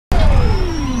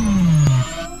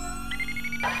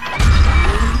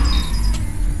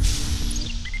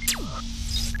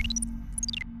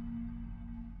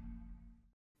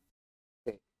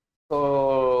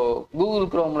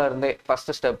Chromeல இருந்தே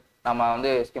first step நம்ம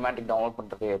வந்து ஸ்கீமேட்டிக் டவுன்லோட்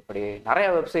பண்றது எப்படி நிறைய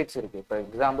வெப்சைட்ஸ் இருக்கு. இப்போ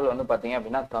எக்ஸாம்பிள் வந்து பாத்தீங்க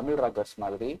அப்படின்னா தமிழ் ராக்கர்ஸ்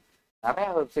மாதிரி நிறைய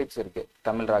வெப்சைட்ஸ் இருக்கு.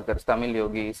 தமிழ் ராக்கர்ஸ், தமிழ்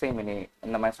யோகி, இசைமினி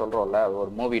இந்த மாதிரி சொல்றோம்ல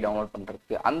ஒரு மூவி டவுன்லோட்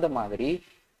பண்றதுக்கு, அந்த மாதிரி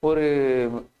ஒரு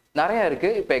நிறைய இருக்கு.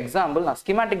 இப்போ எக்ஸாம்பிள் நான்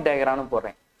ஸ்கீமேட்டிக் டயக்ராம்னு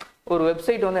போடுறேன். ஒரு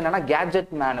வெப்சைட் வந்து என்னன்னா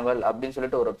கேட்ஜெட் மேனுவல் அப்படின்னு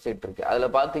சொல்லிட்டு ஒரு வெப்சைட் இருக்கு. அதுல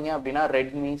பாத்தீங்க அப்படின்னா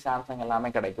ரெட்மி, சாம்சங்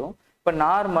எல்லாமே கிடைக்கும். இப்போ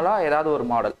நார்மலா ஏதாவது ஒரு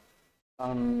மாடல்,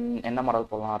 என்ன மாடல்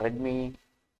போடலாம், ரெட்மி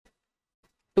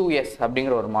 2S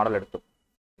அப்படிங்கிற ஒரு மாடல் எடுத்தோம்.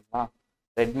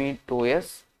 ரெட்மி 2S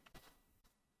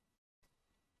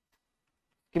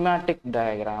ஸ்கீமேட்டிக்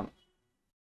டயக்ராம்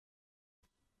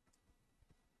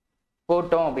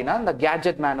போட்டோம் அப்படின்னா இந்த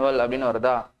கேட்ஜெட் மேனுவல் அப்படின்னு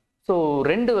வருதா. ஸோ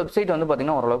ரெண்டு வெப்சைட் வந்து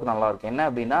பார்த்தீங்கன்னா ஓரளவுக்கு நல்லா இருக்கும். என்ன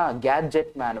அப்படின்னா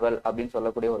கேட்ஜெட் மேனுவல் அப்படின்னு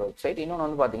சொல்லக்கூடிய ஒரு வெப்சைட், இன்னொன்று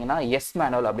வந்து பார்த்தீங்கன்னா எஸ்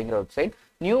மேனுவல் அப்படிங்கிற வெப்சைட்.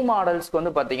 நியூ மாடல்ஸ்க்கு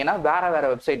வந்து பார்த்தீங்கன்னா வேற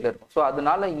வெப்சைட்ல இருக்கும். ஸோ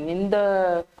அதனால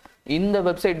இந்த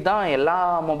வெப்சைட் தான் எல்லா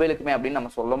மொபைலுக்குமே அப்படின்னு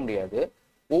நம்ம சொல்ல முடியாது.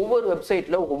 ஒவ்வொரு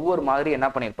வெப்சைட்ல ஒவ்வொரு மாதிரி என்ன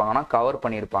பண்ணியிருப்பாங்கன்னா கவர்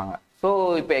பண்ணியிருப்பாங்க. ஸோ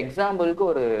இப்போ எக்ஸாம்பிளுக்கு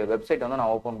ஒரு வெப்சைட் வந்து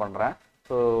நான் ஓப்பன் பண்ணுறேன்.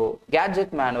 ஸோ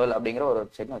கேட்ஜெட் மேனுவல் அப்படிங்கிற ஒரு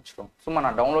வெப்சைட்னு வச்சுக்கோங்க. சும்மா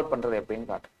நான் டவுன்லோட் பண்ணுறது எப்படின்னு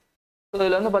காட்டுறேன். ஸோ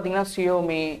இதில் வந்து பார்த்தீங்கன்னா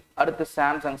சியோமி, அடுத்து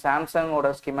சாம்சங்கோட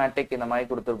ஸ்கீமேட்டிக் இந்த மாதிரி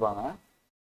கொடுத்துருப்பாங்க.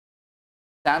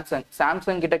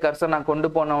 சாம்சங் கிட்ட கர்சர் நான் கொண்டு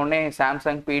போன உடனே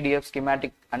Samsung PDF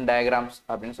schematic and diagrams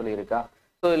அப்படின்னு சொல்லியிருக்கா.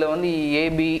 ஸோ இதில் வந்து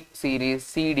ஏபி சீரீஸ்,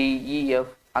 சிடி,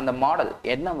 இஎஃப் அந்த மாடல்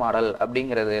என்ன மாடல்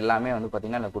அப்படிங்கிறது எல்லாமே வந்து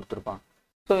பார்த்தீங்கன்னா அதில் கொடுத்துருப்பாங்க.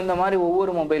 ஸோ இந்த மாதிரி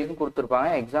ஒவ்வொரு மொபைலுக்கும் கொடுத்துருப்பாங்க.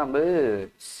 எக்ஸாம்பிள்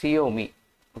சியோமி,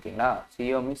 ஓகேங்களா,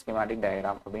 சியோமி ஸ்கீமேட்டிக்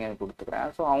டயக்ராம் அப்படிங்கிறது கொடுத்துக்கிறேன்.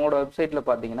 ஸோ அவங்களோட வெப்சைட்டில்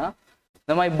பார்த்தீங்கன்னா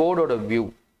இந்த மாதிரி போர்டோட வியூ,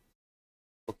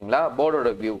 ஓகேங்களா,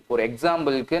 போர்டோட வியூ ஒரு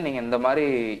எக்ஸாம்பிளுக்கு நீங்கள் இந்த மாதிரி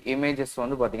இமேஜஸ்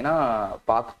வந்து பார்த்தீங்கன்னா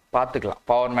பார்த்துக்கலாம்.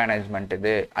 பவர் மேனேஜ்மெண்ட்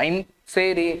இது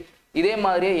சரி, இதே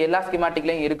மாதிரியே எல்லா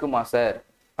ஸ்கீமேட்டிக்லையும் இருக்குமா சார்?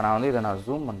 இப்போ நான் வந்து இதை நான்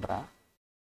ஜூம் பண்ணுறேன்,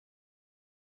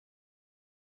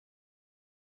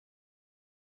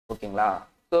 ஓகேங்களா.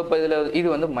 ஸோ இப்போ இதில் இது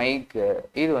வந்து மைக்கு,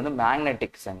 இது வந்து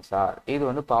மேக்னெட்டிக் சென்சார், இது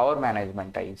வந்து பவர்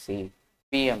மேனேஜ்மெண்ட் ஐசி,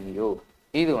 பிஎம்யூ,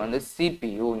 இது வந்து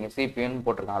சிபியூ, இங்கே சிபியூன்னு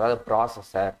போட்டிருக்காங்க, அதாவது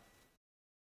ப்ராசஸர்.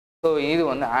 ஸோ இது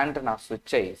வந்து ஆண்டனா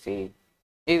சுவிட்ச் ஐசி,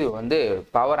 இது வந்து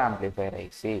பவர் ஆம்பிளிஃபையர்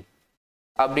ஐசி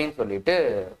அப்படின்னு சொல்லிட்டு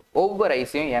ஒவ்வொரு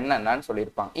ஐசியும் என்னென்னு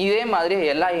சொல்லியிருப்பாங்க. இதே மாதிரி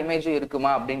எல்லா இமேஜும்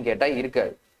இருக்குமா அப்படின்னு கேட்டால்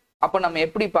இருக்காது. அப்போ நம்ம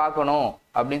எப்படி பார்க்கணும்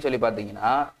அப்படின்னு சொல்லி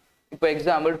பார்த்தீங்கன்னா, இப்போ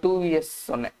எக்ஸாம்பிள் 2S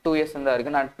சொன்னேன், 2S தான்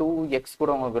இருக்குது. நான் 2X கூட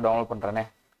உங்களுக்கு டவுன்லோட் பண்ணுறேனே.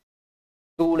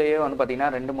 2லேயே வந்து பார்த்தீங்கன்னா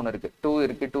 2-3 இருக்குது. 2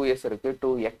 இருக்குது, 2S இருக்குது,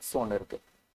 2X ஒன்று இருக்குது.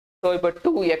 ஸோ இப்போ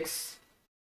 2X,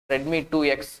 ரெட்மி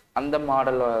 2X அந்த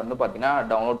மாடலில் வந்து பார்த்தீங்கன்னா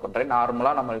டவுன்லோட் பண்ணுறேன்.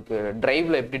 நார்மலாக நம்மளுக்கு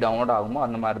டிரைவில் எப்படி டவுன்லோட் ஆகுமோ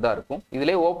அந்த மாதிரி தான் இருக்கும்.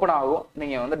 இதிலே ஓப்பன் ஆகும்,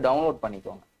 நீங்கள் வந்து டவுன்லோட்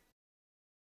பண்ணிக்கோங்க.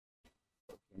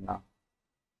 ஓகேங்களா,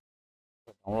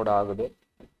 டவுன்லோட் ஆகுது.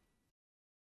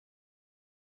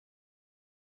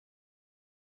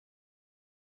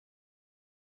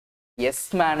 S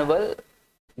manual,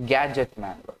 gadget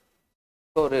manual.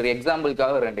 So ஒரு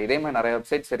எக்ஸாம்பிளுக்காக ரெண்டு இதே மாதிரி நிறைய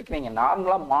வெப்சைட்ஸ் இருக்குது. நீங்கள்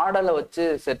நார்மலாக மாடலை வச்சு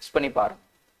சர்ச் பண்ணி பாருங்கள்.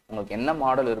 உங்களுக்கு என்ன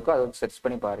மாடல் இருக்கோ அதை வச்சு சர்ச்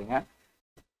பண்ணி பாருங்க,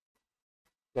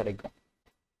 கிடைக்கும்.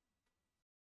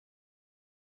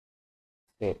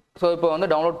 சரி, ஸோ இப்போ வந்து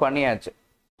டவுன்லோட் பண்ணியாச்சு.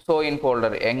 ஸோ இன்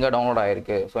ஃபோல்டர் எங்கே டவுன்லோட்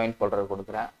ஆகிருக்கு, ஸோ இன் ஃபோல்டர்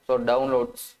கொடுக்குறேன். ஸோ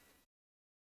டவுன்லோட்ஸ்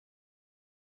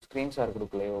ஸ்க்ரீன்ஷாட்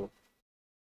கொடுக்கலையோ,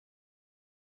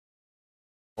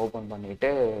 ஓப்பன் பண்ணிட்டு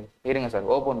இருங்க சார்,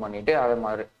 ஓப்பன் பண்ணிட்டு அதை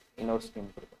மாதிரி இன்னொரு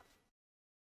ஸ்க்ரீன் கொடுக்குறேன்.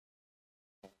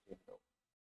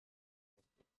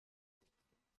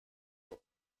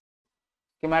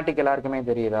 ஸ்கீமேட்டிக் எல்லாருக்குமே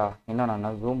தெரியுதா? இன்னும்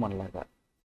நான் ஜூம் பண்ணல சார்.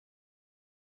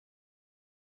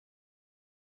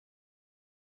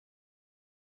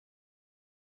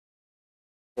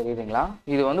 தெரியுதுங்களா?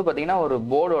 இது வந்து பார்த்தீங்கன்னா ஒரு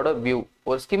போர்டோட வியூ.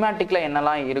 ஒரு ஸ்கீமேட்டிக்ல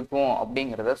என்னெல்லாம் இருக்கும்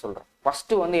அப்படிங்கிறத சொல்றேன்.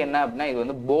 ஃபர்ஸ்ட் வந்து என்ன அப்படின்னா, இது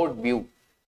வந்து போர்ட் வியூ.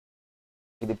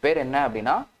 இது பேர் என்ன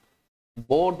அப்படின்னா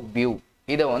போர்ட் வியூ.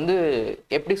 இதை வந்து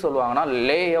எப்படி சொல்லுவாங்கன்னா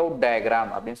லே அவுட்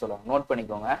டயக்ராம் அப்படின்னு சொல்லுவாங்க. நோட்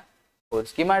பண்ணிக்கோங்க. ஒரு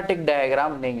ஸ்கீமேட்டிக்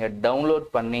டயக்ராம் நீங்கள் டவுன்லோட்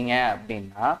பண்ணீங்க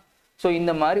அப்படின்னா, ஸோ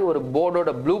இந்த மாதிரி ஒரு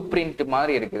போர்டோட ப்ளூ பிரிண்ட்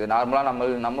மாதிரி இருக்குது.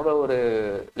 நார்மலாக நம்மளோட ஒரு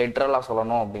லிட்ரலாக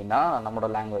சொல்லணும் அப்படின்னா நம்மளோட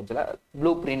லாங்குவேஜில்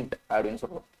ப்ளூ பிரிண்ட் அப்படின்னு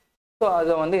சொல்லுவோம். ஸோ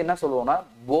அதை வந்து என்ன சொல்லுவோம்னா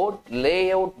board lay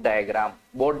out diagram,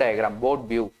 board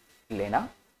view இல்லைன்னா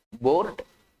போர்ட்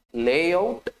லே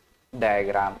அவுட்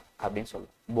டயக்ராம் அப்படின்னு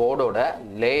சொல்லுவோம். போர்டோட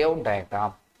லே அவுட்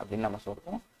டயக்ராம் அப்படின்னு நம்ம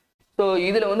சொல்லுவோம். ஸோ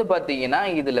இதில் வந்து பார்த்தீங்கன்னா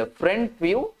இதில் ஃப்ரண்ட்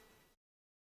வியூ,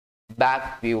 பேக்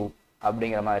வியூ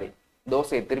அப்படிங்கிற மாதிரி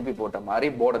தோசையை திருப்பி போட்ட மாதிரி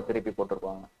போர்டை திருப்பி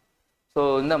போட்டிருப்பாங்க. ஸோ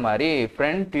இந்த மாதிரி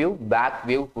ஃப்ரண்ட் வியூ, பேக்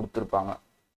வியூ கொடுத்துருப்பாங்க.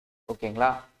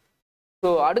 ஓகேங்களா. ஸோ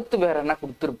அடுத்து வேற என்ன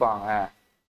கொடுத்துருப்பாங்க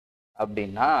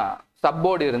அப்படின்னா,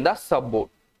 சப்போர்டு இருந்தால்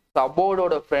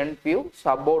சப்போர்டோட ஃப்ரண்ட் வியூ,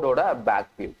 சப்போர்டோட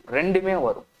பேக் வியூ ரெண்டுமே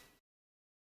வரும்.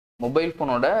 மொபைல்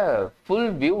ஃபோனோட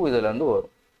ஃபுல் வியூ இதுல இருந்து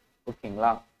வரும்.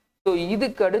 ஓகேங்களா. ஸோ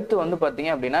இதுக்கு அடுத்து வந்து பார்த்தீங்க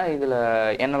அப்படின்னா இதில்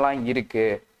என்னெல்லாம் இருக்கு,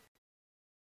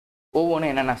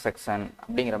 ஒவ்வொன்றும் என்னென்ன செக்ஷன்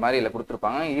அப்படிங்கிற மாதிரி இதில்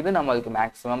கொடுத்துருப்பாங்க. இது நம்மளுக்கு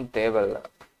மேக்ஸிமம் தேவையில்லை.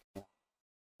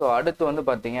 ஸோ அடுத்து வந்து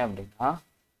பார்த்தீங்க அப்படின்னா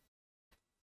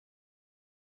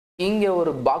இங்கே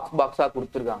ஒரு பாக்ஸாக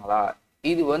கொடுத்துருக்காங்களா,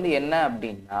 இது வந்து என்ன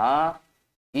அப்படின்னா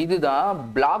இதுதான்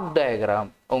பிளாக் டயக்ராம்.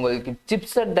 உங்களுக்கு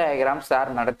சிப்செட் டயக்ராம் சார்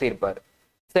நடத்தியிருப்பார்.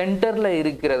 சென்டர்ல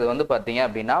இருக்கிறது வந்து பார்த்தீங்க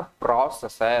அப்படின்னா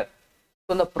ப்ராசஸர்.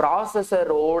 இந்த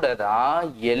ப்ராசஸரோட தான்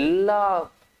எல்லா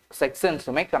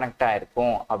செக்ஷன்ஸுமே கனெக்ட்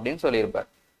ஆயிருக்கும் அப்படின்னு சொல்லியிருப்பார்.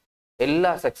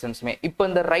 எல்லா செக்ஷன்ஸுமே. இப்போ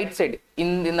இந்த ரைட் சைடு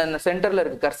இந்த சென்டர்ல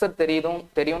இருக்க கர்சர்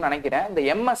தெரியும்னு நினைக்கிறேன். இந்த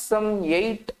MSM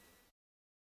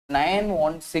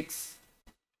 8916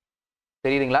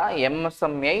 தெரியுதுங்களா?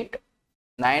 MSM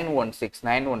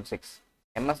 8916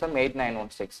 MSM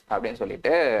 8916 அப்படின்னு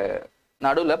சொல்லிட்டு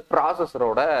நடுவில்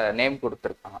ப்ராசஸரோட நேம்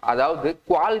கொடுத்துருக்காங்க. அதாவது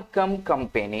குவால்கம்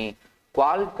கம்பெனி,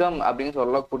 குவால்கம் அப்படின்னு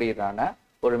சொல்லக்கூடியதான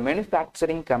ஒரு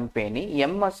மேனுஃபேக்சரிங் கம்பெனி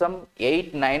MSM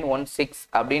 8916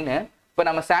 அப்படின்னு. இப்போ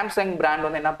நம்ம சாம்சங் பிராண்ட்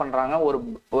வந்து என்ன பண்ணுறாங்க,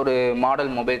 ஒரு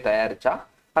மாடல் மொபைல் தயாரிச்சா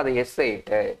அதை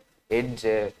S8,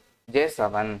 எட்ஜு,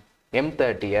 J7,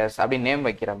 M30s அப்படின்னு நேம்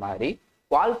வைக்கிற மாதிரி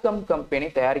குவால்கம் கம்பெனி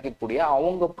தயாரிக்கக்கூடிய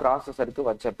அவங்க ப்ராசஸருக்கு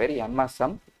வச்ச பேர்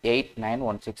MSM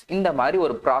 8916. இந்த மாதிரி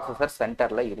ஒரு ப்ராசஸர்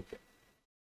சென்டர்ல இருக்கு.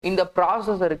 இந்த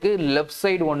ப்ராசஸருக்கு லெஃப்ட்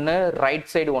சைடு ஒன்று, ரைட்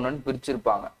சைடு ஒன்றுன்னு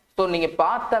பிரிச்சிருப்பாங்க. ஸோ நீங்க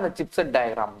பார்த்த அந்த சிப்செட்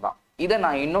டயக்ராம் தான். இதை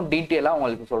நான் இன்னும் டீட்டெயிலாக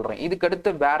உங்களுக்கு சொல்றேன். இதுக்கடுத்து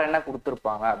வேற என்ன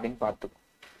கொடுத்துருப்பாங்க அப்படின்னு பார்த்துக்கோ.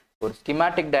 ஒரு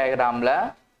ஸ்கிமேட்டிக் டயக்ராம்ல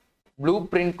ப்ளூ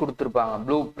பிரிண்ட் கொடுத்துருப்பாங்க.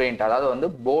 ப்ளூ பிரிண்ட் அதாவது வந்து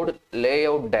board lay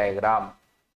out diagram,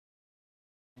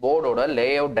 போர்டோட lay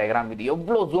out diagram. இது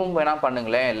எவ்வளோ ஜூம் வேணா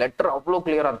பண்ணுங்களேன், லெட்டர் அவ்வளோ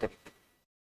கிளியரா தெரியும்.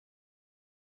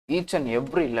 Each and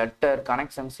every letter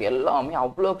connections எல்லாமே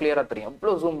அவ்வளோ கிளியரா தெரியும்,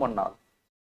 எவ்வளோ ஜூம் பண்ணாலும்.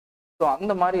 ஸோ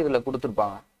அந்த மாதிரி இதில்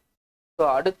கொடுத்துருப்பாங்க. ஸோ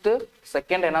அடுத்து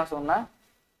செகண்ட் என்ன சொன்னேன்,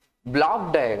 பிளாக்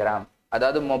டயக்ராம்.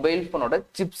 அதாவது மொபைல் ஃபோனோட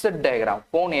சிப்செட் டயக்ராம்,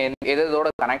 ஃபோன் எதோட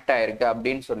கனெக்ட் ஆயிருக்கு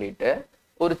அப்படின்னு சொல்லிட்டு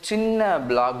ஒரு சின்ன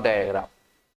பிளாக் டயக்ராம்.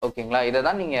 ஓகேங்களா? இதை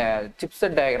தான் நீங்கள்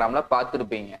சிப்செட் டயக்ராமில்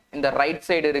பார்த்துருப்பீங்க. இந்த ரைட்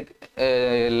சைடு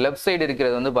லெஃப்ட் சைடு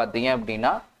இருக்கிறது வந்து பார்த்தீங்க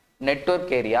அப்படின்னா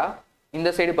நெட்வொர்க் ஏரியா. இந்த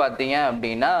சைடு பார்த்தீங்க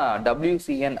அப்படின்னா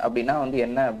WCN அப்படின்னா வந்து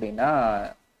என்ன அப்படின்னா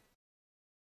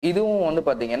இதுவும் வந்து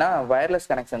பார்த்தீங்கன்னா வயர்லெஸ்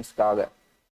கனெக்ஷன்ஸ்க்காக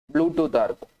ப்ளூடூத்தாக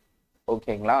இருக்கும்.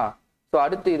 ஓகேங்களா? ஸோ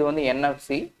அடுத்து இது வந்து NFC.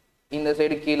 இந்த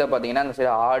சைடு கீழே பார்த்தீங்கன்னா இந்த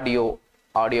சைடு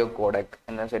ஆடியோ கோடெக்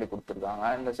இந்த சைடு கொடுத்துருக்காங்க.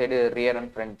 இந்த side rear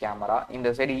and front camera. இந்த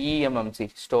சைடு eMMC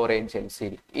ஸ்டோரேஜ்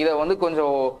LCD. இதை வந்து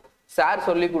கொஞ்சம் சார்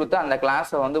சொல்லி கொடுத்து அந்த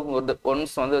கிளாஸை வந்து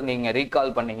ஒன்ஸ் வந்து நீங்கள்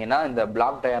ரீகால் பண்ணீங்கன்னா இந்த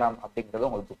பிளாக் டயக்ராம் அப்படிங்கிறது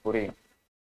உங்களுக்கு புரியும்.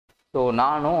 ஸோ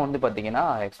நானும் வந்து பார்த்தீங்கன்னா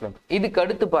எக்ஸ்பிளைன். இதுக்கு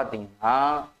அடுத்து பார்த்தீங்கன்னா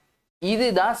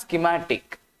இதுதான்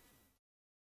ஸ்கிமேட்டிக்.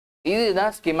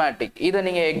 இதுதான் ஸ்கிமேட்டிக். இதை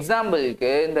நீங்கள்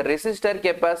எக்ஸாம்பிளுக்கு இந்த ரெசிஸ்டர்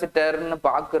கெப்பாசிட்டர்னு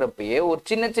பார்க்குறப்பயே ஒரு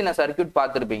சின்ன சின்ன சர்க்கியூட்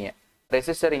பார்த்துருப்பீங்க.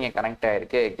 ரெசிஸ்டர் இங்கே கனெக்ட்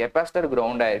ஆயிருக்கு, கெப்பாசிட்டர்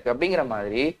கிரவுண்ட் ஆயிருக்கு அப்படிங்கிற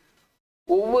மாதிரி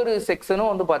ஒவ்வொரு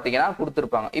செக்ஷனும் வந்து பார்த்தீங்கன்னா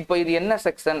கொடுத்துருப்பாங்க. இப்போ இது என்ன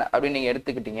செக்ஷன் அப்படின்னு நீங்கள்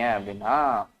எடுத்துக்கிட்டீங்க அப்படின்னா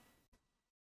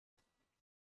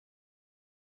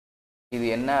இது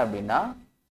என்ன அப்படின்னா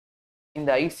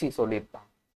இந்த ஐசி சொல்லியிருப்பாங்க.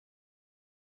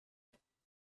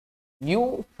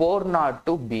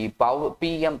 U402B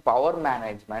PM power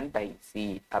management IC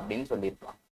அப்படின்னு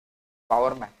சொல்லியிருப்பாங்க.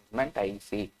 Power management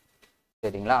IC.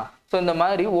 சரிங்களா? ஸோ இந்த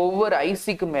மாதிரி ஒவ்வொரு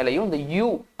ஐசிக்கு மேலேயும் இந்த U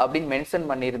அப்படின்னு மென்ஷன்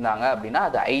பண்ணியிருந்தாங்க அப்படின்னா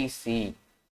அது ஐசி.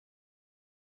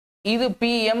 இது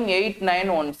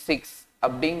PM8916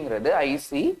 அப்படிங்கிறது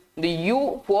ஐசி. இந்த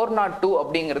U402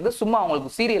 அப்படிங்கிறது சும்மா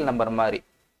அவங்களுக்கு சீரியல் நம்பர் மாதிரி.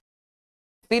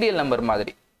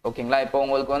 ஓகேங்களா? இப்போ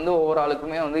உங்களுக்கு வந்து ஒவ்வொரு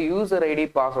ஆளுக்குமே வந்து யூசர் ஐடி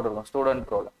பாஸ்வேர்டு இருக்கும் ஸ்டூடெண்ட்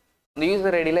ப்ரோல. இந்த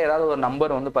யூசர் ஐடியில் ஏதாவது ஒரு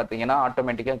நம்பர் வந்து பார்த்தீங்கன்னா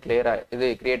ஆட்டோமேட்டிக்காக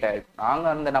கிரியேட் ஆகிருக்கும்.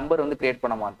 நாங்கள் அந்த நம்பர் வந்து கிரியேட்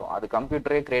பண்ண மாட்டோம், அது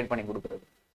கம்ப்யூட்டரே கிரியேட் பண்ணி கொடுக்குறது.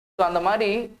 ஸோ அந்த மாதிரி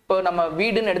இப்போ நம்ம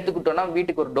வீடுன்னு எடுத்துக்கிட்டோம்னா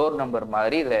வீட்டுக்கு ஒரு டோர் நம்பர்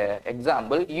மாதிரி இதில்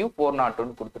எக்ஸாம்பிள்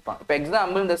U402 கொடுத்துருப்பாங்க. இப்போ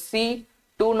எக்ஸாம்பிள் இந்த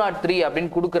C203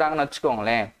 அப்படின்னு கொடுக்குறாங்கன்னு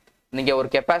வச்சுக்கோங்களேன். நீங்கள் ஒரு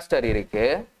கெப்பாசிட்டர் இருக்கு,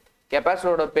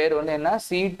 கெப்பாசிட்டரோட பேர் வந்து என்ன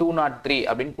C203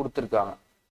 அப்படின்னு கொடுத்துருக்காங்க.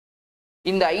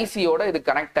 இந்த ஐசியோட இது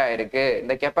கனெக்ட் ஆயிருக்கு,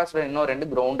 இந்த கெப்பாசிட்டர் இன்னும் 2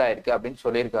 கிரவுண்ட் ஆயிருக்கு அப்படின்னு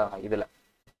சொல்லியிருக்காங்க இதுல.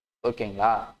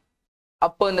 ஓகேங்களா?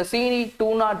 அப்போ இந்த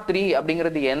C203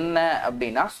 அப்படிங்கிறது என்ன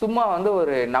அப்படின்னா சும்மா வந்து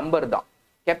ஒரு நம்பர் தான்.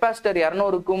 கெப்பாசிட்டர்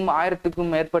 200க்கும் 1000க்கும்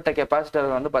மேற்பட்ட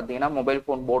கெப்பாசிட்டர் வந்து பார்த்தீங்கன்னா மொபைல்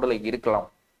ஃபோன் போர்டில் இருக்கலாம்.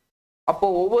 அப்போ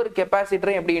ஒவ்வொரு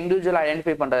கெப்பாசிட்டரையும் எப்படி இண்டிவிஜுவல்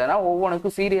ஐடென்டிஃபை பண்ணுறதுனா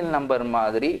ஒவ்வொன்றுக்கும் சீரியல் நம்பர்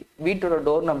மாதிரி வீட்டோட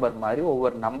டோர் நம்பர் மாதிரி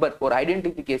ஒவ்வொரு நம்பர் ஒரு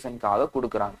ஐடென்டிஃபிகேஷனுக்காக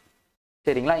கொடுக்குறாங்க.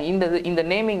 சரிங்களா? இந்த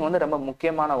நேமிங் வந்து ரொம்ப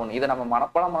முக்கியமான ஒன்று. இதை நம்ம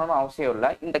மனப்பாடம் பண்ணணும் அவசியம்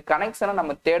இல்லை. இந்த கனெக்ஷனை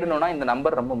நம்ம தேடணும்னா இந்த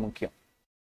நம்பர் ரொம்ப முக்கியம்.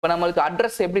 இப்போ நம்மளுக்கு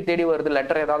அட்ரஸ் எப்படி தேடி வருது,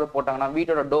 லெட்டர் ஏதாவது போட்டாங்கன்னா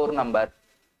வீட்டோட டோர் நம்பர்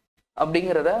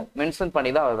அப்படிங்கிறத மென்ஷன் பண்ணி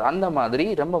தான் வருது. அந்த மாதிரி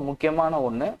ரொம்ப முக்கியமான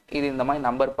ஒன்று இது, இந்த மாதிரி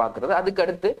நம்பர் பார்க்குறது. அதுக்கு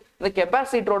அடுத்து இந்த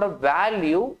கெப்பாசிட்டரோட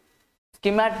வேல்யூ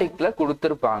ஸ்கிமேட்டிக்ல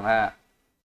கொடுத்துருப்பாங்க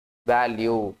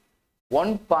வேல்யூ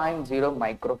 1.0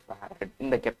 மைக்ரோஃபாரட்.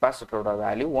 இந்த கெப்பாசிட்டரோட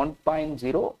வேல்யூ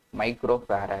 1.0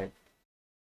 மைக்ரோஃபாரட்.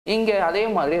 இங்க அதே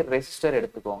மாதிரி ரெசிஸ்டர்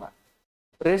எடுத்துக்கோங்க.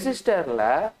 ரெசிஸ்டர்ல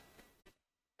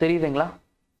தெரியுதுங்களா?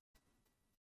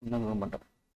 இன்னும்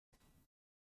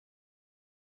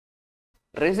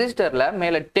ரெசிஸ்டர்ல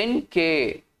மேல 10K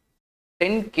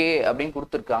அப்படின்னு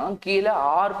கொடுத்துருக்காங்க. கீழே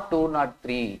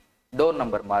R203 டோர்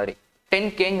நம்பர் மாதிரி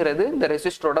 10Kங்கிறது இந்த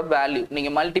ரெசிஸ்டரோட வேல்யூ. நீங்க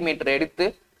மல்டிமீட்டர் எடுத்து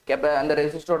அந்த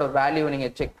ரெசிஸ்டரோட வேல்யூ நீங்க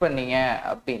செக் பண்ணீங்க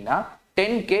அப்படின்னா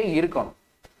 10K இருக்கணும்.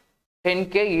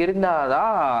 10K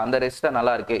இருந்தாதான் அந்த ரெசிஸ்டர்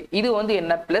நல்லா இருக்கு. இது வந்து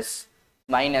என்ன பிளஸ்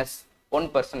மைனஸ்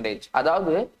 1%.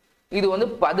 அதாவது இது வந்து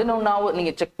 11ஆவும்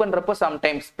நீங்க செக் பண்றப்ப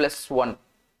சம்டைம்ஸ் +1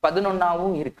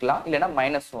 11ஆவும் இருக்கலாம், இல்லைன்னா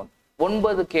 -1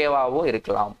 9Kவாவும்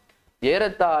இருக்கலாம்.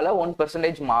 ஏறத்தாழ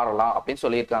 1% மாறலாம் அப்படின்னு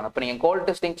சொல்லியிருக்காங்க. இப்போ நீங்க கோல்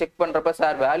டெஸ்டிங் செக் பண்றப்ப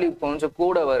சார் வேல்யூ கொஞ்சம்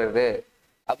கூட வருது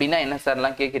அப்படின்னா என்ன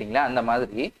சார்லாம் கேட்குறீங்களா? அந்த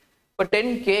மாதிரி இப்போ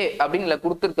 10K அப்படின்னு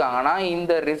கொடுத்துருக்காங்கன்னா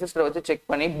இந்த ரெசிஸ்டரை வச்சு செக்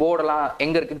பண்ணி போர்டெல்லாம்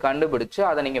எங்க இருக்குன்னு கண்டுபிடிச்சு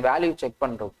அதை நீங்க வேல்யூ செக்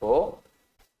பண்றப்போ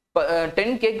இப்போ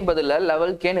 10Kக்கு பதிலாக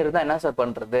 11Kன்னு இருந்தால் என்ன சார்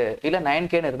பண்றது, இல்லை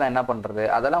 9Kன்னு இருந்தால் என்ன பண்றது,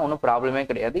 அதெல்லாம் ஒன்றும் ப்ராப்ளமே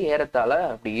கிடையாது. ஏறத்தாழ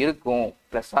அப்படி இருக்கும்,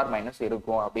 +or-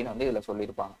 இருக்கும் அப்படின்னு வந்து இதில்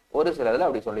சொல்லியிருப்பாங்க. ஒரு சில இதில்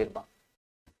அப்படி சொல்லியிருப்பாங்க.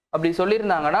 அப்படி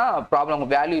சொல்லியிருந்தாங்கன்னா ப்ராப்ளம்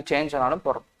வேல்யூ சேஞ்ச் ஆனாலும்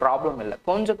ப்ராப்ளம் இல்லை.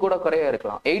 கொஞ்சம் கூட குறைய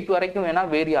இருக்கலாம். 8 வரைக்கும் வேணா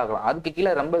வேரி ஆகலாம். அதுக்கு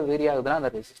கீழே ரொம்ப வேரி ஆகுதுன்னா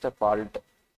அந்த ரெசிஸ்டர் ஃபால்ட்.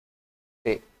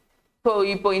 சரி, ஸோ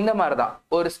இப்போ இந்த மாதிரி தான்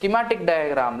ஒரு ஸ்கிமேட்டிக்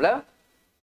டயக்ராம்ல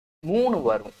 3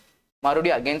 வரும்.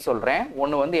 மறுபடியும் அகைன் சொல்றேன்.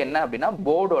 ஒன்று வந்து என்ன அப்படின்னா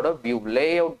போர்டோட view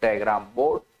layout diagram,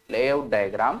 board layout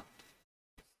diagram.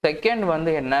 Second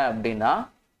வந்து என்ன அப்படின்னா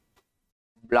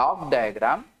பிளாக்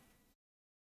டயக்ராம்,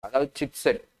 அதாவது சிப்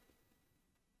செட்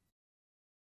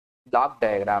பிளாக்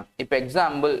டயக்ராம். இப்போ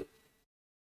எக்ஸாம்பிள்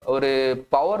ஒரு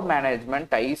பவர்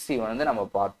மேனேஜ்மெண்ட் ஐசி வந்து நம்ம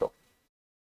பார்த்தோம்,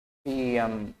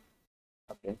 பிஎம்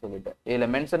அப்படின்னு சொல்லிட்டு. இதுல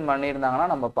மென்ஷன் பண்ணியிருந்தாங்கன்னா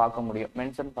நம்ம பார்க்க முடியும்,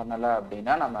 மென்ஷன் பண்ணல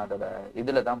அப்படின்னா நம்ம அதோட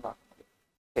இதுல தான் பார்க்க முடியும்.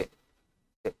 சரி,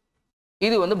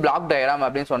 இது வந்து பிளாக் டயக்ராம்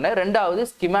அப்படின்னு சொன்னேன். ரெண்டாவது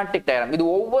ஸ்கிமேட்டிக் டயக்ராம். இது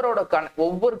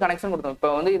ஒவ்வொரு கனெக்ஷன் கொடுத்தோம்.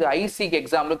 இப்போ வந்து இது ஐசிக்கு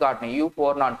எக்ஸாம்பிள் காட்டினேன்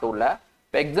U402ல.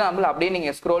 இப்போ எக்ஸாம்பிள் அப்படியே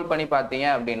நீங்க ஸ்க்ரோல் பண்ணி பார்த்தீங்க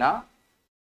அப்படின்னா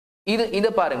இதை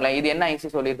பாருங்களேன். இது என்ன ஐசி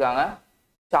சொல்லியிருக்காங்க?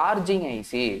 சார்ஜிங்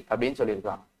ஐசி அப்படின்னு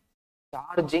சொல்லியிருக்காங்க.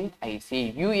 சார்ஜிங் ஐசி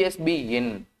யூஎஸ்பி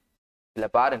இன். இதுல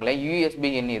பாருங்களேன், யூஎஸ்பி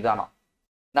இன் இதுதானா.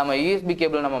 நம்ம யூஎஸ்பி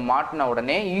கேபிள் நம்ம மாட்டின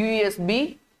உடனே யூஎஸ்பி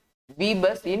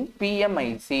விபஸ் இன்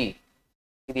பிஎம்ஐசி.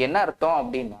 இது என்ன அர்த்தம்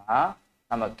அப்படின்னா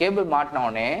நம்ம கேபிள் மாட்டின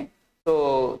உடனே ஸோ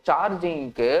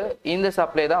சார்ஜிங்க்கு இந்த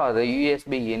சப்ளை தான் வருது,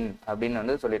 யூஎஸ்பி இன் அப்படின்னு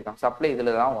வந்து சொல்லியிருக்காங்க. சப்ளை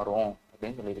இதுல தான் வரும்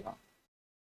அப்படின்னு சொல்லியிருக்காங்க.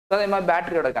 அதே மாதிரி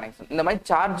பேட்டரியோட கனெக்ஷன், இந்த மாதிரி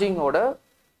சார்ஜிங்கோட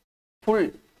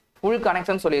ஃபுல்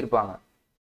கனெக்ஷன் சொல்லியிருப்பாங்க.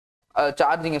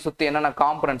 சார்ஜிங்கை சுற்றி என்னென்ன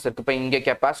காம்பனன்ட்ஸ் இருக்கு. இப்போ இங்கே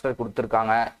கெப்பாசிட்டர்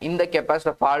கொடுத்துருக்காங்க. இந்த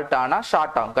கெப்பாசிட்டர் ஃபால்ட் ஆனால்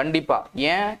ஷார்ட் ஆகும் கண்டிப்பாக.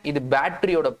 ஏன்? இது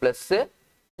பேட்டரியோட ப்ளஸ்,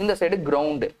 இந்த சைடு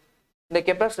கிரவுண்டு. இந்த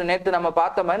கெப்பாசிட்டர் நேற்று நம்ம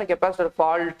பார்த்த மாதிரி இந்த கெப்பாசிட்டர்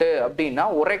ஃபால்ட்டு அப்படின்னா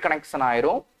ஒரே கனெக்ஷன்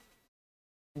ஆயிரும்,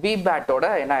 வி பேட்டோட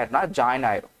என்ன ஆயிரும்னா ஜாயின்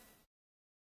ஆயிரும்.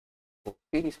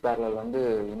 சீரிஸ் பேரலல் வந்து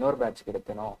இன்னொரு பேட்சுக்கு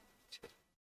எடுத்தணும்.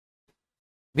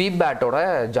 We பேட்டோட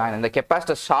join. இந்த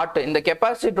கெப்பாசிட்டர் ஷார்ட். இந்த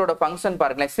கெப்பாசிட்டரோட ஃபங்க்ஷன்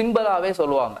பாருங்களேன், சிம்பிளாவே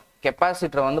சொல்லுவாங்க.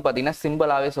 கெப்பாசிட்டரை வந்து பார்த்தீங்கன்னா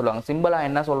சிம்பிளாவே சொல்லுவாங்க. சிம்பிளா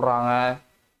என்ன சொல்றாங்க?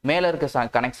 மேல இருக்க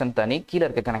கனெக்ஷன் தனி, கீழே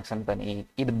இருக்க கனெக்ஷன் தனி.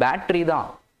 இது பேட்டரி தான்.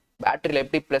 பேட்டரியில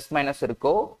எப்படி +-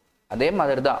 இருக்கோ அதே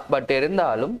மாதிரி தான். பட்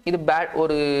இருந்தாலும் இது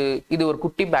இது ஒரு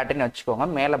குட்டி பேட்டரின்னு வச்சுக்கோங்க.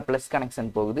 மேல ப்ளஸ் கனெக்ஷன்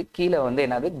போகுது, கீழே வந்து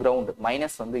என்னது கிரவுண்ட்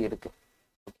மைனஸ் வந்து இருக்கு.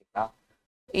 ஓகேங்களா?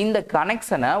 இந்த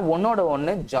கனெக்ஷனை ஒன்னோட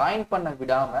ஒன்று ஜாயின் பண்ண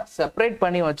விடாம செப்பரேட்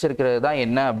பண்ணி வச்சிருக்கிறது தான்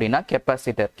என்ன அப்படின்னா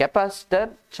capacitor. Capacitor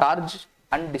charge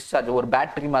and discharge ஒரு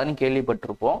பேட்டரி மாதிரி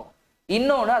கேள்விப்பட்டிருப்போம்.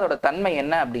 இன்னொன்று அதோட தன்மை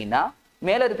என்ன அப்படின்னா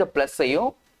மேல இருக்க பிளஸ்ஸையும்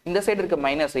இந்த சைடு இருக்க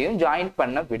மைனஸையும் ஜாயின்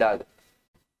பண்ண விடாது.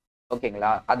 ஓகேங்களா?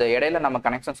 அது இடையில நம்ம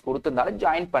கனெக்ஷன்ஸ் கொடுத்துருந்தாலும்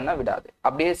ஜாயின் பண்ண விடாது,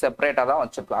 அப்படியே செப்பரேட்டா தான்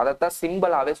வச்சிருக்கோம். அதைத்தான்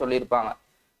சிம்பிளாவே சொல்லியிருப்பாங்க.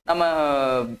 நம்ம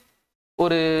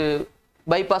ஒரு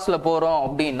பைபாஸ்ல போறோம்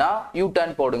அப்படின்னா யூ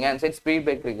டர்ன் போடுங்க, அந்த சைட் ஸ்பீட்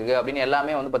பிரேக் இருக்கு அப்படின்னு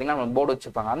எல்லாமே வந்து பாத்தீங்கன்னா நம்ம போர்டு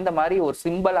வச்சிருப்பாங்க. அந்த மாதிரி ஒரு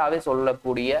சிம்பிளாவே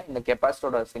சொல்லக்கூடிய இந்த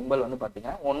கெப்பாசிட்டரோட சிம்பிள் வந்து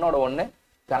பாத்தீங்கன்னா ஒன்னோட ஒன்று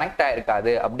கனெக்ட்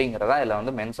ஆயிருக்காது அப்படிங்கிறதா இதுல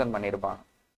வந்து மென்ஷன் பண்ணியிருப்பாங்க.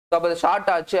 ஸோ அப்போ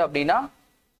ஷார்ட் ஆச்சு அப்படின்னா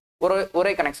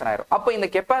ஒரே கனெக்ஷன் ஆயிரும். அப்போ இந்த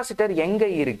கெப்பாசிட்டர் எங்க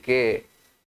இருக்கு,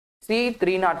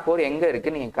 C304 எங்க இருக்கு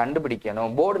நீங்க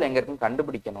கண்டுபிடிக்கணும், போர்டுல எங்க இருக்குன்னு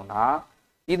கண்டுபிடிக்கணும்னா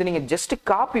இது நீங்க ஜஸ்ட்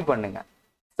காப்பி பண்ணுங்க.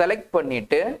 செலக்ட்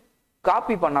பண்ணிட்டு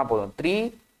காப்பி பண்ணா போதும்.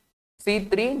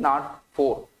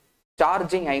 C304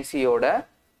 சார்ஜிங் ஐசியோட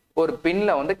ஒரு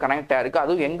பின்ல வந்து கனெக்ட் ஆயிருக்கு.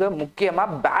 அதுவும் எங்க முக்கியமா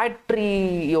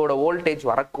பேட்டரியோட வோல்டேஜ்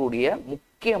வரக்கூடிய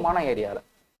முக்கியமான ஏரியால.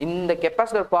 இந்த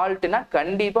கெப்பாசிட்டர் ஃபால்ட்னா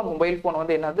கண்டிப்பா மொபைல் போன்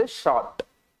வந்து என்னது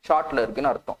ஷார்ட்ல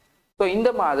இருக்குன்னு அர்த்தம். ஸோ இந்த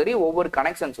மாதிரி ஒவ்வொரு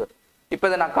கனெக்ஷன்ஸ் வரும். இப்போ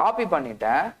இதை நான் காப்பி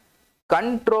பண்ணிட்டேன்.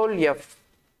 Control F.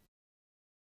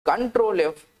 Control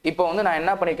F. இப்போ வந்து நான்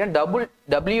என்ன பண்ணிருக்கேன்,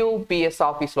 WPS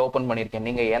ஆஃபீஸில் ஓப்பன் பண்ணியிருக்கேன்.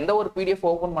 நீங்கள் எந்த ஒரு PDF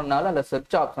ஓப்பன் பண்ணாலும் அந்த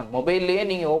சர்ச் ஆப்ஷன், மொபைல்லையே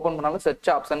நீங்கள் ஓப்பன் பண்ணாலும் சர்ச்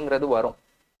ஆப்ஷனுங்கிறது வரும்.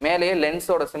 மேலேயே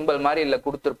லென்ஸோட சிம்பிள் மாதிரி இல்லை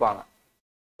கொடுத்துருப்பாங்க.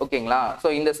 ஓகேங்களா? ஸோ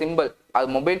இந்த சிம்பிள் அது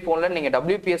மொபைல் ஃபோனில் நீங்கள்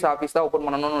WPS ஆஃபீஸ் தான் ஓப்பன்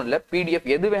பண்ணணும்னு இல்லை, PDF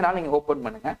எது வேணாலும் நீங்கள் ஓப்பன்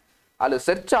பண்ணுங்கள். அது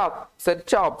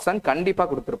சர்ச் ஆப்ஷன் கண்டிப்பாக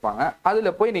கொடுத்துருப்பாங்க.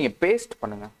 அதில் போய் நீங்கள் பேஸ்ட்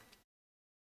பண்ணுங்க.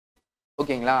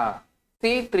 ஓகேங்களா?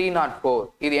 C304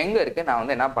 இது எங்கே இருக்குது, நான்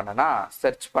வந்து என்ன பண்ணேன்னா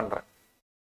சர்ச் பண்ணுறேன்.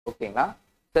 ஓகேங்களா?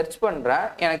 சர்ச் பண்ணுறேன்.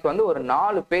 எனக்கு வந்து ஒரு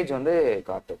 4 பேஜ் வந்து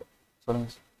காட்டுது.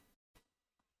 சொல்லுங்கள் சார்.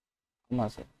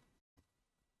 ஆமாம் சார்.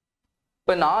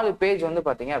 இப்போ 4 பேஜ் வந்து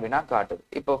பார்த்தீங்க அப்படின்னா காட்டுது.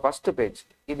 இப்போ ஃபர்ஸ்ட் பேஜ்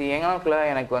இது எங்களுக்குள்ள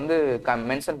எனக்கு வந்து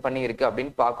மென்ஷன் பண்ணி இருக்கு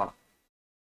அப்படின்னு பார்க்கணும்.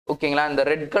 ஓகேங்களா? இந்த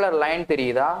ரெட் கலர் லைன்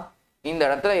தெரியுதா? இந்த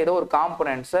இடத்துல ஏதோ ஒரு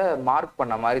காம்பனன்ட்ஸை மார்க்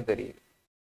பண்ண மாதிரி தெரியுது.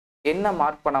 என்ன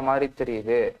மார்க் பண்ண மாதிரி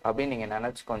தெரியுது அப்படின்னு நீங்க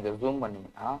நினைச்சு கொஞ்சம் ஜூம்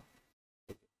பண்ணீங்கன்னா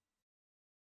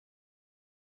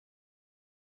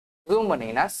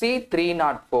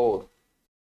C304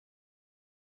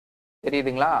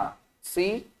 தெரியுதுங்களா?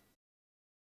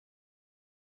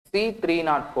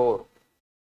 C304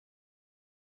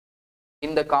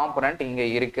 இந்த காம்பனன்ட் இங்க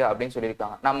இருக்கு அப்படின்னு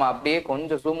சொல்லியிருக்காங்க. நம்ம அப்படியே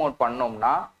கொஞ்சம் ஜூம் அவுட்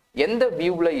பண்ணோம்னா எந்த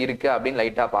வியூல இருக்கு அப்படின்னு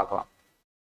லைட்டா பார்க்கலாம்.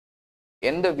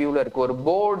 எந்த வியூல இருக்கு? ஒரு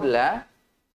போர்டுல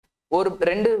ஒரு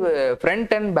 2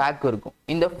 ஃப்ரண்ட் அண்ட் பேக் இருக்கும்.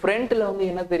 இந்த ஃப்ரண்ட்ல வந்து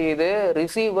என்ன தெரியுது,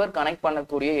 ரிசீவர் கனெக்ட்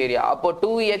பண்ணக்கூடிய ஏரியா. அப்போ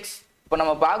 2x, இப்போ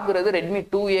நம்ம பார்க்கறது ரெட்மி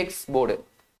 2x போர்டு.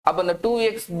 அப்போ இந்த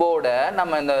 2x போர்டை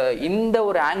நம்ம இந்த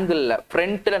ஒரு ஆங்கிள்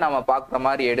ஃப்ரண்ட்ல நம்ம பார்க்குற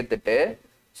மாதிரி எடுத்துட்டு,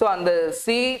 ஸோ அந்த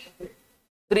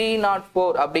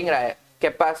C304 அப்படிங்கிற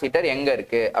கெப்பாசிட்டர் எங்க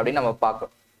இருக்கு அப்படின்னு நம்ம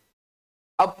பார்க்கணும்.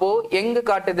 அப்போ எங்க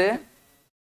காட்டுது,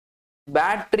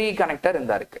 பேட்டரி கனெக்டர்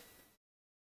இருந்தா இருக்கு.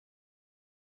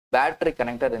 பேட்டரி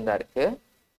கனெக்டர் இருந்தா இருக்கு.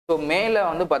 ஸோ மேல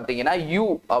வந்து பாத்தீங்கன்னா U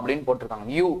அப்படின்னு போட்டிருக்காங்க.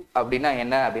 U அப்படின்னா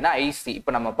என்ன அப்படின்னா ஐசி.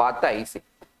 இப்போ நம்ம பார்த்த ஐசி,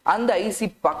 அந்த ஐசி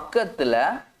பக்கத்துல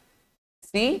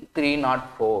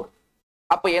C304.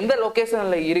 அப்ப எந்த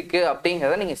லொகேஷன்ல இருக்கு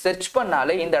அப்படிங்கிறத நீங்க சர்ச்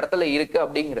பண்ணாலே இந்த இடத்துல இருக்கு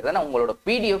அப்படிங்கிறத நான் உங்களோட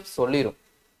PDF சொல்லிடும்.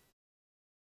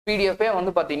 பிடிஎஃபே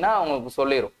வந்து பாத்தீங்கன்னா உங்களுக்கு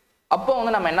சொல்லிடும். அப்போ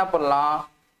வந்து நம்ம என்ன பண்ணலாம்,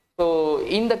 ஸோ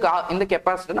இந்த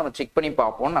கெப்பாசிட்டி நம்ம செக் பண்ணி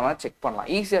பார்ப்போம். நம்ம செக் பண்ணலாம்,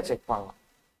 ஈஸியா செக் பண்ணலாம்.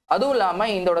 அதுவும் இல்லாம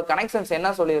இதோட கனெக்ஷன்ஸ் என்ன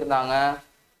சொல்லியிருந்தாங்க,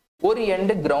 ஒரு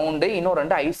எண்டு கிரவுண்டு, இன்னும்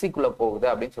 2 ஐசிக்குள்ள போகுது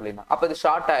அப்படின்னு சொல்லியிருந்தாங்க. அப்ப இது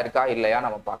ஷார்ட் ஆயிருக்கா இல்லையா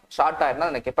நம்ம பார்க்கணும். ஷார்ட் ஆயிருந்தா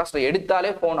அந்த கெப்பாசிட்டி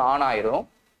எடுத்தாலே போன் ஆன் ஆயிரும்.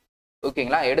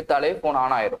 ஓகேங்களா? எடுத்தாலே போன்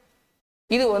ஆன் ஆயிரும்.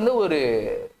 இது வந்து ஒரு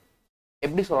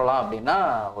எப்படி சொல்லலாம் அப்படின்னா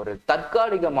ஒரு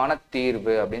தற்காலிகமான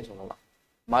தீர்வு அப்படின்னு சொல்லலாம்.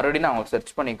 மறுபடியும் நான் உங்களுக்கு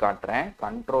சர்ச் பண்ணி காட்டுறேன்.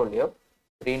 கண்ட்ரோல்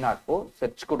F304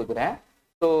 சர்ச் கொடுக்குறேன்.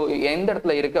 ஸோ எந்த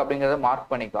இடத்துல இருக்கு அப்படிங்கிறத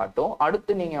மார்க் பண்ணி காட்டும்.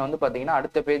 அடுத்து நீங்க வந்து பாத்தீங்கன்னா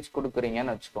அடுத்த பேஜ்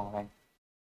கொடுக்குறீங்கன்னு வச்சுக்கோங்களேன்.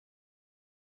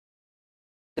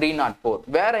 304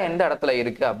 வேற எந்த இடத்துல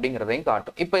இருக்கு அப்படிங்கிறதையும்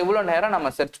காட்டும். இப்போ இவ்வளவு நேரம்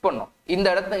நம்ம சர்ச் பண்ணோம்.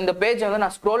 இந்த பேஜ் வந்து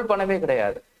நான் ஸ்க்ரோல் பண்ணவே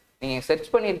கிடையாது. நீங்க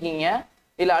சர்ச் பண்ணிருக்கீங்க,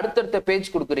 இல்ல அடுத்தடுத்த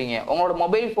பேஜ் கொடுக்குறீங்க. உங்களோட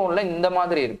மொபைல் போன்ல இந்த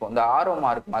மாதிரி இருக்கும், இந்த ஆரோ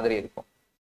மார்க் மாதிரி இருக்கும்.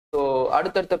 ஸோ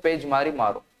அடுத்தடுத்த பேஜ் மாதிரி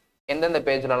மாறும். எந்தெந்த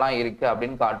பேஜ்லலாம் இருக்கு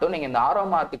அப்படின்னு காட்டும். நீங்க இந்த ஆரோ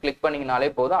மார்க் கிளிக் பண்ணீங்கனாலே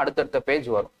போதும், அடுத்தடுத்த பேஜ்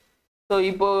வரும். ஸோ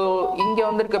இப்போ இங்க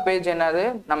வந்திருக்க பேஜ் என்னது,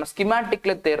 நம்ம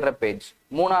ஸ்கிமேட்டிக்ல தேடுற பேஜ்.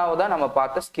 3ஆவதா நம்ம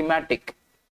பார்த்த ஸ்கிமேட்டிக்.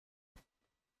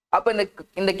 அப்ப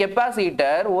இந்த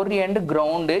கெப்பாசிட்டர் ஒரு எண்டு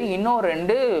கிரவுண்டு, இன்னும்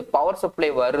 2 பவர் சப்ளை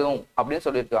வரும் அப்படின்னு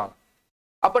சொல்லியிருக்காங்க.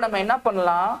 அப்ப நம்ம என்ன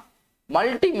பண்ணலாம்,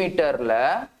 மல்டிமீட்டர்ல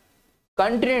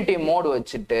கண்டினியூட்டி மோடு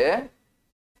வச்சுட்டு,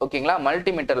 ஓகேங்களா?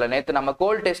 மல்டிமீட்டர்ல நேற்று நம்ம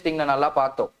கோல் டெஸ்டிங்ல நல்லா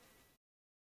பார்த்தோம்.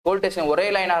 கோல் டெஸ்டிங் ஒரே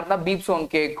லைனா இருந்தா பீப் சவுண்ட்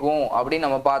கேட்கும் அப்படின்னு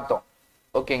நம்ம பார்த்தோம்.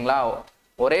 ஓகேங்களா?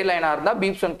 ஒரே லைனா இருந்தா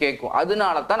பீப் சவுண்ட் கேட்கும்.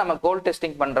 அதனால தான் நம்ம கோல்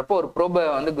டெஸ்டிங் பண்றப்போ ஒரு ப்ரோபை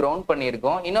வந்து கிரவுண்ட்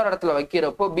பண்ணியிருக்கோம். இன்னொரு இடத்துல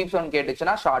வைக்கிறப்போ பீப் சவுண்ட்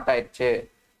கேட்டுச்சுன்னா ஷார்ட் ஆயிடுச்சு,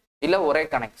 இல்ல ஒரே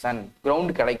கனெக்ஷன்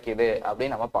கிரவுண்ட் கிடைக்குது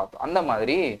அப்படின்னு நம்ம பார்த்தோம். அந்த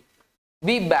மாதிரி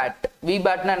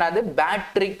விபேட்னா என்னது,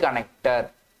 பேட்டரி கனெக்டர்.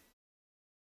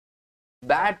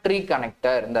 பேட்டரி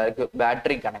கனெக்டர் இந்த இருக்கு,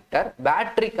 பேட்டரி கனெக்டர்.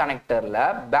 Battery கனெக்டர்ல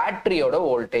பேட்டரியோட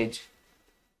voltage.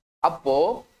 அப்போ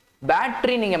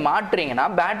பேட்டரி நீங்க மாற்றீங்கன்னா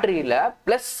பேட்டரியில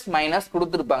பிளஸ் மைனஸ்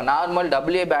கொடுத்துருப்பாங்க. நார்மல்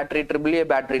AA பேட்டரி, AAA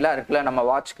பேட்டரிலாம் இருக்குல்ல, நம்ம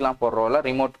வாட்ச்க்கெல்லாம் போடுறோம்ல,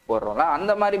 ரிமோட் போடுறோம்ல,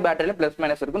 அந்த மாதிரி பேட்டரியில பிளஸ்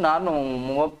மைனஸ் இருக்கும்.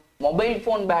 Normal mobile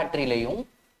phone பேட்டரியிலையும்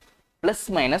plus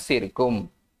minus இருக்கும்.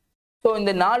 ஸோ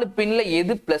இந்த 4 பின்ல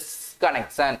எது பிளஸ்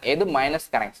கனெக்ஷன், எது மைனஸ்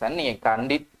கனெக்ஷன் நீங்க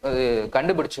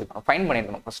கண்டுபிடிச்சிருக்கணும், ஃபைன்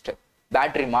பண்ணிருக்கணும். ஃபர்ஸ்ட்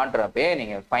பேட்டரி மாற்றப்பே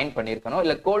நீங்க ஃபைன் பண்ணிருக்கணும்.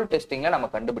 இல்ல கோல் டெஸ்டிங்ல நம்ம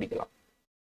கண்டுபிடிக்கலாம்.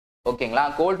 ஓகேங்களா?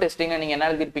 கோல் டெஸ்டிங்ல நீங்க என்ன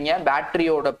எழுதிருப்பீங்க,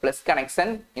 பேட்டரியோட பிளஸ்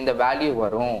கனெக்ஷன் இந்த வேல்யூ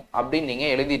வரும் அப்படின்னு நீங்க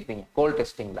எழுதிருப்பீங்க கோல்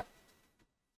டெஸ்டிங்ல.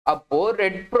 அப்போ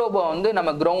ரெட் ப்ரோபை வந்து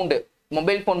நம்ம கிரவுண்டு,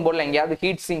 மொபைல் போன் போர்டில் எங்கேயாவது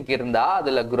ஹீட் சிங்க் இருந்தா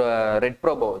அதுல ரெட்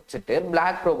ப்ரோபை வச்சுட்டு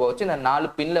பிளாக் ப்ரோபை வச்சு இந்த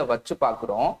 4 பின்ல வச்சு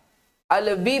பார்க்குறோம்.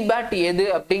 அதுல விபேட் எது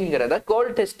அப்படிங்கிறத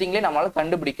கோல்ட் டெஸ்டிங்லேயே நம்மளால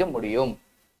கண்டுபிடிக்க முடியும்.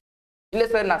 இல்ல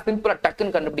சார் நான் சிம்பிளா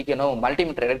டக்குன்னு கண்டுபிடிக்கணும்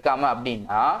மல்டிமீட்டர் எடுக்காம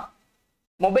அப்படின்னா,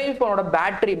 மொபைல் போனோட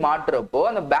பேட்டரி மாற்றுறப்போ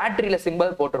அந்த பேட்டரியில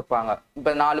சிம்பிள் போட்டிருப்பாங்க.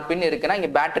 இப்ப 4 பின் இருக்குன்னா இங்க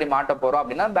பேட்டரி மாட்ட போறோம்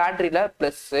அப்படின்னா பேட்டரியில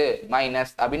பிளஸ்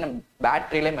மைனஸ் அப்படின்னு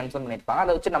பேட்டரியில மென்ஷன் பண்ணிருப்பாங்க.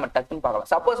 அதை வச்சு நம்ம டக்குன்னு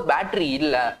பார்க்கலாம். சப்போஸ் பேட்டரி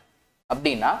இல்ல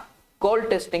அப்படின்னா கோல்ட்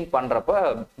டெஸ்டிங் பண்றப்போ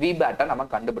விபேட்டை நம்ம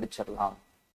கண்டுபிடிச்சிடலாம்.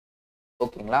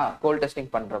 ஓகேங்களா? கோல்ட்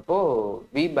டெஸ்டிங் பண்றப்போ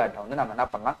விபேட்டை வந்து நம்ம என்ன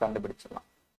பண்ணலாம், கண்டுபிடிச்சிடலாம்.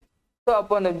 ஸோ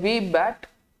அப்போ அந்த விபேட்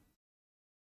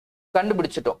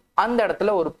கண்டுபிடிச்சிட்டோம். அந்த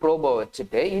இடத்துல ஒரு ப்ரோபை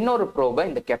வச்சுட்டு இன்னொரு ப்ரோபை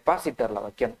இந்த கெப்பாசிட்டர்ல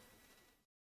வைக்கணும்.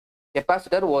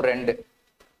 கெப்பாசிட்டர்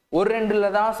ஒரு ரெண்டுல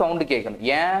தான் சவுண்டு கேட்கணும்.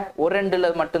 ஏன் ஒரு ரெண்டுல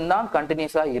மட்டும்தான்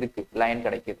கண்டினியூஸா இருக்கு லைன்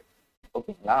கிடைக்குது.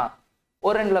 ஓகேங்களா?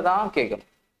 ஒரு ரெண்டுல தான் கேட்கணும்.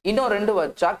 இன்னும் 2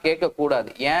 வச்சா கேட்க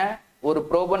கூடாது. ஏன்? ஒரு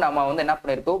ப்ரோபை நம்ம வந்து என்ன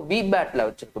பண்ணிருக்கோம், விபேட்ல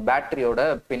வச்சிருக்கோம், பேட்டரியோட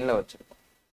பின்ல வச்சிருக்கோம்.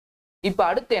 இப்ப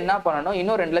அடுத்து என்ன பண்ணணும்,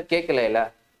 இன்னும் 2ல கேட்கல.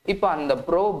 இப்ப அந்த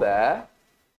ப்ரோபை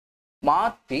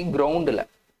மாத்தி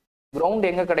கிரவுண்ட்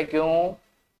எங்க கிடைக்கும்,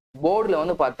 போர்டுல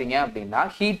வந்து பாத்தீங்க அப்படின்னா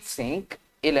ஹீட் சிங்க்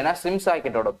இல்லைன்னா சிம்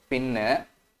சாக்கெட்டோட பின்னு,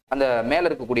 அந்த மேல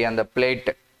இருக்கக்கூடிய அந்த பிளேட்,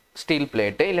 ஸ்டீல்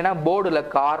பிளேட்டு, இல்லைன்னா போர்டுல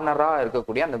கார்னரா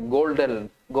இருக்கக்கூடிய அந்த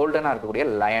கோல்டனா இருக்கக்கூடிய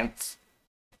லயன்ஸ்.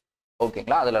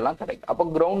 ஓகேங்களா? அதுல எல்லாம் கிடைக்கும். அப்போ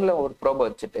கிரவுண்ட்ல ஒரு ப்ரோபை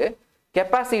வச்சுட்டு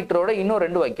கெப்பாசிட்டரோட இன்னும்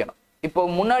 2 வைக்கணும். இப்போ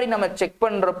முன்னாடி நம்ம செக்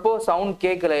பண்றப்போ சவுண்ட்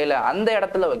கேட்கல, அந்த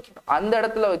இடத்துல வைக்கணும். அந்த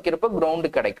இடத்துல வைக்கிறப்போ கிரவுண்டு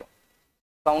கிடைக்கும்,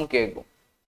 சவுண்ட் கேட்கும்.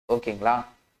 ஓகேங்களா?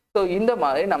 ஸோ இந்த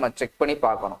மாதிரி நம்ம செக் பண்ணி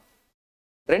பார்க்கணும்.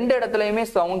 2 இடத்துலையுமே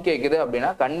சவுண்ட் கேட்குது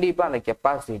அப்படின்னா கண்டிப்பா அந்த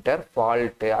கெப்பாசிட்டர்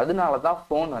ஃபால்ட்டு, அதனாலதான்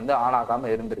ஃபோன் வந்து ஆன் ஆகாம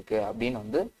இருந்திருக்கு அப்படின்னு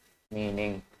வந்து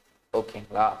மீனிங்.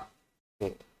 ஓகேங்களா?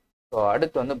 ஸோ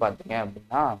அடுத்து வந்து பாத்தீங்க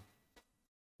அப்படின்னா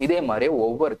இதே மாதிரி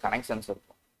ஒவ்வொரு கனெக்ஷன்ஸ்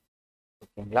இருக்கும்.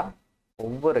 ஓகேங்களா?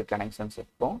 ஒவ்வொரு கனெக்ஷன்ஸ்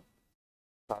இருக்கும்.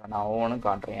 நான் ஒவ்வொன்றும்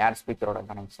காட்டுறேன். ஏர் ஸ்பீக்கரோட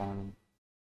கனெக்ஷன்,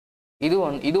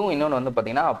 இதுவும் இன்னொன்று வந்து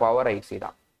பார்த்தீங்கன்னா பவர் ஐசி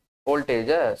தான்,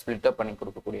 வோல்டேஜை ஸ்பிளிட் அப் பண்ணி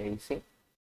கொடுக்கக்கூடிய ஐசி.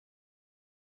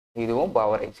 இதுவும்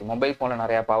பவர் ஐசி. மொபைல் ஃபோன்ல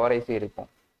நிறைய பவர் ஐசி இருக்கும்.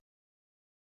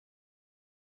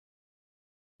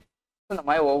 இந்த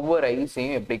மாதிரி ஒவ்வொரு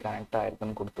ஐசியும் எப்படி கனெக்ட்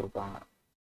ஆயிருக்குன்னு கொடுத்துருக்காங்க.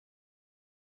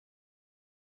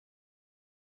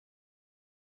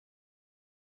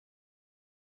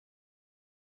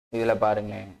 இதுல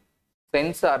பாருங்க,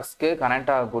 சென்சார்ஸ்க்கு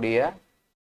கனெக்ட் ஆகக்கூடிய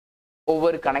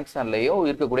ஒவ்வொரு கனெக்ஷன்லையும்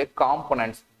இருக்கக்கூடிய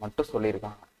காம்பனன்ட்ஸ் மட்டும்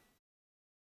சொல்லியிருக்காங்க.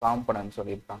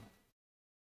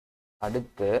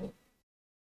 அடுத்து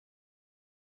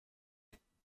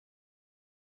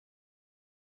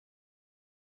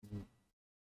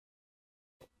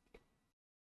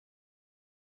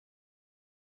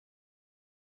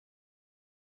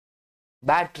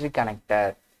பேட்டரி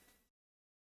கனெக்டர்.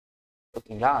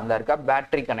 ஓகேங்களா? அந்த இருக்கா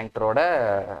பேட்டரி கனெக்டரோட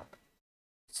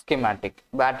ஸ்கீமேட்டிக்.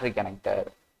 பேட்டரி கனெக்டர்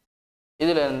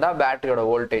இதுல இருந்தா பேட்டரியோட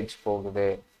வோல்டேஜ் போகுது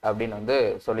அப்படின்னு வந்து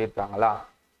சொல்லியிருக்காங்களா.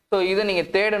 ஸோ இதை நீங்க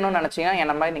தேடணும்னு நினைச்சீங்கன்னா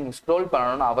என்ன மாதிரி நீங்க ஸ்க்ரோல்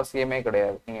பண்ணணும்னு அவசியமே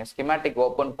கிடையாது. நீங்க ஸ்கீமேட்டிக்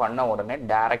ஓப்பன் பண்ண உடனே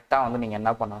டைரக்டா வந்து நீங்க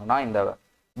என்ன பண்ணணும்னா இந்த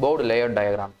போர்டு லேஅவுட்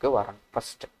டயக்ராமுக்கு வரணும்.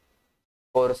 ஃபர்ஸ்ட்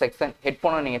ஒரு செக்ஷன்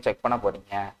ஹெட்ஃபோனை நீங்க செக் பண்ண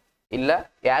போறீங்க, இல்ல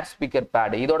ஏர் ஸ்பீக்கர்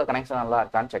பேடு இதோட கனெக்ஷன் நல்லா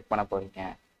இருக்கான்னு செக் பண்ண போறீங்க,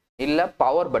 இல்ல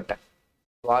power button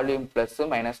volume plus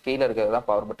minus கீழே இருக்கிறது தான்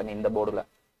பவர் பட்டன் இந்த போர்டுல.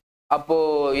 அப்போ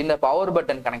இந்த பவர்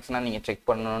பட்டன் கனெக்ஷனை நீங்க செக்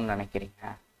பண்ணணும்னு நினைக்கிறீங்க,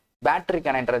 பேட்டரி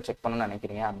கனெக்டரை செக் பண்ணணும்னு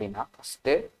நினைக்கிறீங்க அப்படின்னா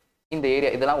ஃபர்ஸ்ட் இந்த ஏரியா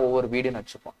இதெல்லாம் ஒவ்வொரு வீடுன்னு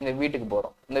வச்சுப்போம். இந்த வீட்டுக்கு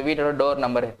போறோம். இந்த வீட்டோட டோர்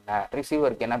நம்பர் என்ன,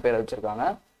 ரிசீவருக்கு என்ன பேர் வச்சிருக்காங்க,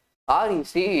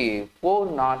 REC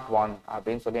 401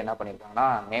 அப்படின்னு சொல்லி என்ன பண்ணிருக்காங்கன்னா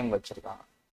நேம் வச்சிருக்காங்க.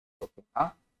 ஓகேங்களா?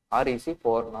 REC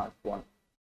 401.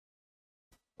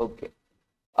 ஓகே,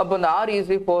 அப்போ இந்த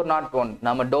REC 401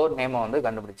 நம்ம டோர் நேமை வந்து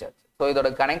கண்டுபிடிச்சாச்சு. ஸோ இதோட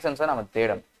கனெக்ஷன்ஸை நம்ம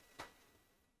தேடணும்.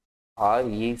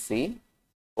 REC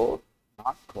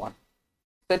 401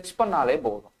 சர்ச் பண்ணாலே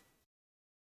போதும்.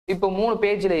 இப்போ 3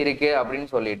 பேஜ்ல இருக்கு அப்படின்னு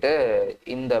சொல்லிட்டு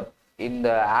இந்த இந்த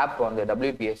ஆப் வந்து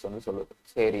WPS வந்து சொல்லுது.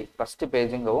 சரி, ஃபர்ஸ்ட்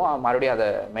பேஜுங்கவும் மறுபடியும் அதை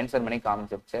மென்ஷன் பண்ணி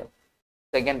காமிச்சிருச்சு.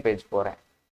 செகண்ட் பேஜ் போறேன்.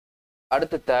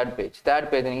 அடுத்து தேர்ட்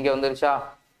பேஜ் இங்க வந்துருச்சா,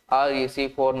 REC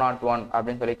 401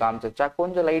 அப்படின்னு சொல்லி காமிச்சிருச்சா.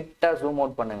 கொஞ்சம் லைட்டா ஜூம்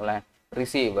அவுட் பண்ணுங்களேன்.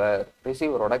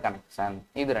 ரிசீவரோட கனெக்ஷன்,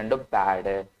 இது 2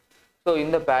 பேடு. ஸோ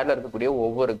இந்த பேட்ல இருக்கக்கூடிய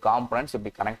ஒவ்வொரு காம்பனன்ட்ஸ்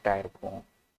இப்படி கனெக்ட் ஆயிருக்கும்.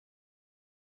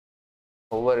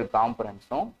 ஒவ்வொரு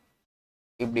காம்பனன்ட்ஸும்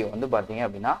இப்படி வந்து பார்த்தீங்க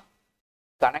அப்படின்னா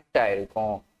கனெக்ட்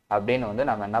ஆயிருக்கும் அப்படின்னு வந்து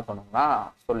நம்ம என்ன பண்ணோம்னா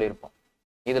சொல்லியிருப்போம்.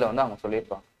 இதுல வந்து அவங்க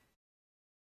சொல்லியிருப்பாங்க.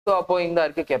 ஸோ அப்போ இந்த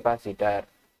இருக்கு கெப்பாசிட்டர்,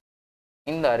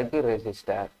 இந்த இருக்கு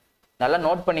ரெசிஸ்டர். நல்லா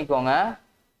நோட் பண்ணிக்கோங்க.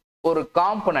 ஒரு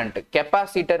காம்பனன்ட்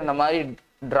கெப்பாசிட்டர் இந்த மாதிரி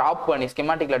டிராப் பண்ணி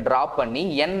ஸ்கீமாட்டிக்ல டிராப் பண்ணி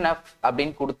NF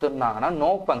அப்படின்னு கொடுத்துருந்தாங்கன்னா நோ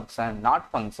ஃபங்க்ஷன், நாட்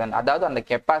ஃபங்க்ஷன், அதாவது அந்த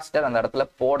கெப்பாசிட்டர் அந்த இடத்துல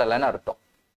போடலைன்னு அர்த்தம்.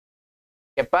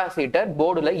 கெப்பாசிட்டர்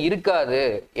போர்டுல இருக்காது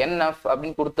NF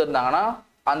அப்படின்னு கொடுத்துருந்தாங்கன்னா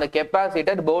அந்த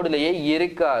கெப்பாசிட்டர் போர்டுலயே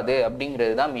இருக்காது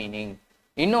அப்படிங்கிறது தான் மீனிங்.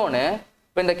 இன்னொன்னு,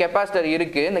 இப்போ இந்த கெப்பாசிட்டர்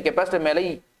இருக்கு, இந்த கெப்பாசிட்டர் மேல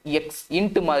எக்ஸ்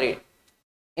இன்ட்டு மாதிரி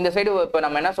இந்த சைடு இப்போ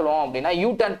நம்ம என்ன சொல்லுவோம் அப்படின்னா யூ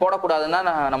டர்ன் போடக்கூடாதுன்னா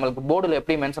நம்மளுக்கு போர்டில்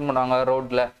எப்படி மென்ஷன் பண்ணுவாங்க,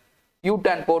 ரோட்ல யூ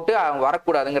டர்ன் போட்டு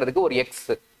வரக்கூடாதுங்கிறதுக்கு ஒரு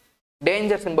எக்ஸ்,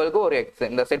 டேஞ்சர் சிம்பிளுக்கு ஒரு எக்ஸ்,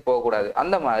 இந்த சைடு போகக்கூடாது.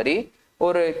 அந்த மாதிரி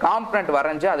ஒரு காம்பனண்ட்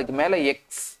வரைஞ்சு அதுக்கு மேல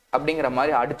எக்ஸ் அப்படிங்கிற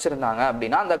மாதிரி அடிச்சிருந்தாங்க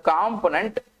அப்படின்னா அந்த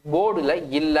காம்பனண்ட் போர்டுல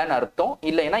இல்லைன்னு அர்த்தம்.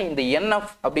 இல்லைன்னா இந்த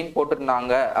என்எஃப் அப்படின்னு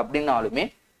போட்டிருந்தாங்க அப்படின்னாலுமே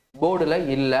போர்டுல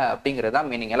இல்லை அப்படிங்கிறதா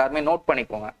மீனிங். எல்லாருமே நோட்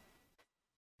பண்ணிக்கோங்க,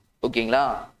 ஓகேங்களா?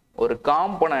 ஒரு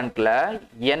காம்பனண்ட்ல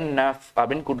என்எஃப்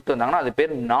அப்படின்னு கொடுத்துருந்தாங்கன்னா அது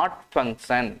பேர் நாட்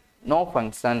ஃபங்க்ஷன், நோ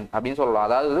ஃபங்க்ஷன் அப்படின்னு சொல்லலாம்.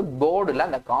 அதாவது போர்டுல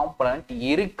அந்த காம்பனண்ட்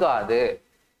இருக்காது.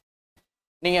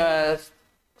 நீங்க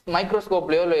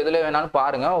மைக்ரோஸ்கோப்லயோ இல்லை எதுல வேணாலும்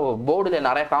பாருங்க, போர்டுல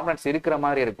நிறைய காம்பனண்ட்ஸ் இருக்கிற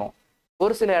மாதிரி இருக்கும்.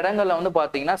 ஒரு சில இடங்கள்ல வந்து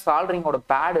பாத்தீங்கன்னா சால்டரிங்கோட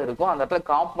பேட் இருக்கும், அந்த இடத்துல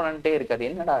காம்பனண்டே இருக்காது.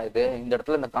 என்னடா இது, இந்த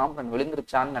இடத்துல இந்த காம்பனண்ட்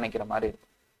விழுந்துருச்சான்னு நினைக்கிற மாதிரி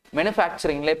இருக்கும்.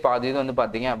 மேனுஃபேக்சரிங்லேயே பாதி இது வந்து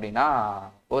பாத்தீங்க அப்படின்னா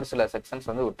ஒரு சில செக்ஷன்ஸ்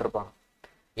வந்து விட்டுருப்பாங்க,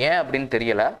 ஏன் அப்படின்னு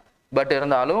தெரியல. பட்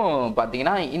இருந்தாலும்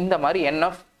பாத்தீங்கன்னா இந்த மாதிரி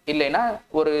என்எஃப் இல்லைன்னா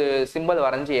ஒரு சிம்பிள்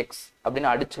வரைஞ்சி எக்ஸ்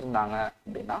அப்படின்னு அடிச்சிருந்தாங்க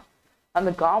அப்படின்னா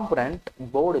அந்த காம்பனண்ட்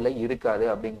போர்டுல இருக்காது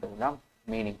அப்படிங்கிறது தான்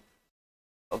மீனிங்,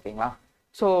 ஓகேங்களா?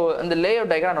 ஸோ இந்த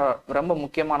லேஅவுட் டயக்ராம் ரொம்ப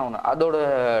முக்கியமான ஒன்று. அதோட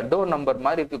டோர் நம்பர்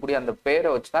மாதிரி இருக்கக்கூடிய அந்த பேரை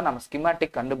வச்சு தான் நம்ம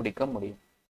ஸ்கிமேட்டிக் கண்டுபிடிக்க முடியும்.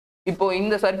 இப்போ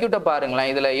இந்த சர்க்கியூட்டை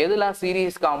பாருங்களேன், இதுல எதெல்லாம்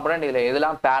சீரீஸ் காம்பனண்ட், இதுல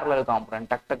எதெல்லாம் பேரலல் காம்பனண்ட்,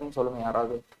 டக் டக்குன்னு சொல்லுங்க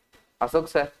யாராவது.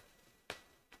 அசோக் சார்,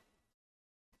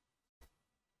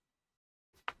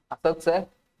 அசோக் சார்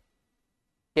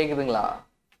கேக்குதுங்களா?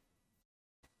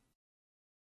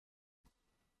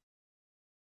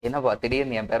 என்னப்பா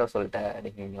திடீர்னு என் பேரை சொல்லிட்டேன்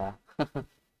அப்படிங்களா?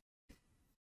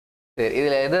 சரி,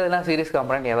 இதுல எதெல்லாம் சீரீஸ்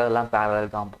காம்பனண்ட், எதெல்லாம் பேரலல்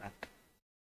காம்பனண்ட்?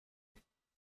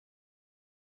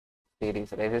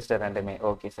 சீரீஸ் ரெசிஸ்டர் ரெண்டுமே.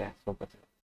 Okay sir, super sir.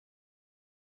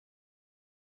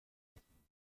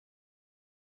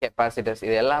 Capacitors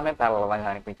இது எல்லாமே பேரலல் தான்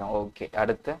காண்பிக்கும். ஓகே,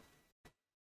 அடுத்து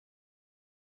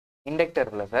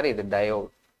இண்டக்டர் இல்லை சார், இது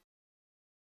டயோட்.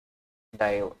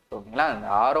 டயோட், ஓகேங்களா?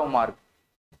 ஆரோ mark.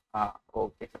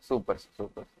 Okay sir, super sir,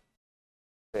 super sir.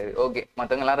 சரி, ஓகே,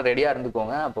 மற்றவங்க எல்லாரும் ரெடியா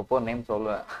இருந்துக்கோங்க, அப்பப்போ நேம்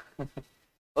சொல்லுவேன்.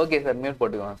 ஓகே சார், மியூட்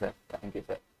போட்டுக்கோங்க சார். Thank you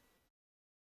sir.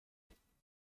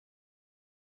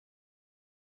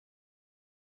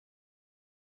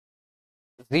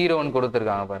 ஜீரோன்னு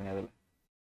கொடுத்துருக்காங்க பாருங்க, அதுல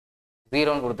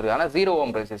ஜீரோன்னு கொடுத்துருக்காங்க. 0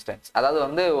 ஓம் ரெசிஸ்டன்ஸ், அதாவது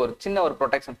வந்து ஒரு சின்ன ஒரு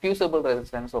ப்ரொடெக்ஷன், ஃபியூசபிள்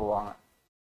ரெசிஸ்டன்ஸ் சொல்லுவாங்க,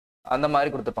 அந்த மாதிரி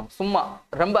கொடுத்துருப்பாங்க. சும்மா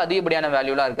ரொம்ப அதிகப்படியான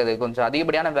வேல்யூலாம் இருக்காது. கொஞ்சம்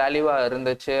அதிகப்படியான வேல்யூவா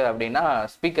இருந்துச்சு அப்படின்னா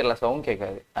ஸ்பீக்கர்ல சவுண்ட்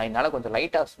கேட்காது. அதனால கொஞ்சம்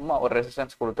லைட்டா சும்மா ஒரு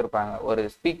ரெசிஸ்டன்ஸ் கொடுத்துருப்பாங்க. ஒரு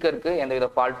ஸ்பீக்கருக்கு எந்தவித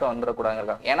ஃபால்ட்டும்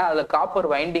வந்துடக்கூடாதுங்க. ஏன்னா அதுல காப்பர்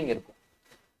வைண்டிங் இருக்கும்.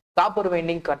 காப்பர்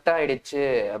வைண்டிங் கட் ஆயிடுச்சு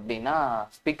அப்படின்னா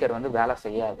ஸ்பீக்கர் வந்து வேலை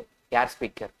செய்யாது, ஏர்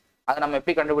ஸ்பீக்கர். அதை நம்ம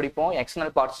எப்படி கண்டுபிடிப்போம்?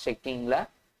 எக்ஸ்டர்னல் பார்ட்ஸ் செக்கிங்ல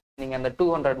நீங்க அந்த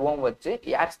 200 ஓம் வச்சு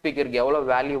ஏர் ஸ்பீக்கருக்கு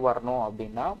எவ்வளவு வேல்யூ வரணும்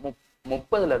அப்படின்னா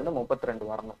 30ல இருந்து 32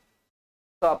 வரணும்.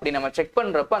 ஸோ அப்படி நம்ம செக்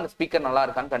பண்ணுறப்ப அந்த ஸ்பீக்கர் நல்லா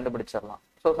இருக்கான்னு கண்டுபிடிச்சிடலாம்.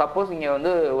 ஸோ சப்போஸ் இங்கே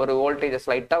வந்து ஒரு வோல்டேஜஸ்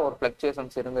லைட்டாக ஒரு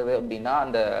ஃப்ளக்சுவேஷன்ஸ் இருந்தது அப்படின்னா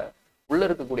அந்த உள்ளே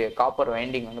இருக்கக்கூடிய காப்பர்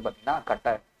வைண்டிங் வந்து பார்த்தீங்கன்னா கட்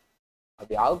ஆகிடும்.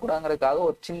 அப்படி ஆகக்கூடாதுங்கிறதுக்காக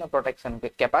ஒரு சின்ன ப்ரொடெக்ஷனுக்கு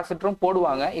கெப்பாசிட்டரும்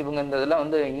போடுவாங்க. இவங்க இந்த இதில்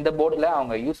வந்து இந்த போர்டில்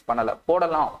அவங்க யூஸ் பண்ணலை.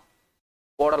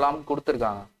 போடலாம்னு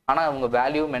கொடுத்துருக்காங்க, ஆனால் அவங்க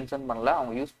வேல்யூ மென்ஷன் பண்ணல,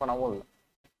 அவங்க யூஸ் பண்ணவும் இல்லை.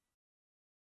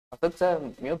 அசோக் சார்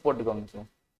மியூட் போட்டுக்கோங்க சார்.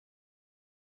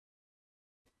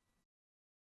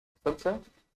 அசோக் சார்,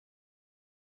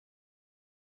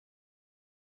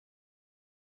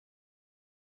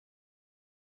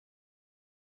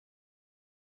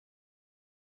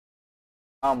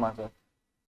 ஆமாம் சார்,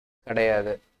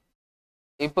 கிடையாது.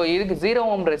 இப்போ இதுக்கு 0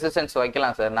 ஓம் ரெசிஸ்டன்ஸ்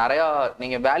வைக்கலாம் சார். நிறையா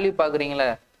நீங்கள் வேல்யூ பார்க்குறீங்களே,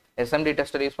 எஸ்எம்டி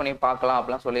டெஸ்டர் யூஸ் பண்ணி பார்க்கலாம்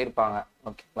அப்படிலாம் சொல்லியிருப்பாங்க,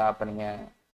 ஓகேங்களா? அப்போ நீங்கள்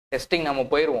டெஸ்டிங் நம்ம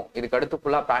போயிடுவோம். இதுக்கு அடுத்து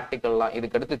ஃபுல்லாக ப்ராக்டிக்கல்லாம்,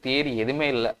 இதுக்கு அடுத்து தியரி எதுவுமே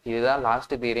இல்லை. இதுதான்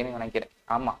லாஸ்ட் தியரின்னு நினைக்கிறேன்.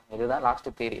 ஆமாம், இதுதான் லாஸ்ட்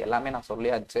தியரி, எல்லாமே நான்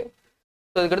சொல்லியாச்சு.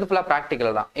 ஸோ இதுக்கடுத்து ஃபுல்லாக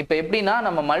ப்ராக்டிக்கல் தான். இப்போ எப்படின்னா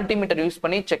நம்ம மல்டிமீட்டர் யூஸ்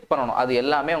பண்ணி செக் பண்ணணும். அது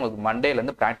எல்லாமே உங்களுக்கு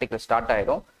மண்டேலேருந்து ப்ராக்டிக்கல் ஸ்டார்ட்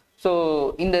ஆயிடும். ஸோ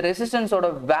இந்த ரெசிஸ்டன்ஸோட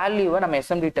வேல்யூவை நம்ம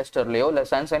எஸ்எம்டி டெஸ்டர்லையோ இல்லை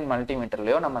சன்சைன்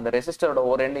மல்டிமீட்டர்லையோ நம்ம அந்த ரெசிஸ்டரோட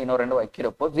ஒரு ரெண்டு இன்னொரு ரெண்டு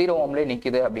வைக்கிறப்போ 0 ஓம்லேயே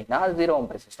நிற்குது அப்படின்னா அது 0 ஓம்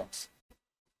ரெசிஸ்டன்ஸ்,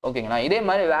 ஓகேங்களா? இதே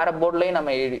மாதிரி வேற போர்ட்லேயும்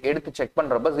நம்ம எடுத்து செக்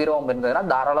பண்ணுறப்ப 0 ஓம் இருந்ததுன்னா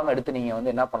தாராளமாக எடுத்து நீங்கள்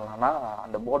வந்து என்ன பண்ணலாம்னா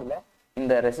அந்த போர்டில்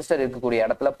இந்த ரெசிஸ்டர் இருக்கக்கூடிய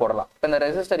இடத்துல போடலாம். இப்போ இந்த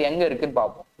ரெசிஸ்டர் எங்கே இருக்குன்னு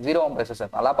பார்ப்போம். 0 ஓம்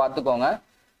ரெசிஸ்டர் நல்லா பார்த்துக்கோங்க.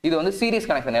 இது வந்து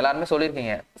சீரிஸ் கனெக்ஷன், எல்லாருமே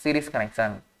சொல்லியிருக்கீங்க சீரிஸ்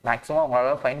கனெக்ஷன் மேக்ஸிமம்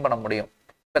உங்களால ஃபைன் பண்ண முடியும்.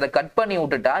 இப்போ இதை கட் பண்ணி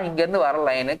விட்டுட்டா இங்கேருந்து வர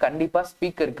லைனு கண்டிப்பாக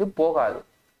ஸ்பீக்கருக்கு போகாது.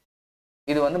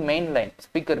 இது வந்து மெயின் லைன்,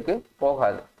 ஸ்பீக்கருக்கு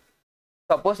போகாது.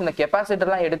 சப்போஸ் இந்த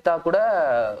கெப்பாசிட்டர்லாம் எடுத்தா கூட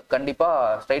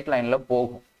கண்டிப்பாக ஸ்ட்ரைட் லைனில்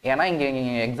போகும். ஏன்னா இங்கே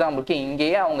எக்ஸாம்பிளுக்கு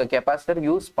இங்கேயே அவங்க கெப்பாசிட்டர்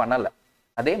யூஸ் பண்ணலை.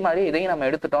 அதே மாதிரி இதையும் நம்ம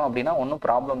எடுத்துட்டோம் அப்படின்னா ஒன்றும்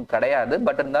ப்ராப்ளம் கிடையாது.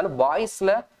 பட் இருந்தாலும்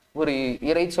வாய்ஸில் ஒரு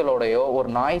இரைச்சலோடையோ ஒரு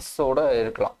நாய்ஸோட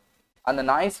இருக்கலாம். அந்த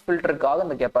நாய்ஸ் ஃபில்டருக்காக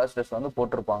இந்த கெப்பாசிட்டர்ஸ் வந்து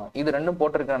போட்டிருப்பாங்க. இது ரெண்டும்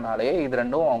போட்டிருக்கனாலேயே இது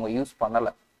ரெண்டும் அவங்க யூஸ்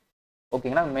பண்ணலை.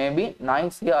 ஓகேங்களா, மேபி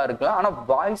நாய்ஸியாக இருக்கலாம், ஆனால்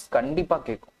வாய்ஸ் கண்டிப்பாக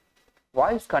கேட்கும்.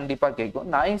 வாய்ஸ் கண்டிப்பாக கேட்கும்.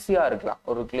 நாய்ஸியாக இருக்கலாம்,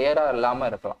 ஒரு கிளியராக இல்லாமல்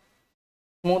இருக்கலாம்,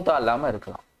 ஸ்மூத்தாக இல்லாமல்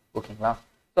இருக்கலாம். ஓகேங்களா,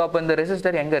 ஸோ அப்போ இந்த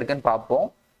ரெசிஸ்டர் எங்கே இருக்குன்னு பார்ப்போம்.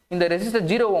 இந்த ரெசிஸ்டர்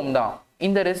 0 ஓம் தான்.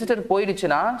 இந்த ரெசிஸ்டர்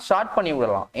போயிடுச்சுன்னா ஷார்ட் பண்ணி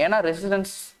விடலாம். ஏன்னா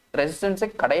ரெசிஸ்டன்ஸே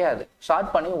கிடையாது,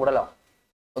 ஷார்ட் பண்ணி விடலாம்.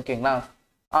 ஓகேங்களா,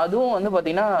 அதுவும் வந்து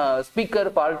பார்த்தீங்கன்னா ஸ்பீக்கர்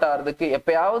ஃபால்ட் ஆகிறதுக்கு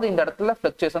எப்பயாவது இந்த இடத்துல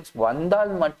ஃப்ளக்சுவேஷன்ஸ்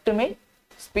வந்தால் மட்டுமே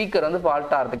ஸ்பீக்கர் வந்து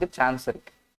ஃபால்ட் ஆகிறதுக்கு சான்ஸ்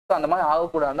இருக்கு. ஸோ அந்த மாதிரி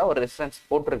ஆகக்கூடாதுன்னா ஒரு ரெசிஸ்டன்ஸ்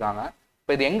போட்டிருக்காங்க.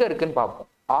 இப்போ இது எங்கே இருக்குன்னு பார்ப்போம்.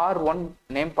 R1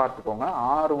 நேம் பார்த்துக்கோங்க,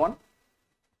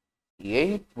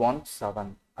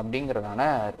 R1817 அப்படிங்கிறதான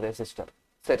ரெசிஸ்டர்.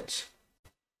 சர்ச்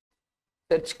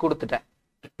கொடுத்துட்டேன்.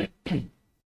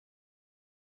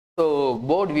 ஸோ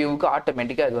போர்ட் வியூவுக்கு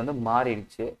ஆட்டோமேட்டிக்காக இது வந்து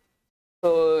மாறிடுச்சு. ஸோ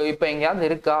இப்போ எங்கேயாவது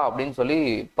இருக்கா அப்படின்னு சொல்லி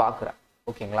பார்க்குறேன்.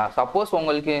 ஓகேங்களா, சப்போஸ்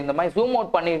உங்களுக்கு இந்த மாதிரி ஜூம்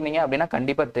அவுட் பண்ணியிருந்தீங்க அப்படின்னா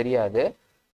கண்டிப்பாக தெரியாது.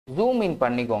 ஜூம் இன்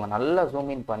பண்ணிக்கோங்க, நல்லா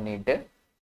ஜூம் இன் பண்ணிவிட்டு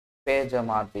பேஜை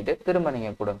மாற்றிட்டு திரும்ப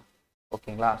நீங்கள் கொடுங்க.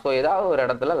 ஓகேங்களா, ஸோ ஏதாவது ஒரு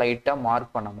இடத்துல லைட்டாக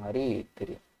மார்க் பண்ண மாதிரி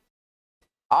தெரியும்.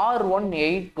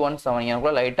 R1817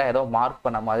 எனக்குள்ள லைட்டாக ஏதோ மார்க்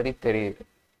பண்ண மாதிரி தெரியுது.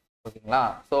 ஓகேங்களா,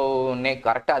 ஸோ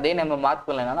கரெக்டாக அதே நம்ம மார்க்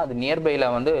பண்ணலைனாலும் அது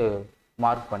நியர்பையில் வந்து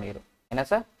மார்க் பண்ணிடும். என்ன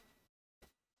சார்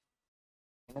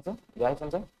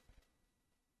ஜாய்சன் சார்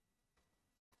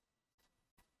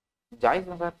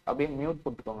அப்படியே மியூட்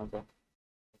போட்டுக்கோங்க சார்.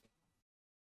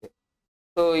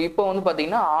 ஸோ இப்போ வந்து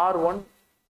பார்த்தீங்கன்னா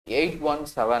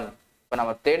R1817 இப்போ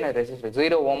நம்ம தேடின ரெசிஸ்டர்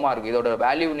 0 ஓமா இருக்கு. இதோட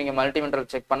வேல்யூ நீங்கள்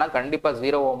மல்டிமீட்டர் செக் பண்ணால் கண்டிப்பாக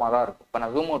 0 ஓமா தான் இருக்கும். இப்போ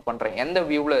நான் ஜூம் அவுட் பண்ணுறேன், எந்த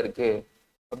வியூவில் இருக்கு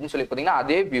அப்படின்னு சொல்லி பார்த்தீங்கன்னா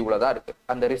அதே வியூவில் தான் இருக்கு.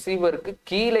 அந்த ரிசீவருக்கு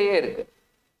கீழேயே இருக்கு.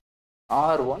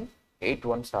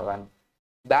 R1817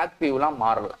 பேக் வியூலாம்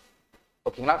மாறல.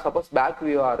 ஓகேங்களா, சப்போஸ் பேக்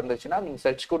வியூவாக இருந்துச்சுன்னா நீங்கள்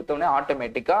சர்ச் கொடுத்தோடனே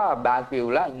ஆட்டோமேட்டிக்காக பேக்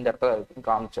வியூவில் இந்த இடத்துல இருக்குன்னு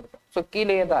காமிச்சிருக்கோம். ஸோ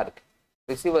கீழேயே தான் இருக்கு,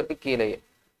 ரிசீவருக்கு கீழேயே.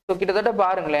 ஸோ கிட்டத்தட்ட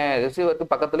பாருங்களேன், ரிசீவருக்கு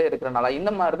பக்கத்துலேயே இருக்கிறனால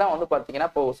இந்த மாதிரி தான் வந்து பார்த்தீங்கன்னா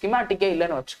இப்போ ஸ்கிமாட்டிக்கே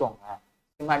இல்லைன்னு வச்சுக்கோங்க.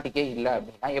 ஸ்கிமாட்டிக்கே இல்லை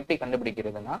அப்படின்னா எப்படி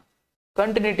கண்டுபிடிக்கிறதுனா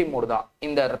கண்டினியூட்டி மோடு தான்.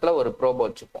 இந்த இடத்துல ஒரு ப்ரோபோ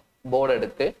வச்சுப்போம், போர்டு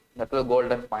எடுத்து இந்த இடத்துல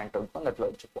கோல்டன் பாயிண்ட் இருக்கும், இந்த இடத்துல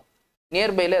வச்சுப்போம்.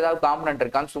 நியர்பைல ஏதாவது காம்பனண்ட்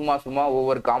இருக்கான்னு சும்மா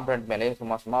ஒவ்வொரு காம்பனண்ட் மேலேயும்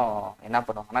சும்மா என்ன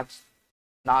பண்ணுவாங்கன்னா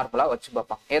நார்மலாக வச்சு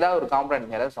பார்ப்பான். ஏதாவது ஒரு காம்பனண்ட்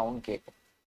மேலே சவுண்ட் கேட்கும்.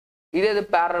 இது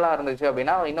பேரலாக இருந்துச்சு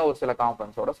அப்படின்னா இன்னும் ஒரு சில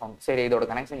காம்பனண்ட்ஸோட சவுண்ட். சரி, இதோட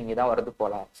கனெக்ஷன் இங்கே தான் வருது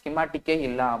போல. ஸ்கிமாட்டிக்கே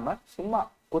இல்லாமல் சும்மா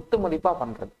குத்து மதிப்பாக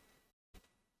பண்ணுறது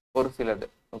ஒரு சிலது.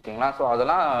 ஓகேங்களா, ஸோ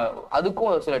அதெல்லாம் அதுக்கும்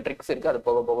ஒரு சில ட்ரிக்ஸ் இருக்குது. அது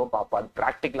போக போக பார்ப்போம், அது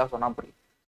ப்ராக்டிக்கலாக சொன்னால் புரியும்.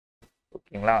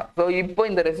 ஓகேங்களா, ஸோ இப்போ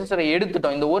இந்த ரெசிஸ்டரை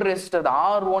எடுத்துட்டோம். இந்த ஒரு ரெசிஸ்டர்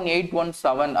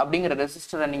R1817 அப்படிங்கிற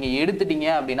ரெசிஸ்டரை நீங்கள் எடுத்துட்டீங்க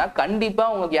அப்படின்னா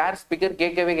கண்டிப்பாக உங்களுக்கு ஏர் ஸ்பீக்கர்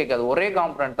கேட்கவே கேட்காது. ஒரே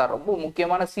காம்பனண்ட் தான், ரொம்ப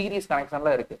முக்கியமான சீரிஸ்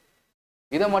கனெக்ஷன்லாம் இருக்கு.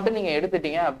 இதை மட்டும் நீங்கள்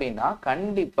எடுத்துட்டீங்க அப்படின்னா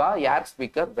கண்டிப்பாக ஏர்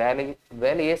ஸ்பீக்கர்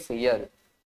வேலையே செய்யாது.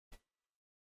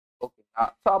 ஓகேங்களா,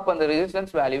 ஸோ அப்போ அந்த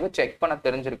ரெசிஸ்டன்ஸ் வேல்யூவை செக் பண்ண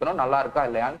தெரிஞ்சிருக்கணும். நல்லா இருக்கா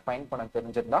இல்லையான்னு ஃபைன் பண்ண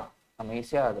தெரிஞ்சிருந்தா நம்ம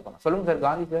ஈஸியாக இது பண்ணலாம். சொல்லுங்க சார்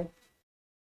காந்தி சார்,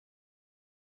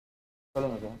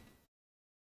 சொல்லுங்க சார்.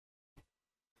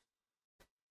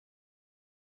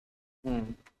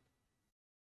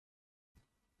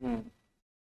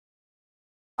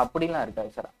 அப்படிலாம்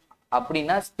இருக்காது சார்.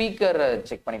 அப்படின்னா ஸ்பீக்கர்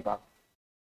செக் பண்ணி பார்க்க.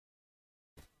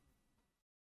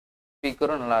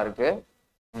 ஸ்பீக்கரும் நல்லா இருக்கு.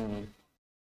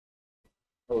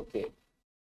 ஓகே,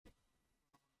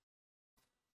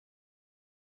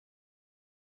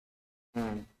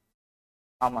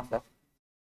 ஆமா சார்,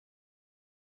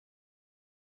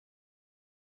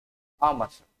 ஆமா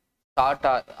சார்.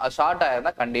 ஷார்ட்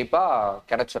ஆயிருந்தா கண்டிப்பா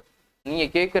கிடைச்சிடும். நீங்க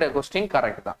கேட்குற கொஸ்டின்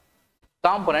கரெக்ட் தான்.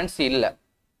 காம்பனன்ட்ஸ் இல்லை.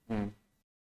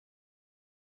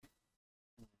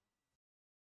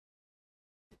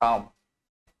 ஆமா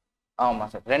ஆமா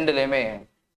சார், ரெண்டுலேயுமே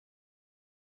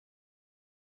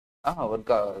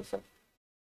ஒர்க் ஆகுது சார்.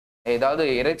 ஏதாவது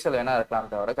இறைச்சல் வேணா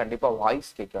இருக்கலாம் தவிர கண்டிப்பா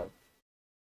வாய்ஸ் கேட்காது.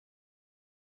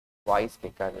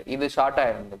 இது ஷார்ட்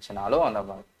ஆயிருந்துச்சுனாலும் அந்த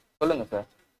மாதிரி. சொல்லுங்க சார்.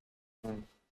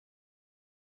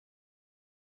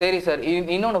 சரி சார்,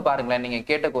 இன்னொன்று பாருங்களேன். நீங்கள்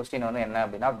கேட்ட கொஸ்டின் வந்து என்ன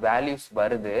அப்படின்னா வேல்யூஸ்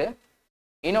வருது.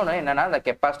 இன்னொன்று என்னன்னா இந்த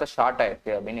கெப்பாசிட்டர் ஷார்ட்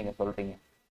ஆயிருக்கு அப்படின்னு நீங்கள் சொல்றீங்க.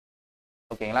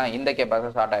 ஓகேங்களா, இந்த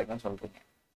கெப்பாசிட்டர் ஷார்ட் ஆயிருக்குன்னு சொல்றீங்க.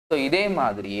 ஸோ இதே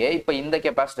மாதிரியே இப்போ இந்த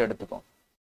கெப்பாசிட்டர் எடுத்துக்கோ.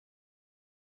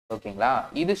 ஓகேங்களா,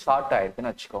 இது ஷார்ட்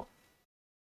ஆயிருக்குன்னு வச்சுக்கோ.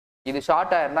 இது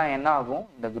ஷார்ட் ஆயிருந்தா என்ன ஆகும்,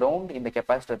 இந்த கிரவுண்ட் இந்த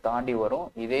கெப்பாசிட்டர் தாண்டி வரும்,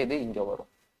 இதே இது இங்கே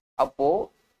வரும். அப்போ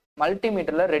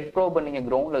மல்டிமீட்டர்ல ரெட் ப்ரோப் நீங்க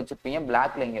கிரவுண்ட்ல வச்சிருப்பீங்க,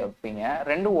 பிளாக்ல இங்க வைப்பீங்க,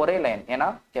 ரெண்டும் ஒரே லைன். ஏன்னா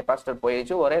கெப்பாசிட்டர்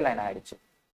போயிடுச்சு, ஒரே லைன் ஆயிடுச்சு.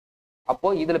 அப்போ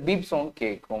இதுல பீப் சவுண்ட்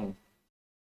கேட்கும்.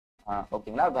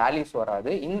 ஓகேங்களா, வேல்யூஸ்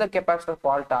வராது. இந்த கெப்பாசிட்டர்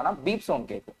ஃபால்ட் ஆனா பீப்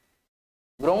சவுண்ட் கேட்கும்.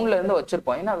 கிரவுண்ட்ல இருந்து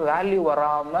வச்சிருப்போம், ஏன்னா வேல்யூ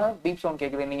வராம பீப் சவுண்ட்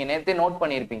கேட்குது. நீங்க நேரத்தே நோட்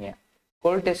பண்ணியிருப்பீங்க,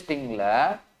 கோல் டெஸ்டிங்ல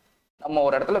நம்ம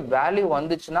ஒரு இடத்துல வேல்யூ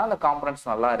வந்துச்சுன்னா அந்த காம்பனன்ட்ஸ்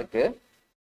நல்லா இருக்கு,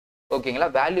 ஓகேங்களா.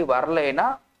 வேல்யூ வரலைன்னா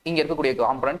இங்க இருக்கக்கூடிய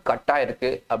காம்பனன்ட் கட் ஆயிருக்கு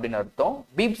அப்படின்னு அர்த்தம்.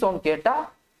 பீப் சவுண்ட் கேட்டா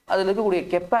அதுல இருக்கக்கூடிய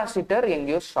கெப்பாசிட்டர்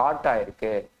எங்கேயோ ஷார்ட்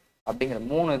ஆயிருக்கு அப்படிங்கிற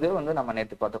 3 இது வந்து நம்ம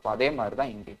நேற்று பார்த்துப்போம். அதே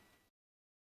மாதிரிதான் இங்கே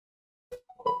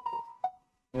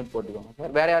மியூட் போட்டுக்கோங்க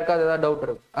சார். வேற யாருக்காவது ஏதாவது டவுட்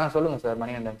இருக்கு? சொல்லுங்க சார்.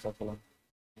 மணிகண்டன் சார் சொல்லுங்க.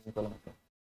 சொல்லுங்க சார்.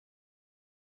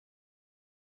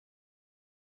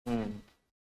 ம்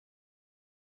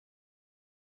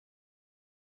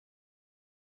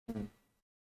ம்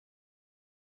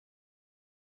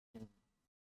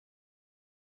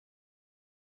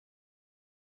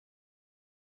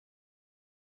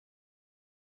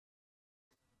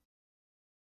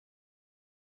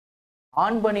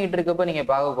ஆன் பண்ணிட்டு இருக்கப்ப நீங்க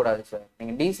பார்க்க கூடாது சார்.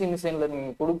 நீங்க டிசி மிஷின்ல நீங்க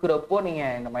கொடுக்குறப்போ நீங்க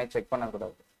இந்த மாதிரி செக்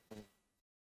பண்ணக்கூடாது.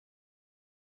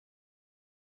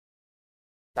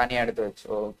 தனியா எடுத்து வச்சு.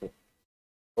 Okay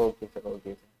okay sir.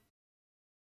 Okay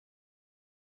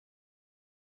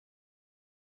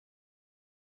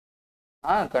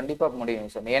sir. கண்டிப்பா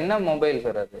முடியும் சார். என்ன மொபைல்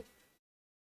சார் அது?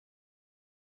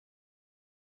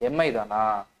 எம்ஐ தானா?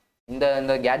 இந்த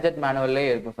இந்த கேஜெட் மேனுவல்லே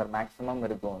இருக்கும் சார், மேக்ஸிமம்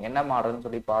இருக்கும். என்ன மாடல்னு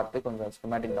சொல்லி பார்த்து கொஞ்சம்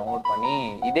ஸ்கீமேட்டிக் டவுன்லோட் பண்ணி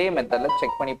இதே மெத்தட்ல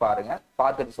செக் பண்ணி பாருங்க,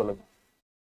 பார்த்துட்டு சொல்லுங்க.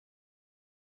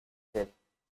 சரி.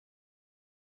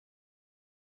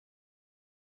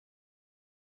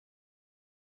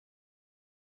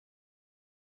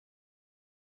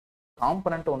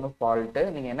 காம்பனன்ட் ஒன்றும் ஃபால்ட்டு,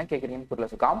 நீங்க என்ன கேட்குறீங்கன்னு புரியல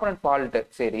சார். காம்பனன்ட் ஃபால்ட்டு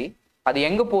சரி, அது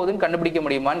எங்க போகுதுன்னு கண்டுபிடிக்க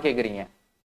முடியுமான்னு கேட்குறீங்க.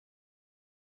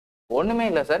 ஒண்ணுமே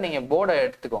இல்லை சார். நீங்க போர்டை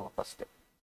எடுத்துக்கோங்க ஃபர்ஸ்ட்,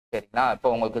 சரிங்களா. இப்போ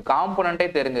உங்களுக்கு காம்பனன்ட்டே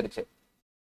தெரிஞ்சிருச்சு.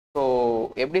 ஸோ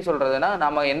எப்படி சொல்றதுன்னா,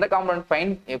 நம்ம எந்த காம்பனன்ட்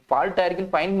ஃபைன் ஃபால்ட்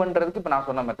ஆயிருக்குன்னு ஃபைன் பண்றதுக்கு இப்போ நான்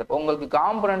சொன்ன மெத்தட் உங்களுக்கு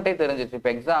காம்பனன்ட்டே தெரிஞ்சிருச்சு.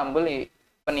 இப்போ எக்ஸாம்பிள்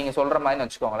இப்போ நீங்க சொல்ற மாதிரி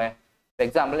வச்சுக்கோங்களேன். இப்போ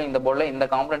எக்ஸாம்பிள் இந்த போர்டில் இந்த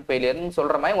காம்பனன்ட் ஃபெயிலியர்னு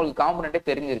சொல்ற மாதிரி உங்களுக்கு காம்பனன்ட்டே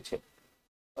தெரிஞ்சிருச்சு,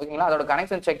 ஓகேங்களா. அதோட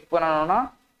கனெக்ஷன் செக் பண்ணணும்னா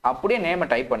அப்படியே நேமை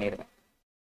டைப் பண்ணிடுங்க.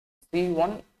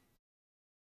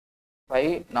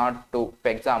 C1502 இப்போ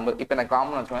எக்ஸாம்பிள். இப்போ இந்த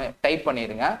காம்பனன்ட் டைப்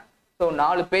பண்ணிடுங்க. ஸோ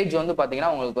 4 பேஜ் வந்து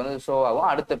பார்த்தீங்கன்னா உங்களுக்கு வந்து ஷோ ஆகும்.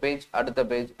 அடுத்த பேஜ் அடுத்த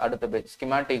பேஜ் அடுத்த பேஜ்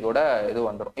ஸ்கிமாட்டிக்கோட இது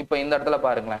வந்துடும். இப்போ இந்த இடத்துல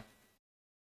பாருங்களேன்,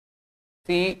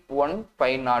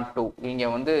 C1502 இங்கே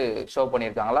வந்து ஷோ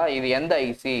பண்ணியிருக்காங்களா? இது எந்த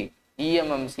IC?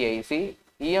 EMMC IC.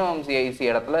 EMMC IC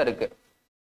இடத்துல இருக்கு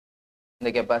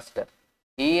இந்த கெப்பாசிட்டர்.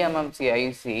 இஎம்எம்சி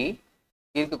ஐசி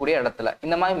இருக்கக்கூடிய இடத்துல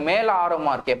இந்த மாதிரி மேல ஆரோ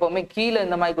மார்க், எப்பவுமே கீழே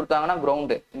இந்த மாதிரி கொடுத்தாங்கன்னா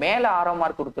கிரவுண்டு, மேல ஆரோ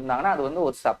மார்க் கொடுத்துருந்தாங்கன்னா அது வந்து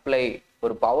ஒரு சப்ளை,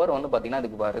 ஒரு பவர் வந்து பாத்தீங்கன்னா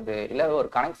அதுக்கு வருது, இல்ல ஒரு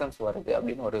கனெக்ஷன்ஸ் வருது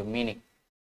அப்படின்னு ஒரு மீனிங்,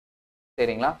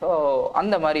 சரிங்களா. ஸோ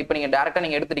அந்த மாதிரி இப்போ நீங்க டேரக்டா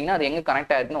நீங்க எடுத்துட்டீங்கன்னா அது எங்க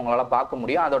கனெக்ட் ஆயிருக்குன்னு உங்களால பார்க்க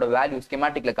முடியும். அதோட வேல்யூ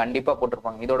ஸ்கீமாட்டிக்ல கண்டிப்பா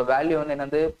போட்டிருப்பாங்க. இதோட வேல்யூ வந்து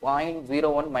என்னது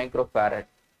 0.01 மைக்ரோ ஃபேரட்,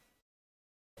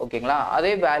 ஓகேங்களா.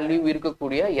 அதே வேல்யூ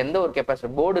இருக்கக்கூடிய எந்த ஒரு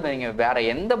கெப்பாசிட்டர் போர்டு நீங்க வேற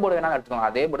எந்த போர்டு வேணாலும்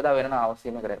எடுத்துக்கோங்க. அதே போர்டு தான் வேணும்னு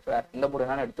அவசியமே கிடையாது. வேற எந்த போர்டு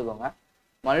வேணாலும் எடுத்துக்கோங்க.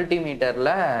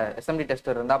 மல்டிமீட்டர்ல எஸ்எம்டி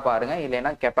டெஸ்டர் இருந்தா பாருங்க,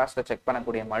 இல்லைன்னா கெப்பாசிட்டர் செக்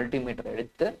பண்ணக்கூடிய மல்டிமீட்டர்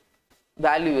எடுத்து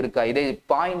வேல்யூ இருக்கா, இதே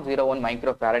 0.01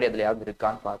 மைக்ரோ ஃபேரட் எதுலையாவது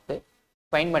இருக்கான்னு பார்த்து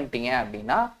ஃபைன் பண்ணிட்டீங்க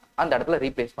அப்படின்னா அந்த இடத்துல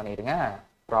ரீப்ளேஸ் பண்ணிடுங்க,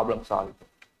 ப்ராப்ளம் சால்வ்.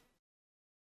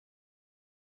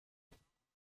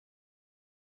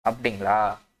 அப்படிங்களா?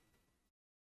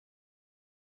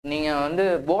 நீங்க வந்து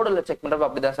போர்டில் செக் பண்றப்ப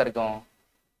அப்படிதான் சார் இருக்கும்.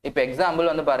 இப்போ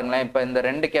எக்ஸாம்பிள் வந்து பாருங்களேன், இப்போ இந்த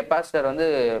 2 கெப்பாசிட்டர் வந்து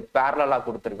பேரலா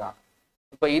கொடுத்துருக்கான்.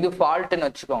 இப்போ இது ஃபால்ட்டுன்னு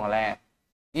வச்சுக்கோங்களேன்,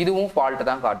 இதுவும் ஃபால்ட்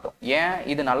தான் காட்டும். ஏன்?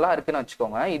 இது நல்லா இருக்குன்னு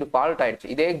வச்சுக்கோங்க, இது ஃபால்ட் ஆயிடுச்சு.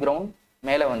 இதே கிரவுண்ட்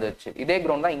மேலே வந்துருச்சு, இதே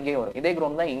கிரவுண்ட் தான் இங்கேயும் வரும், இதே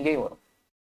கிரவுண்ட் தான் இங்கேயும் வரும்,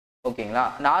 ஓகேங்களா.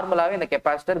 நார்மலாவே இந்த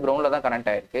கெப்பாசிட்டர் கிரவுண்ட்ல தான் கனெக்ட்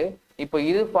ஆயிருக்கு. இப்போ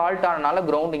இது ஃபால்ட் ஆனனால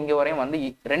கிரவுண்ட் இங்க வரையும் வந்து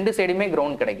 2 சைடுமே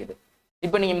கிரவுண்ட் கிடைக்குது.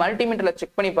 இப்போ நீங்க மல்டிமீட்டர்ல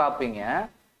செக் பண்ணி பார்ப்பீங்க,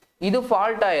 இது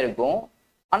ஃபால்ட் ஆயிருக்கும்,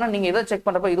 ஆனா நீங்க இதை செக்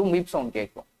பண்றப்ப இதுவும் பீப் சவுண்ட்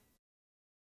கேட்கும்.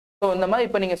 ஸோ இந்த மாதிரி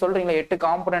இப்போ நீங்க சொல்றீங்களா 8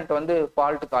 காம்பனன்ட் வந்து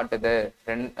ஃபால்ட் காட்டுது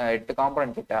 8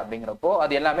 காம்பனன்ட் கிட்ட அப்படிங்கிறப்போ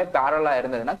அது எல்லாமே பேரலா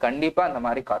இருந்ததுன்னா கண்டிப்பா இந்த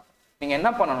மாதிரி காட்டும். நீங்க என்ன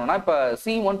பண்ணணும்னா இப்போ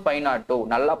C1502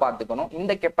 நல்லா பார்த்துக்கணும்.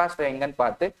 இந்த கெப்பாசிட்டர் எங்கன்னு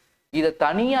பார்த்து இதை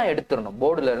தனியா எடுத்துடணும்.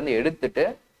 போர்டுல இருந்து எடுத்துட்டு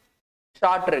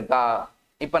ஷார்ட் இருக்கா,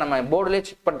 இப்போ நம்ம போர்டுலேயே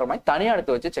செக் பண்ற மாதிரி தனியா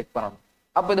எடுத்து வச்சு செக் பண்ணணும்.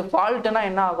 அப்போ இது ஃபால்ட்னா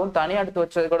என்ன ஆகும்? தனியா எடுத்து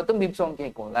வச்சதுக்கு அடுத்து பீப் சவுண்ட்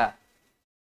கேட்கும்ல,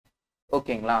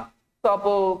 ஓகேங்களா. ஸோ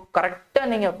அப்போ கரெக்டா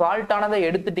நீங்க ஃபால்ட் ஆனதை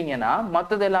எடுத்துட்டீங்கன்னா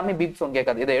மற்றது எல்லாமே பீப் சவுண்ட்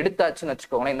கேட்காது. இதை எடுத்தாச்சுன்னு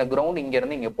வச்சுக்கோங்களேன், இந்த கிரவுண்ட் இங்க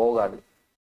இருந்து இங்க போகாது,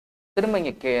 திரும்ப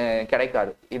இங்க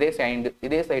கிடைக்காது. இதே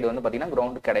சைடு வந்து பாத்தீங்கன்னா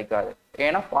கிரவுண்ட் கிடைக்காது,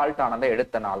 ஏன்னா ஃபால்ட் ஆனதை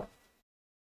எடுத்தனால.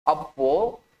 அப்போ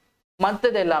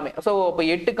மற்றது எல்லாமே ஸோ இப்போ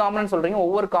 8 காம்பனன்ட் சொல்றீங்க,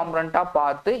 ஒவ்வொரு காம்பனண்டா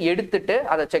பார்த்து எடுத்துட்டு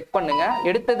அதை செக் பண்ணுங்க.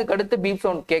 எடுத்ததுக்கு அடுத்து பீப்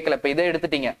சவுண்ட் கேட்கல, இப்போ இதை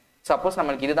எடுத்துட்டீங்க. சப்போஸ்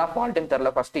நம்மளுக்கு இதுதான் ஃபால்ட்னு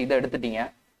தெரியல, ஃபர்ஸ்ட் இதை எடுத்துட்டீங்க.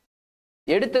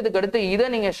 எடுத்ததுக்கு அடுத்து இதை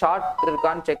நீங்க ஷார்ட்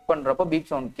இருக்கான்னு செக் பண்றப்போ பீப்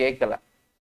சவுண்ட் கேட்கல,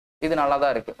 இது நல்லா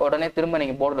தான் இருக்கு. உடனே திரும்ப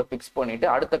நீங்க போர்டில் ஃபிக்ஸ் பண்ணிட்டு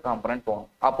அடுத்த காம்பனன்ட் போகணும்.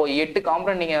 அப்போ 8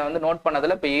 காம்பனன்ட் நீங்க வந்து நோட்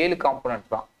பண்ணதுல இப்போ 7 காம்பனன்ட்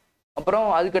தான். அப்புறம்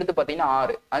அதுக்கடுத்து பார்த்தீங்கன்னா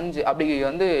 6 5 அப்படி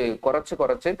வந்து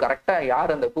குறைச்சு கரெக்டாக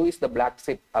யார் அந்த who is the black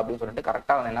ship அப்படின்னு சொல்லிட்டு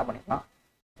கரெக்டாக வந்து என்ன பண்ணிக்கலாம்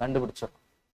கண்டுபிடிச்சிடும்.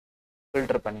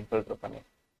 ஃபில்டர் பண்ணி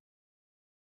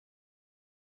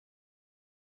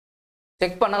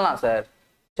செக் பண்ணலாம் சார்.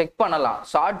 செக் பண்ணலாம்.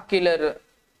 ஷார்ட் கில்லர்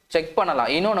செக்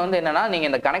பண்ணலாம். இன்னொன்று வந்து என்னன்னா, நீங்கள்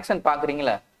இந்த கனெக்ஷன்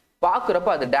பார்க்குறீங்களே, பார்க்குறப்ப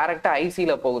அது டேரெக்டாக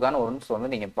ஐசியில் போகுதான்னு ஒரு நிமிஷம்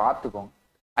வந்து நீங்கள் பார்த்துக்கோங்க.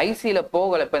 ஐசியில்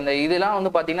போகலை. இப்போ இந்த இதெல்லாம்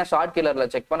வந்து பார்த்தீங்கன்னா ஷார்ட்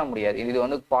கில்லரில் செக் பண்ண முடியாது. இது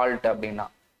வந்து ஃபால்ட் அப்படின்னா.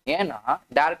 ஏன்னா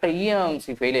டேரெக்டாக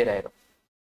இஎம்சி ஃபெயிலியர் ஆயிடும்.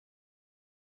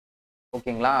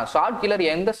 ஓகேங்களா? ஷார்ட் கில்லர்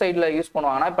எந்த சைடில் யூஸ்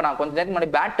பண்ணுவாங்கன்னா, இப்போ நான் கொஞ்சம் நேரத்துக்கு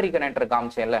முன்னாடி பேட்டரி கனெக்டர்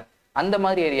காமிச்சேன்ல, அந்த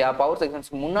மாதிரி ஏரியா பவர்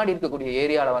செக்ஷன்ஸ்க்கு முன்னாடி இருக்கக்கூடிய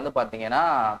ஏரியாவில் வந்து பார்த்தீங்கன்னா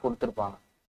கொடுத்துருப்பாங்க.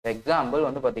 எக்ஸாம்பிள்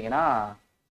வந்து பார்த்தீங்கன்னா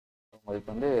உங்களுக்கு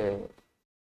வந்து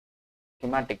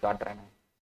ஸ்கிமாட்டிக் காட்டுறேன்,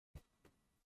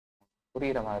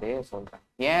 புரியுற மாதிரியே சொல்றேன்.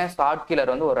 ஏன் ஷார்ட்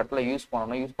கில்லர் வந்து ஒரு இடத்துல யூஸ்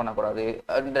பண்ணணும், யூஸ் பண்ணக்கூடாது,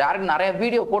 டேரக்ட் நிறைய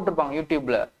வீடியோ போட்டிருப்பாங்க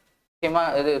யூடியூப்ல. ஓகேமா,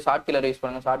 இது ஷார்ட் கில்லர் யூஸ்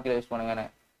பண்ணுங்கன்னு.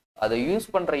 அதை யூஸ்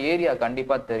பண்ற ஏரியா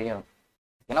கண்டிப்பா தெரியும்.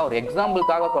 ஏன்னா ஒரு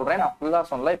எக்ஸாம்பிளுக்காக சொல்றேன், நான் ஃபுல்லா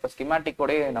சொல்லல. இப்ப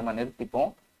ஸ்கிமாட்டிக்கோட நம்ம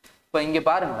நிறுத்திப்போம். இப்ப இங்க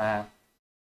பாருங்களேன்,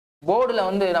 போர்டுல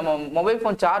வந்து நம்ம மொபைல்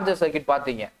போன் சார்ஜர் சர்க்கிட்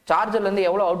பாத்தீங்க. சார்ஜர்ல இருந்து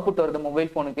எவ்வளவு அவுட்புட் வருது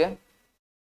மொபைல் போனுக்கு?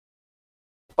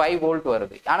 5 வோல்ட்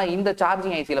வருது. ஆனா இந்த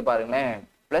சார்ஜிங் ஐசியில பாருங்களேன்,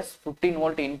 பிளஸ் 15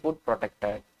 வோல்ட் இன்புட்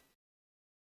ப்ரொடெக்டட்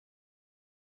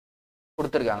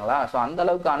கொடுத்துருக்காங்களா? ஸோ அந்த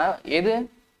அளவுக்கான எது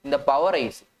இந்த பவர்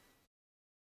ஐசி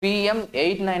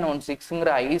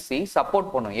PM8916ங்கிற ஐசி சப்போர்ட்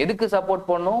பண்ணும். எதுக்கு சப்போர்ட்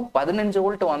பண்ணும்? 15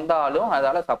 வோல்ட் வந்தாலும்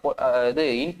அதால சப்போர்ட் இது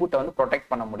இன்புட்டை வந்து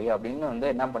ப்ரொடெக்ட் பண்ண முடியும் அப்படின்னு வந்து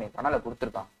என்ன பண்ணிருக்காங்க, அதில்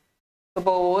கொடுத்துருக்காங்க.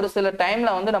 இப்போ ஒரு சில டைம்ல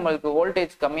வந்து நம்மளுக்கு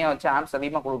வோல்டேஜ் கம்மியா வச்சு ஆம்ஸ்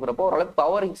அதிகமாக கொடுக்குறப்போ ஓரளவுக்கு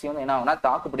பவர் ஐசி வந்து என்ன ஆகுனா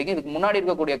தாக்கு பிடிக்கும். இதுக்கு முன்னாடி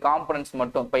இருக்கக்கூடிய காம்பனன்ட்ஸ்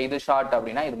மட்டும், இப்போ இது ஷார்ட்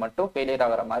அப்படின்னா இது மட்டும் ஃபெயிலியர்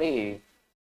ஆகிற மாதிரி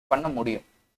பண்ண முடியும்.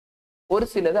 ஒரு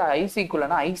சிலது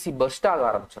ஐசிக்குள்ளனா ஐசி பஸ்ட் ஆக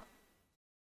ஆரம்பிச்சிடும்.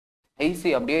 ஐசி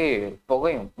அப்படியே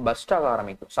புகையும், பஸ்ட் ஆக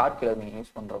ஆரம்பிக்கும் ஷார்ட் கில்லர் நீங்க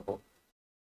யூஸ் பண்றப்போ.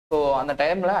 ஸோ அந்த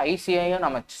டைம்ல ஐசியையும்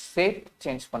நம்ம சேர்த்து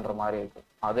சேஞ்ச் பண்ற மாதிரி இருக்கும்,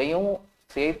 அதையும்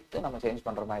சேர்த்து நம்ம சேஞ்ச்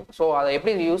பண்ற மாதிரி இருக்கும். ஸோ அதை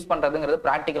எப்படி யூஸ் பண்றதுங்கிறது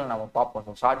ப்ராக்டிக்கல் நம்ம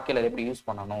பார்ப்போம். ஷார்ட் கில்லர் எப்படி யூஸ்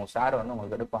பண்ணணும் சார் வந்து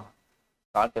உங்களுக்கு எடுப்பாங்க.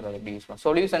 ஷார்ட் கில்லர் எப்படி யூஸ் பண்ணணும்,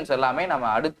 சொல்யூஷன்ஸ் எல்லாமே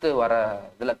நம்ம அடுத்து வர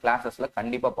இதுல கிளாஸஸ்ல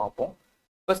கண்டிப்பா பார்ப்போம்.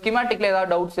 இப்போ ஸ்கிமாட்டிக்ல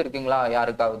ஏதாவது டவுட்ஸ் இருக்குங்களா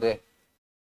யாருக்காவது?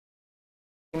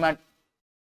 ஸ்கிமாட்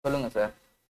சொல்லுங்க சார்.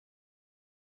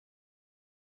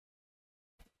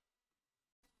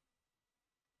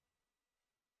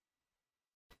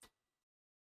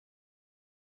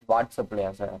 வாட்ஸ்அப்லையா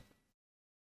சார்?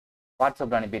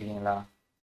 வாட்ஸ்அப்ல அனுப்பியிருக்கீங்களா?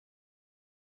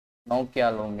 Nokia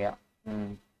Lumia.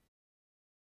 ம்,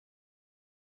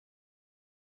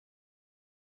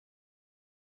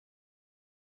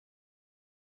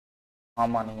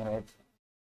 ஆமா நீங்க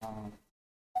ஆ,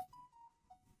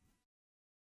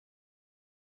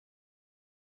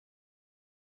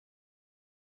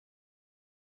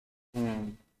 ம்,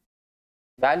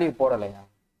 வேல்யூ போடலையா?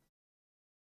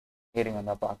 இருங்க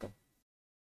தான் பார்க்க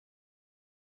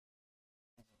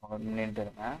நின்றுட்டு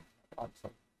இருங்க.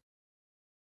 வாட்ஸ்அப்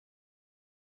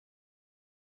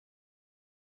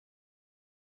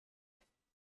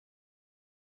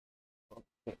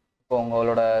இப்போ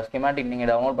உங்களோட ஸ்கிமாட்டிக் நீங்க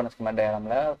டவுன்லோட் பண்ண ஸ்கிமாட்டிக்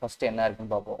டயக்ராம்ல ஃபர்ஸ்ட் என்ன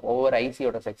இருக்குன்னு பார்ப்போம். ஒவ்வொரு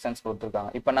ஐசியோட செக்ஷன்ஸ்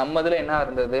கொடுத்துருக்காங்க. இப்போ நம்ம இதுல என்ன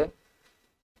இருந்தது,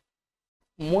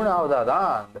 மூணாவதா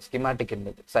தான் இந்த ஸ்கிமாட்டிக்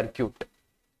இருந்தது, சர்க்கியூட்.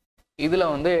 இதுல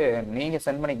வந்து நீங்க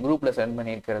சென்ட் பண்ணி குரூப்ல சென்ட்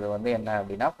பண்ணியிருக்கிறது வந்து என்ன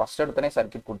அப்படின்னா, ஃபர்ஸ்ட் எடுத்தனே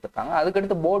சர்க்கியூட் கொடுத்துருக்காங்க,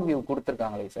 அதுக்கடுத்து board view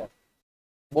கொடுத்துருக்காங்களே sir.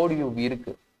 Board view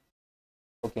இருக்கு,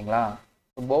 ஓகேங்களா?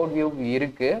 போர்ட் வியூ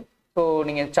இருக்கு. ஸோ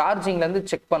நீங்க சார்ஜிங்ல இருந்து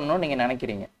செக் பண்ணணும்னு நீங்க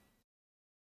நினைக்கிறீங்க,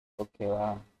 ஓகேவா?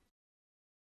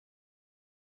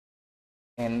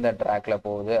 எந்த ட்ராக்ல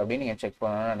போகுது அப்படின்னு நீங்க செக்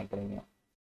பண்ணணும்னு நினைக்கிறீங்க.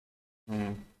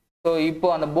 ம். ஸோ இப்போ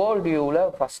அந்த போர்ட் வியூவில்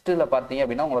ஃபர்ஸ்ட்ல பார்த்தீங்க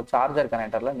அப்படின்னா உங்களோட சார்ஜர்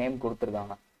கனெக்டர்ல நேம்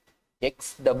கொடுத்துருக்காங்க,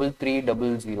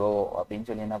 X3300 அப்படின்னு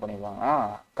சொல்லி என்ன பண்ணிருக்காங்கன்னா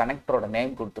கனெக்டரோட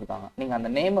நேம் கொடுத்துருக்காங்க. நீங்க அந்த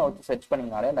நேமை வச்சு சர்ச்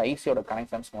பண்ணீங்கனாலே அந்த ஐசியோட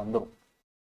கனெக்ஷன்ஸ் வந்துடும்,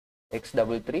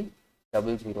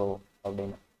 X3300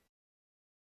 அப்படின்னு.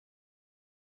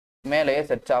 மேலேயே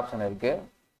சர்ச் ஆப்ஷன் இருக்கு,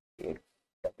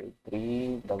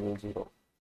 X3300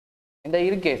 இந்த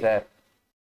இருக்கே சார்.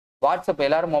 வாட்ஸ்அப்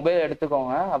எல்லாரும் மொபைல்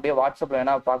எடுத்துக்கோங்க, அப்படியே வாட்ஸ்அப்ல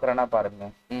என்ன பாக்குறேன்னா பாருங்க.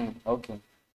 ம், ஓகே.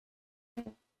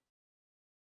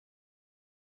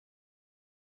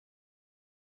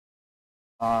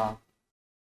 ஆ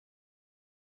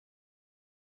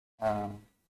ஆ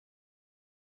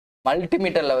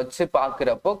மல்டிமீட்டர்ல வச்சு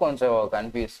பாக்குறப்போ கொஞ்சம்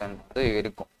கன்ஃபியூஷன் வந்து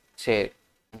இருக்கும். சரி.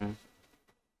 ம்,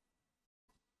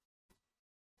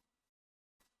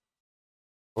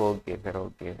 ஓகே சார்,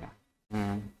 ஓகே சார்.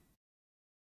 ம்,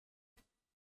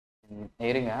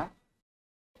 இருங்க.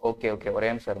 ஓகே ஓகே, ஒரே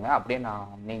நிமிஷம் இருங்க. அப்படியே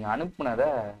நான் நீங்க அனுப்புனதை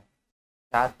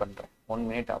ஷேர் பண்றேன். 1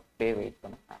 மினிட் அப்படியே வெயிட்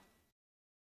பண்ணுங்க.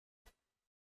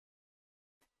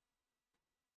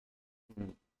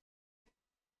 ம்,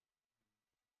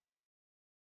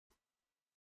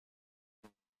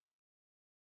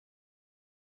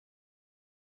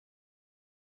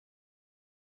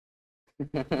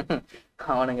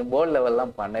 அவனுங்க போர்டு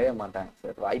லெவல்லாம் பண்ணவே மாட்டாங்க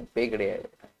சார், வாய்ப்பே கிடையாது.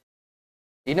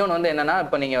 இன்னொன்று வந்து என்னன்னா,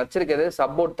 இப்போ நீங்க வச்சிருக்கிறது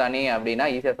சப்போர்ட் தனி அப்படின்னா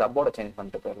ஈஸியாக சப்போர்ட்டை சேஞ்ச்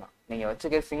பண்ணிட்டு போயிடலாம். நீங்க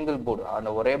வச்சிருக்கிறது சிங்கிள் போர்டு,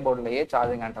 அந்த ஒரே போர்டுலயே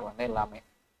சார்ஜிங் ஆண்டர் வந்து எல்லாமே.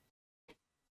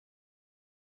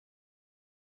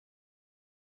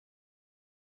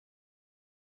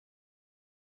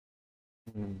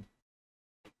 ம்.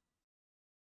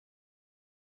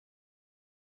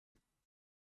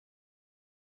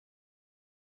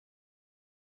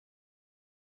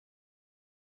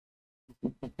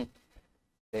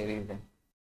 தெரியுது.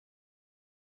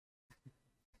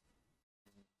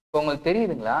 இப்போ உங்களுக்கு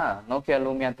தெரியுதுங்களா? நோக்கியா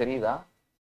லூமியா தெரியுதா?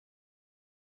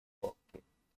 ஓகே.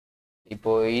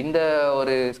 இப்போ இந்த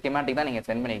ஒரு ஸ்கீமேட்டிக் தான் நீங்க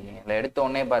சென்ட் பண்ணிருக்கீங்க. இல்லை எடுத்த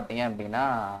உடனே பார்த்தீங்க அப்படின்னா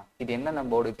இது என்னென்ன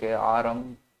போர்டுக்கு ஆர்எம்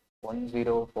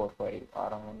 1045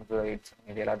 ஆர்எம் 1087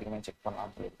 இது எல்லாத்துக்குமே செக்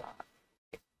பண்ணலாம்னு சொல்லியிருக்காங்க.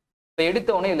 இப்போ எடுத்த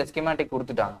உடனே இதில் ஸ்கீமேட்டிக்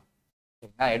கொடுத்துட்டாங்க.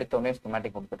 எடுத்த உடனே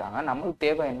ஸ்கீமேட்டிக் கொடுத்துட்டாங்க. நம்மளுக்கு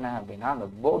தேவை என்ன அப்படின்னா அந்த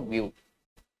board view,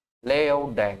 lay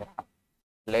out diagram,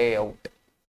 lay out.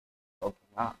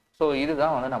 ஓகேங்களா? ஸோ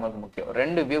இதுதான் வந்து நமக்கு முக்கியம்.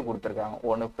 2 வியூ கொடுத்துருக்காங்க,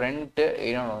 ஒன்று ஃப்ரண்ட்டு,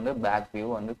 இன்னொன்று வந்து பேக் வியூ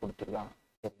வந்து கொடுத்துருக்காங்க.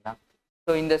 சரிங்களா?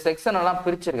 ஸோ இந்த செக்ஷன் எல்லாம்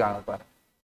பிரிச்சிருக்காங்க பாரு.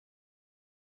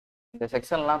 இந்த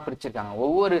செக்ஷன்லாம் பிரிச்சிருக்காங்க.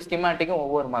 ஒவ்வொரு ஸ்கீமேட்டிக்கும்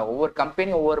ஒவ்வொரு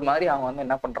கம்பெனியும் ஒவ்வொரு மாதிரி அவங்க வந்து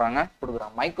என்ன பண்றாங்க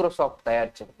கொடுக்குறாங்க. மைக்ரோசாஃப்ட்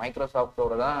தயாரிச்சது,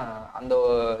 மைக்ரோசாஃப்டோட தான் அந்த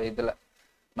இதுல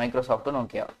மைக்ரோசாஃப்ட்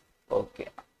நோக்கியா. ஓகே.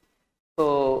 ஸோ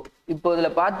இப்போ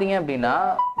இதில் பார்த்தீங்க அப்படின்னா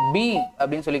பி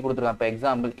அப்படின்னு சொல்லி கொடுத்துருக்காங்க. இப்போ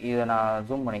எக்ஸாம்பிள் இதை நான்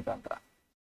ஜூம் பண்ணி காட்டுறேன்.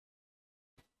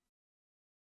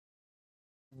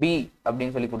 பி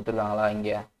அப்படின்னு சொல்லி கொடுத்துருக்காங்களா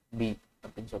இங்கே? பி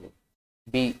அப்படின்னு சொல்லி,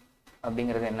 பி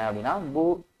அப்படிங்கிறது என்ன அப்படின்னா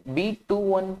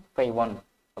B2151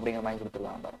 அப்படிங்கிற மாதிரி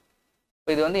கொடுத்துருக்காங்க பாருங்க.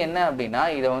 இப்போ இது வந்து என்ன அப்படின்னா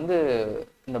இதை வந்து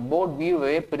இந்த போர்ட்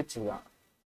வியூவே பிரிச்சுருக்காங்க.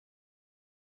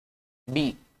 பி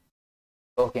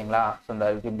ஓகேங்களா? ஸோ இந்த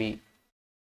அதுக்கு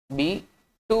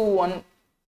B21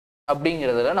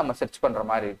 அப்படிங்கிறதுல நம்ம சர்ச் பண்ற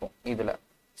மாதிரி இருக்கும் இதுல.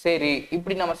 சரி,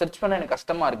 இப்படி நம்ம சர்ச் பண்ண எனக்கு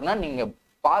கஷ்டமா இருக்குன்னா நீங்க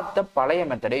பார்த்த பழைய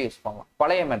மெத்தடே யூஸ் பண்ணலாம்.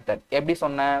 பழைய மெத்தட் எப்படி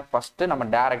சொன்னேன்? ஃபர்ஸ்ட் நம்ம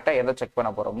டைரக்டா எதை செக் பண்ண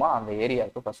போறோமோ அந்த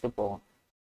ஏரியாவுக்கு ஃபர்ஸ்ட் போவோம்.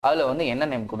 அதுல வந்து என்ன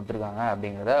நேம் கொடுத்துருக்காங்க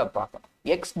அப்படிங்கிறத பார்க்கணும்.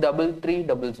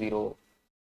 X3300.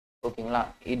 ஓகேங்களா?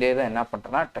 இதே தான் என்ன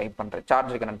பண்றேன்னா டைப் பண்றேன்.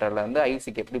 சார்ஜர் கனெக்டர்ல இருந்து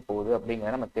ஐசிக்கு எப்படி போகுது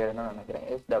அப்படிங்கிறத நம்ம தேடணும்னு நினைக்கிறேன்.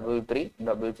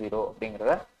 X3300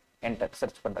 அப்படிங்கிறத என்டர்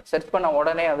சர்ச் பண்றேன். சர்ச் பண்ண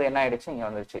உடனே அது என்ன ஆயிடுச்சு, இங்க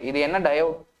வந்துருச்சு. இது என்ன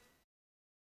டயோட்?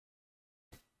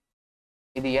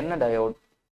 இது என்ன டயோட்?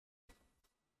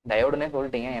 டயோடுன்னே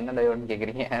சொல்லிட்டீங்க, என்ன டயோடுன்னு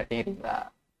கேக்குறீங்க அப்படிங்களா?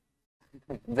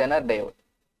 Genre diode.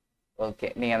 ஓகே,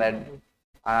 நீங்க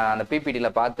அந்த பிபிடியில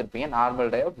பார்த்துருப்பீங்க.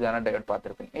 நார்மல் டயோட், ஜெனர் டயோட்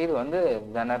பார்த்துருப்பீங்க. இது வந்து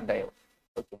ஜெனர் டயோட்.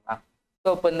 ஓகேங்களா? ஸோ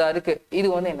இப்போ இந்த அதுக்கு இது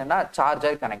வந்து என்னன்னா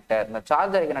சார்ஜர் கனெக்டர். இந்த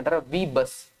சார்ஜர் கனெக்டர் வி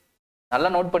பஸ் நல்லா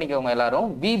நோட் பண்ணிக்கோங்க எல்லாரும்.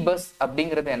 வி பஸ்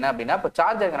அப்படிங்கிறது என்ன அப்படின்னா இப்போ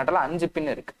சார்ஜர் கனெக்டர்ல 5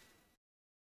 பின் இருக்கு.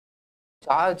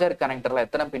 சார்ஜர் கனெக்டர்ல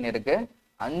எத்தனை பின் இருக்கு?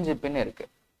 5 பின் இருக்கு.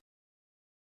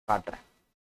 காட்டுறேன்.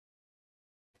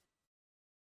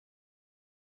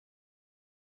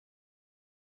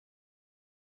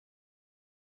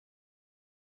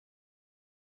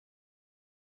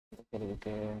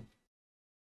 இருக்கு,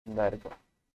 இந்த இருக்கு.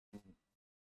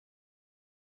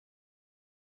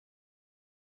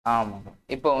 ஆமாங்க.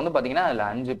 இப்போ வந்து பாத்தீங்கன்னா அதுல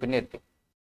 5 பின் இருக்கு.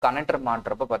 கனெக்டர்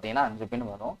மாட்டுறப்ப பாத்தீங்கன்னா 5 பின்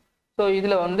வரும். ஸோ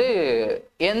இதுல வந்து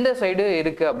எந்த சைடு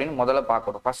இருக்கு அப்படின்னு முதல்ல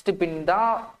பார்க்கணும். ஃபர்ஸ்ட் பின் தான்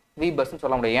வி பஸ்ன்னு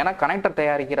சொல்ல முடியாது. ஏன்னா கனெக்டர்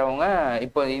தயாரிக்கிறவங்க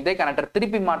இப்போ இதே கனெக்டர்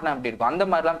திருப்பி மாட்டினா அப்படி இருக்கும், அந்த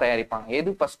மாதிரிலாம் தயாரிப்பாங்க.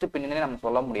 எது ஃபர்ஸ்ட் பின்னு நம்ம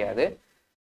சொல்ல முடியாது.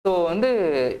 ஸோ வந்து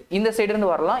இந்த சைடு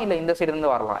இருந்து வரலாம், இல்லை இந்த சைடு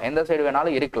இருந்து வரலாம், எந்த சைடு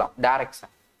வேணாலும் இருக்கலாம்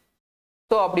டைரக்ஷன்.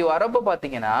 ஸோ அப்படி வரப்போ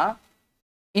பார்த்தீங்கன்னா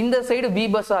இந்த சைடு வி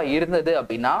பஸ்ஸா இருந்தது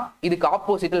அப்படின்னா இதுக்கு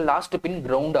ஆப்போசிட்ல லாஸ்ட் பின்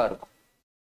கிரவுண்டா இருக்கும்.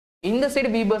 இந்த சைடு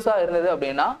வி பஸ்ஸா இருந்தது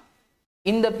அப்படின்னா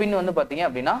இந்த பின் வந்து பாத்தீங்க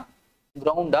அப்படின்னா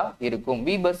கிரவுண்டா இருக்கும்.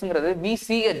 வி பஸ்ங்கிறது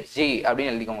விசிஹெச்ஜி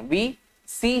அப்படின்னு எழுதிக்கோங்க.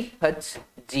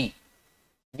 விசிஹெச்ஜி,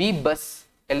 வி பஸ்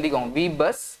எழுதிக்கோங்க. வி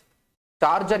பஸ்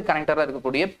சார்ஜர் கனெக்டர்ல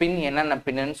இருக்கக்கூடிய பின் என்னென்ன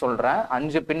பின்னு சொல்றேன்.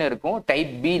 5 பின் இருக்கும்.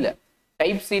 டைப் பில,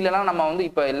 டைப் சிலாம் நம்ம வந்து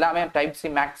இப்போ எல்லாமே டைப் சி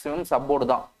மேக்ஸிமம்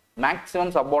சப்போர்ட் தான்,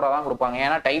 மேக்ஸிமம் சப்போர்ட்டா தான் கொடுப்பாங்க.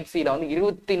 ஏன்னா டைப் சில வந்து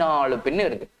 24 பின்னு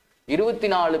இருக்கு.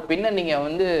 24 பின்னை நீங்க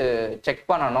வந்து செக்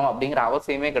பண்ணணும் அப்படிங்கிற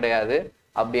அவசியமே கிடையாது.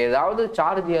 அப்படி ஏதாவது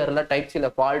சார்ஜர்ல டைப் சில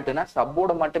ஃபால்ட்னா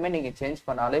சப்போர்டை மட்டுமே நீங்க சேஞ்ச்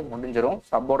பண்ணாலே முடிஞ்சிடும்.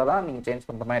 சப்போர்டை தான் நீங்க சேஞ்ச்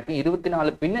பண்ற மாதிரி இருக்கு.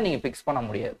 24 பின்னை நீங்க பிக்ஸ் பண்ண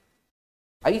முடியாது.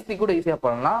 ஐசி கூட ஈஸியா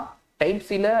பண்ணலாம். டைப்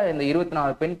சில இந்த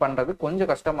 24 பின் பண்றது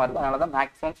கொஞ்சம் கஷ்டமா இருக்கும். அதனாலதான்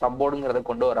மேக்ஸிமம் சப்போர்டுங்கிறத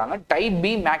கொண்டு வராங்க. Type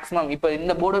B maximum. இப்போ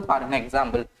இந்த போர்டு பாருங்க,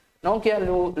 எக்ஸாம்பிள் நோக்கியா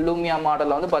லூமியா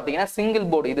மாடல்ல வந்து பாத்தீங்கன்னா சிங்கிள்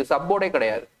போர்டு, இது சப்போர்டே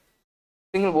கிடையாது.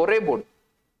 சிங்கிள் ஒரே போர்டு.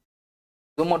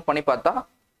 ஜூம் அவுட் பண்ணி பார்த்தா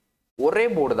ஒரே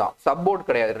போர்டு தான், சப்போர்ட்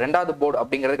கிடையாது. ரெண்டாவது போர்டு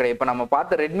அப்படிங்கிறது கிடையாது. இப்போ நம்ம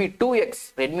பார்த்த Redmi 2X,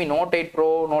 Redmi note 8 bro,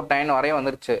 note 9 வரையும்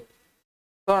வந்துருச்சு.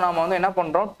 ஸோ நம்ம வந்து என்ன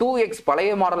பண்றோம் 2x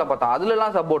பழைய மாடலை பார்த்தோம்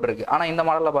அதுலலாம் சப்போர்ட் இருக்கு, ஆனா இந்த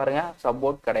மாடல்ல பாருங்க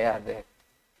சப்போர்ட் கிடையாது.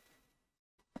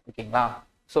 ஓகேங்களா?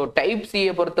 ஸோ டைப்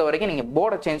சியை பொறுத்த வரைக்கும் நீங்க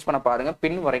போர்டை சேஞ்ச் பண்ண பாருங்க,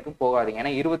 பின் வரைக்கும் போகாதீங்க.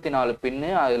 ஏன்னா 24 பின்னு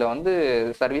அதுல வந்து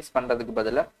சர்வீஸ் பண்றதுக்கு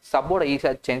பதிலாக சப்போர்டை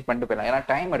ஈஸியாக சேஞ்ச் பண்ணிட்டு போயிடலாம். ஏன்னா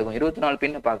டைம் எடுக்கும் 24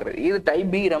 பின்னு பாக்குறது. இது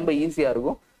டைப் பி ரொம்ப ஈஸியா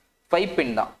இருக்கும், 5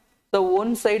 பின் தான். ஸோ ஒன்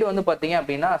சைடு வந்து பார்த்தீங்க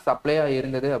அப்படின்னா சப்ளையா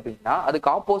இருந்தது அப்படின்னா அதுக்கு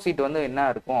ஆப்போசிட் வந்து என்ன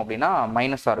இருக்கும் அப்படின்னா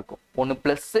மைனஸாக இருக்கும். ஒன்று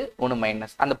ப்ளஸ் ஒன்று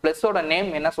மைனஸ். அந்த ப்ளஸோட நேம்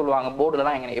என்ன சொல்லுவாங்க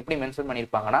போர்டுலாம் எங்க எப்படி மென்ஷன்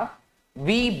பண்ணியிருப்பாங்கன்னா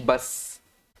வி பஸ்.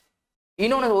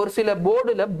 இன்னொன்று ஒரு சில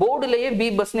போர்டுலயே வி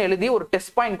பஸ்ன்னு எழுதி ஒரு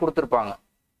டெஸ்ட் பாயிண்ட் கொடுத்துருப்பாங்க.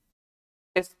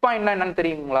 டெஸ்ட் பாயிண்ட்னா என்னன்னு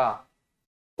தெரியுங்களா?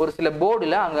 ஒரு சில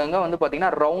போர்டுல அங்கங்க வந்து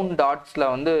பார்த்தீங்கன்னா ரவுண்ட் டாட்ஸ்ல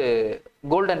வந்து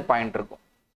கோல்டன் பாயிண்ட் இருக்கும்,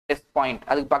 டெஸ்ட் பாயிண்ட்.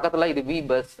 அதுக்கு பக்கத்துல இது வி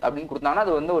பஸ் அப்படின்னு கொடுத்தாங்கன்னா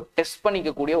அது வந்து ஒரு டெஸ்ட்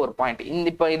பண்ணிக்கக்கூடிய ஒரு பாயிண்ட். இந்த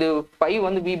இப்போ இது 5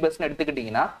 வந்து வி பஸ்ன்னு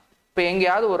எடுத்துக்கிட்டீங்கன்னா இப்போ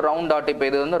எங்கேயாவது ஒரு ரவுண்ட் டாட், இப்போ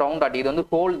இது வந்து ரவுண்ட் டாட், இது வந்து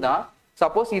ஹோல் தான்.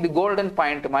 சப்போஸ் இது கோல்டன்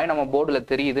பாயிண்ட் மாதிரி நம்ம போர்டுல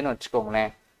தெரியுதுன்னு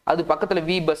வச்சுக்கோங்களேன், அது பக்கத்துல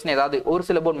வி பஸ்ன்னு ஏதாவது ஒரு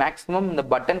சில போர்டு மேக்ஸிமம் இந்த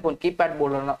பட்டன் ஃபோன் கீபேட்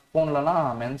போன்லலாம்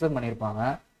மென்ஷன் பண்ணியிருப்பாங்க.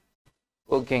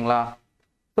 ஓகேங்களா?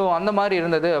 ஸோ அந்த மாதிரி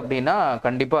இருந்தது அப்படின்னா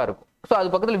கண்டிப்பா இருக்கும். ஸோ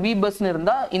அது பக்கத்துல வி பஸ்ன்னு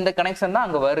இருந்தா இந்த கனெக்ஷன் தான்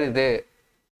அங்க வருது,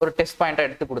 ஒரு டெஸ்ட் பாயிண்டா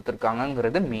எடுத்து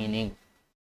கொடுத்துருக்காங்கிறது மீனிங்.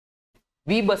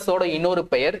 வி பஸ்ஸோட இன்னொரு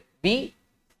பெயர்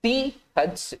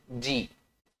VCHG.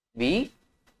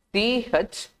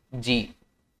 VCHG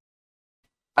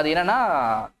அது என்னன்னா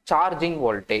charging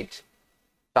voltage.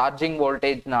 Charging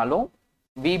வோல்டேஜ்னாலும்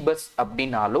we bus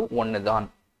அப்படின்னாலும் ஒண்ணுதான்.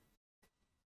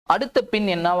 அடுத்த பின்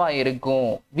என்னவா இருக்கும்?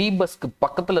 வி பஸ்க்கு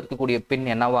பக்கத்துல இருக்கக்கூடிய பின்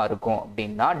என்னவா இருக்கும்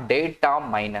அப்படின்னா data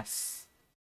minus.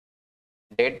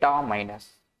 Data minus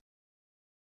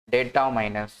data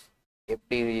minus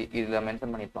எப்படி இதுல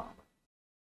மென்ஷன் பண்ணிருப்பாங்க?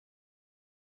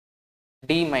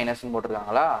 D minus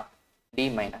போட்டிருக்காங்களா? டி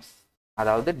மைனஸ்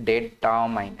அதாவது data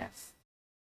minus.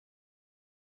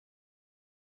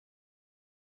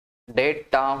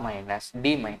 Data minus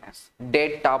D minus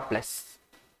data plus.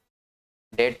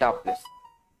 Data plus.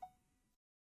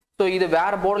 So இது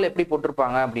வேற போர்டில் எப்படி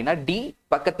போட்டிருப்பாங்க அப்படின்னா டி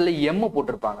பக்கத்துல எம்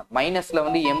போட்டிருப்பாங்க. மைனஸ்ல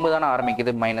வந்து எம் தானே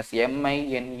ஆரம்பிக்குது, மைனஸ்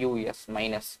MINUS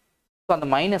மைனஸ். ஸோ அந்த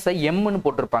மைனஸை எம்னு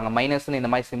போட்டிருப்பாங்க. மைனஸ்ன்னு இந்த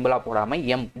மாதிரி சிம்பிளா போடாம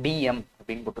டிஎம்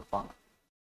அப்படின்னு போட்டிருப்பாங்க.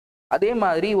 அதே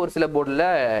மாதிரி ஒரு சில போர்டில்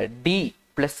டி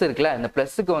பிளஸ் இருக்குல்ல, இந்த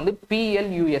பிளஸுக்கு வந்து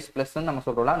PLUS பிளஸ்ன்னு நம்ம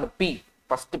சொல்றோம்ல, அந்த பி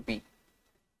ஃபர்ஸ்ட் பி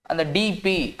அந்த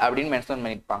டிபி அப்படின்னு மென்ஷன்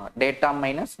பண்ணியிருப்பாங்க. Data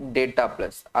minus data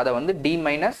plus. அதை வந்து டி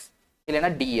மைனஸ் இல்லைன்னா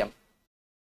டிஎம்,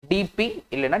 டிபி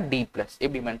இல்லைன்னா டி பிளஸ்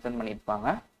எப்படி மென்ஷன் பண்ணியிருப்பாங்க.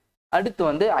 அடுத்து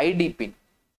வந்து ஐடி பின்,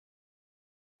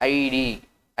 ஐடி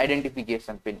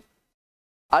ஐடென்டிஃபிகேஷன் பின்.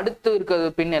 அடுத்து இருக்கிற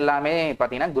பின் எல்லாமே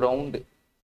பார்த்தீங்கன்னா கிரவுண்டு.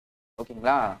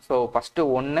 ஓகேங்களா? ஸோ ஃபர்ஸ்ட்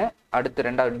 1, அடுத்து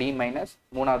 2வது டி மைனஸ்,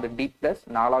 3வது டி பிளஸ்,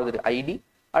 4வது ஐடி,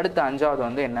 அடுத்து 5வது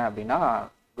வந்து என்ன அப்படின்னா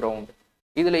கிரவுண்டு.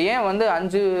 இதுல ஏன் வந்து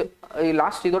 5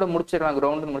 லாஸ்ட் இதோட முடிச்சிடலாம்,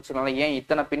 கிரவுண்டு முடிச்சிடலாம், ஏன்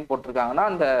இத்தனை பின் போட்டிருக்காங்கன்னா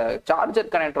அந்த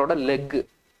சார்ஜர் கனெக்டரோட லெக்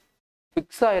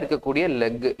ஃபிக்ஸ் ஆயிருக்கக்கூடிய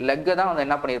லெக்கை தான் வந்து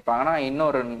என்ன பண்ணியிருப்பாங்கன்னா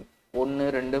இன்னொரு 1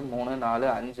 2 3 4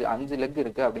 5 லெக்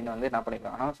இருக்கு அப்படின்னு வந்து என்ன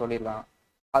பண்ணிருக்காங்கன்னா சொல்லியிருக்காங்க.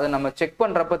 அதை நம்ம செக்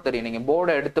பண்றப்ப தெரியும். நீங்க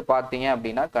போர்டை எடுத்து பார்த்தீங்க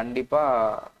அப்படின்னா கண்டிப்பா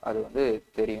அது வந்து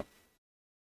தெரியும்.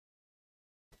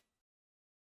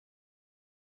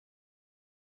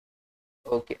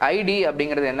 ஓகே, ஐடி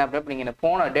அப்படிங்கிறது என்ன அப்படின்னா நீங்க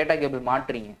போன டேட்டா கேபிள்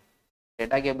மாட்டுறீங்க.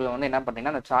 டேட்டா கேபிள் வந்து என்ன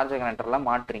பண்றீங்கன்னா அந்த சார்ஜர் கனெக்டர்லாம்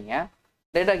மாட்டுறீங்க.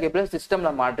 டேட்டா கேபிள் சிஸ்டம்ல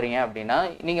மாட்டுறீங்க அப்படின்னா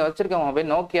நீங்க வச்சிருக்க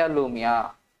மொபைல் நோக்கியா லூமியா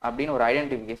அப்படின்னு ஒரு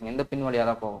ஐடென்டிஃபிகேஷன் இந்த பின் வழியாக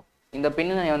தான் போகும். இந்த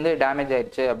பின் வந்து டேமேஜ்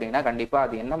ஆயிடுச்சு அப்படின்னா கண்டிப்பா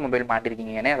அது என்ன மொபைல்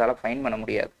மாட்டிருக்கீங்கன்னே அதால ஃபைன் பண்ண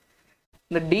முடியாது.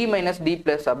 இந்த டி மைனஸ் டி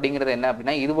பிளஸ் அப்படிங்கிறது என்ன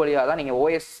அப்படின்னா இது வழியாக தான் நீங்க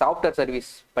ஓஎஸ் சாஃப்ட்வேர் சர்வீஸ்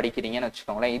படிக்கிறீங்கன்னு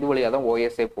வச்சுக்கோங்களேன். இது வழியாக தான்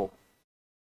ஓஎஸ்ஏ போகும்.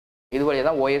 இது வழியாக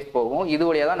தான் ஓஎஸ் போகும். இது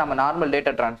வழியாக தான் நம்ம நார்மல்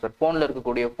டேட்டா டிரான்ஸ்ஃபர், ஃபோனில்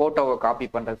இருக்கக்கூடிய ஃபோட்டோவை காப்பி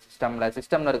பண்ணுறது,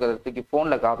 சிஸ்டமில் இருக்கிறதுக்கு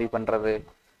ஃபோனில் காப்பி பண்ணுறது,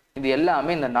 இது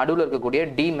எல்லாமே இந்த நடுவில் இருக்கக்கூடிய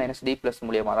டி மைனஸ் டி பிளஸ்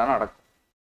மூலியமாக தான் நடக்கும்.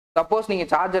 சப்போஸ்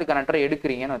நீங்கள் சார்ஜர் கனெக்டரை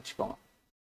எடுக்கிறீங்கன்னு வச்சுக்கோங்க,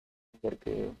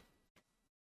 இருக்கு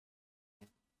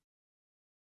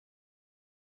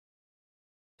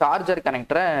சார்ஜர்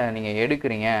கனெக்டரை நீங்கள்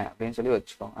எடுக்கிறீங்க அப்படின்னு சொல்லி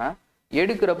வச்சுக்கோங்க.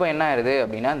 எடுக்கிறப்ப என்ன ஆயிடுது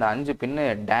அப்படின்னா இந்த 5 பின்னு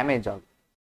டேமேஜ் ஆகும்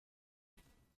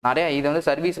நிறையா. இது வந்து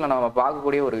சர்வீஸில் நம்ம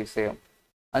பார்க்கக்கூடிய ஒரு விஷயம்.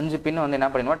 5 பின்னு வந்து என்ன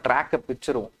பண்ணிடுவோம், ட்ராக்கை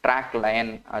பிச்சிருவோம், ட்ராக் லைன்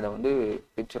அதை வந்து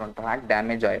பிச்சிரும், ட்ராக்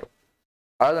டேமேஜ் ஆயிரும்.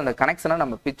 அதாவது அந்த கனெக்ஷனை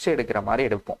நம்ம பிச்சு எடுக்கிற மாதிரி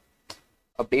எடுப்போம்,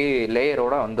 அப்படியே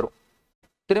லேயரோட வந்துடும்.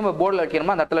 திரும்ப போர்டில்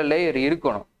வைக்கணுமா அந்த இடத்துல லேயர்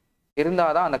இருக்கணும்,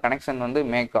 இருந்தால் தான் அந்த கனெக்ஷன் வந்து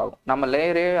மேக் ஆகும். நம்ம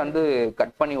லேயரே வந்து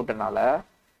கட் பண்ணி விட்டனால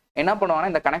என்ன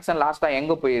பண்ணுவாங்கன்னா இந்த கனெக்ஷன் லாஸ்ட்டாக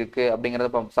எங்கே போயிருக்கு அப்படிங்கிறத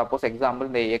இப்போ சப்போஸ் எக்ஸாம்பிள்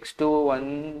இந்த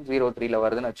X2103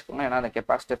 வருதுன்னு வச்சுக்கோங்க, ஏன்னா அந்த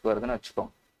கெப்பாசிட்டர் வருதுன்னு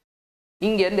வச்சுக்கோங்க.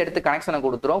 இங்கேருந்து எடுத்து கனெக்ஷனை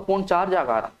கொடுத்துரும், ஃபோன் சார்ஜ்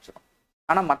ஆக ஆரம்பிச்சிடும்.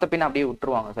 ஆனால் மற்ற பின்ன அப்படியே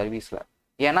விட்டுருவாங்க சர்வீஸில்.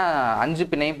 ஏன்னா 5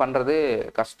 பின்னையும் பண்ணுறது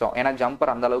கஷ்டம், ஏன்னா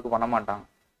ஜம்பர் அந்த அளவுக்கு பண்ண மாட்டாங்க.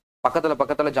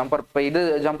 பக்கத்தில் ஜம்பர், இப்போ இது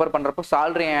ஜம்பர் பண்ணுறப்போ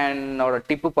சால்ட்ரிங்கோட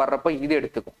டிப்பு படுறப்போ இது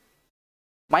எடுத்துக்கும்.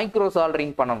 மைக்ரோ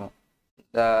சால்ட்ரிங் பண்ணணும்,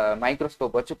 இந்த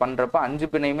மைக்ரோஸ்கோப் வச்சு பண்ணுறப்ப 5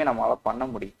 பின்னையுமே நம்மளால் பண்ண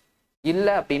முடியும்.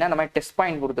 இல்லை அப்படின்னா இந்த மாதிரி டெஸ்ட்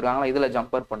பாயிண்ட் கொடுத்துருக்காங்களா, இதில்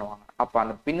ஜம்பர் பண்ணுவாங்க. அப்போ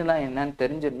அந்த பின்னுலாம் என்னன்னு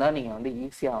தெரிஞ்சிருந்தா நீங்கள் வந்து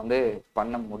ஈஸியாக வந்து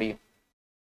பண்ண முடியும்.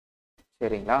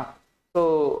 சரிங்களா? ஸோ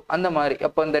அந்த மாதிரி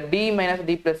அப்போ இந்த D -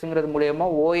 D+ங்கிறது மூலயமா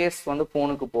OS வந்து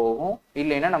ஃபோனுக்கு போகும்.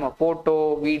 இல்லைன்னா நம்ம ஃபோட்டோ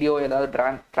வீடியோ ஏதாவது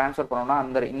ட்ரான்ஸ்ஃபர் பண்ணோம்னா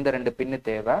இந்த 2 பின்னு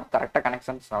தேவை. கரெக்டாக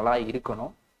கனெக்ஷன்ஸ் நல்லா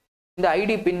இருக்கணும். இந்த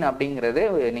ஐடி பின் அப்படிங்கிறது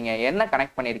நீங்கள் என்ன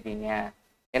கனெக்ட் பண்ணியிருக்கீங்க,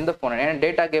 எந்த ஃபோன், ஏன்னா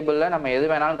டேட்டா கேபிளில் நம்ம எது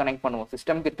வேணாலும் கனெக்ட் பண்ணுவோம்.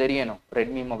 சிஸ்டம்க்கு தெரியணும்,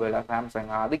 ரெட்மி மொபைலா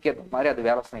சாம்சங்கா, அதுக்கேற்ற மாதிரி அது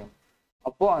வேலை செய்யணும்.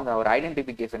 அப்போது அந்த ஒரு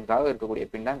ஐடென்டிஃபிகேஷனுக்காக இருக்கக்கூடிய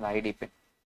பின் தான் இந்த ஐடி பின்.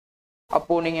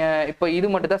 அப்போது நீங்கள் இப்போ இது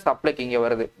மட்டும் தான் சப்ளைக்கு இங்கே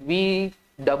வருது.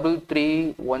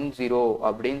 V3310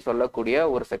 அப்படின்னு சொல்லக்கூடிய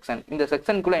ஒரு செக்ஷன். இந்த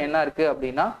செக்ஷனுக்குள்ளே என்ன இருக்குது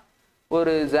அப்படின்னா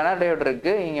ஒரு ஜெனரேட்டர்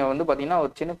இருக்குது. இங்கே வந்து பார்த்தீங்கன்னா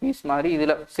ஒரு சின்ன பீஸ் மாதிரி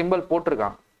இதில் சிம்பிள்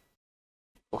போட்டிருக்காங்க.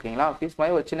 ஓகேங்களா? பீஸ்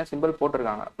மாதிரி ஒரு சின்ன சிம்பிள்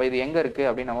போட்டிருக்காங்க. இப்போ இது எங்கே இருக்குது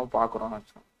அப்படின்னு நம்ம பார்க்குறோம்னு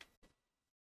வச்சோம்.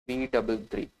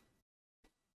 V33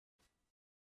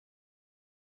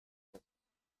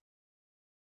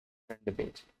 2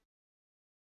 page.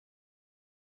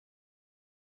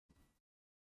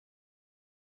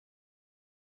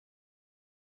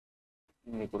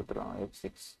 இங்கே கொடுத்துருவாங்க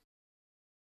F6.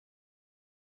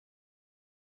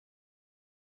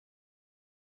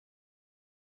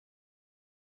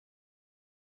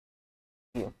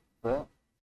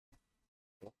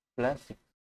 F+6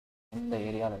 இந்த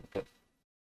ஏரியாவில் இருக்கு.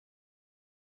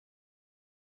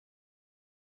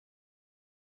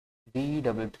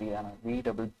 V33 தானே,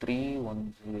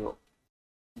 V3310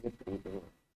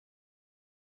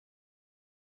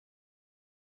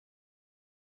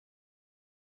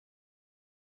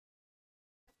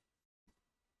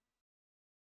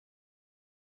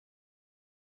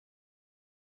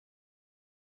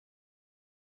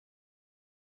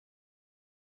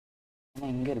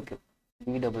 இங்க இருக்கு.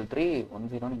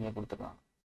 V3310 இங்கே கொடுத்துருக்காங்க.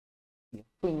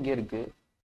 எப்போ இங்கே இருக்கு,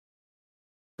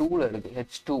 2ல இருக்கு,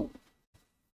 H2.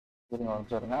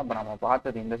 சொல்லுங்க. அப்போ நம்ம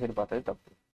பார்த்தது இந்த சைடு பார்த்தது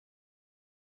தப்பு.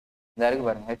 இந்த இருக்கு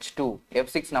பாருங்க, H2.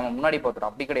 F6 நம்ம முன்னாடி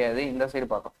பார்த்துறோம், அப்படி கிடையாது, இந்த சைடு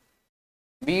பார்த்தோம்.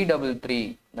 V33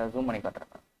 இந்த ஜூம் பண்ணி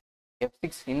காட்டுறேன்.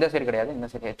 F6 இந்த சைடு கிடையாது, இந்த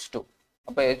சைடு H2.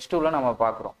 அப்போ H2ல நம்ம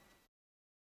பார்க்குறோம்.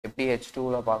 எப்படி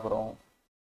H2ல பார்க்குறோம்?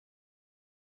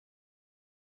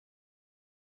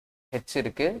 H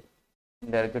இருக்கு,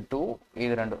 இந்த இருக்கு 2,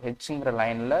 இது 2 Hங்கிற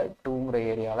லைன்ல 2ங்கிற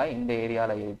ஏரியால இந்த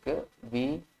ஏரியால இருக்கு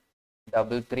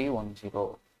V3310.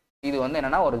 இது வந்து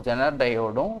என்னன்னா ஒரு ஜெனரல்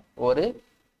டயோடும் ஒரு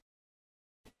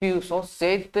ஃபியூஸும்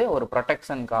சேர்த்து ஒரு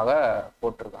ப்ரொடெக்ஷனுக்காக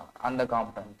போட்டிருக்காங்க. அந்த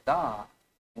காம்பனன்ட் தான்.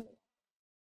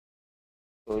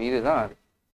 ஸோ இதுதான்.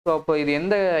 ஸோ அப்போ இது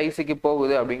எந்த ஐசிக்கு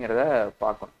போகுது அப்படிங்கிறத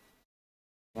பார்க்கணும்.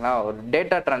 ஏன்னா ஒரு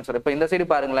டேட்டா ட்ரான்ஸ்ஃபர். இப்போ இந்த சைடு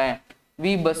பாருங்களேன்,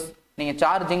 வி பஸ் நீங்கள்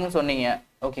சார்ஜிங்னு சொன்னீங்க.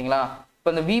 ஓகேங்களா? இப்போ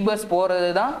இந்த வி பஸ் போகிறது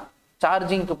தான்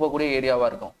சார்ஜிங்க்கு போகக்கூடிய ஏரியாவாக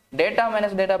இருக்கும். டேட்டா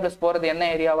மைனஸ் டேட்டா ப்ளஸ் போகிறது என்ன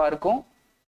ஏரியாவாக இருக்கும்?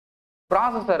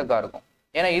 ப்ராசஸருக்காக இருக்கும்.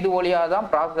 ஏன்னா இது வழியாக தான்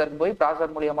ப்ராசஸருக்கு போய்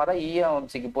ப்ராசஸர் மூலியமாக தான்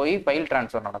இஎம்சிக்கு போய் ஃபைல்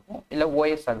ட்ரான்ஸ்ஃபர் நடக்கும், இல்லை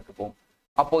ஓஎஸ் அதுக்கு போகும்.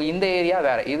 அப்போது இந்த ஏரியா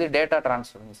வேறு, இது டேட்டா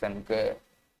ட்ரான்ஸ்ஃபர்மேஷனுக்கு.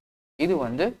 இது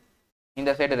வந்து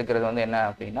இந்த சைடு இருக்கிறது வந்து என்ன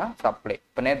அப்படின்னா சப்ளை.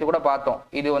 இப்போ நேற்று கூட பார்த்தோம்,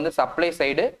 இது வந்து சப்ளை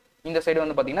சைடு, இந்த சைடு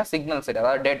வந்து பார்த்தீங்கன்னா சிக்னல் சைடு,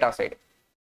 அதாவது டேட்டா சைடு.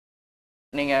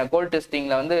 நீங்கள் கோல்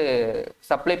டெஸ்டிங்கில் வந்து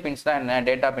சப்ளை பின்ஸ் தான் என்ன,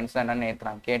 டேட்டா பின்ஸ் தான் என்னன்னு நேற்று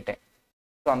நான் கேட்டேன்.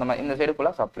 ஸோ அந்த மாதிரி இந்த சைடு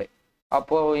ஃபுல்லாக சப்ளை.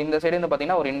 அப்போது இந்த சைடு வந்து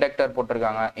பார்த்தீங்கன்னா ஒரு இண்டக்டர்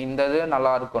போட்டிருக்காங்க. இந்த இது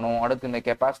நல்லா இருக்கணும், அடுத்து இந்த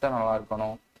கெப்பாசிட்டர் நல்லா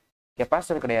இருக்கணும்.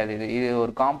 கெப்பாசிட்டர் கிடையாது, இது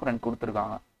ஒரு காம்பனன்ட்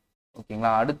கொடுத்துருக்காங்க.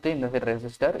 ஓகேங்களா? அடுத்து இந்த சைடு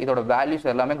ரெசிஸ்டர், இதோட வேல்யூஸ்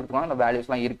எல்லாமே கொடுத்துருக்காங்க. அந்த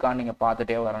வேல்யூஸ்லாம் இருக்கான்னு நீங்கள்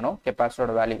பார்த்துட்டே வரணும்.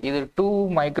 கெப்பாசிட்டரோட வேல்யூ இது 2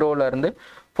 மைக்ரோலேருந்து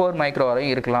 4 மைக்ரோ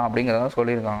வரையும் இருக்கலாம் அப்படிங்கிறத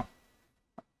சொல்லியிருக்காங்க.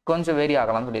 கொஞ்சம் வேரி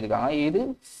ஆகலாம்னு சொல்லியிருக்காங்க. இது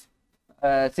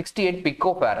 68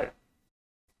 பிக்கோ ஃபேரட்.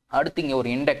 அடுத்து இங்கே ஒரு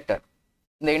இண்டக்டர்.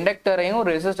 இந்த இண்டக்டரையும்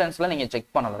ரெசிஸ்டன்ஸில் நீங்கள்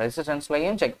செக் பண்ணலாம்,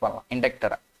 ரெசிஸ்டன்ஸ்லையும் செக் பண்ணலாம்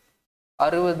இண்டக்டரை.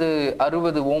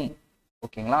 60 ஓம்.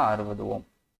 ஓகேங்களா? 60 ஓம்.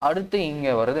 அடுத்து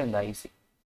இங்கே வருது இந்த ஐசி.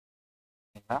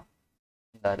 ஓகேங்களா?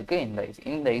 இந்த இருக்கு இந்த ஐசி.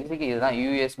 இந்த ஐசிக்கு இதுதான்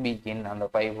யூஎஸ்பி கின். அந்த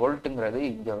 5 வோல்ட்டுங்கிறது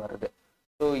இங்கே வருது.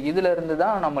 ஸோ இதுல இருந்து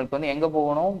தான் நம்மளுக்கு வந்து எங்கே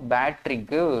போகணும்,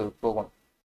 பேட்ரிக்கு போகணும்.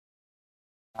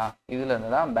 இதுல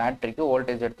இருந்து தான் பேட்ரிக்கு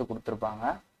வோல்டேஜ் எடுத்து கொடுத்துருப்பாங்க.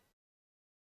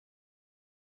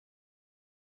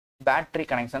 பேட்டரி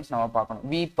கனெக்ஷன்ஸ் நம்ம பார்க்கணும்.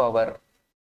 We power.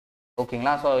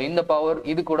 ஓகேங்களா? ஸோ இந்த பவர்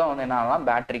இது கூட வந்து என்னன்னா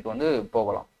பேட்டரிக்கு வந்து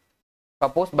போகலாம்.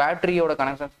 சப்போஸ் பேட்டரியோட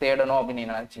கனெக்ஷன்ஸ் தேடணும் அப்படின்னு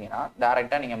நீங்கள் நினச்சிங்கன்னா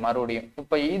டேரெக்டாக நீங்கள் மறுபடியும்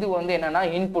இப்போ இது வந்து என்னன்னா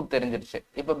இன்புட் தெரிஞ்சிருச்சு.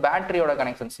 இப்போ பேட்டரியோட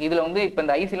கனெக்ஷன்ஸ் இதில் வந்து இப்போ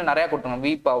இந்த ஐசியில் நிறையா கொடுத்துருங்க.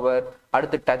 வி பவர்,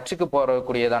 அடுத்து டச்சுக்கு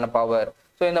போகக்கூடியதான பவர்.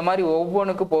 ஸோ இந்த மாதிரி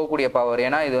ஒவ்வொன்றுக்கும் போகக்கூடிய பவர்.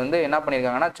 ஏன்னா இது வந்து என்ன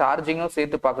பண்ணியிருக்காங்கன்னா சார்ஜிங்கும்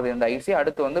சேர்த்து பார்க்குது இந்த ஐசி.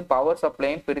 அடுத்து வந்து பவர்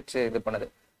சப்ளையும் பிரித்து இது பண்ணுது.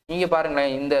 நீங்க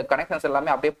பாருங்களேன், இந்த கனெக்ஷன்ஸ் எல்லாமே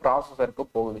அப்படியே ப்ராசஸருக்கு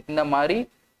போகுது. இந்த மாதிரி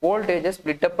வோல்டேஜை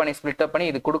ஸ்பிளிட் அப் பண்ணி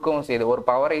இது கொடுக்கவும் செய்யுது. ஒரு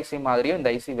பவர் ஐசி மாதிரியும் இந்த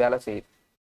ஐசி வேலை செய்யுது.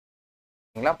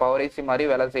 சரிங்களா? பவர் ஐசி மாதிரி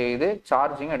வேலை செய்யுது,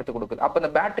 சார்ஜிங் எடுத்து கொடுக்குது. அப்போ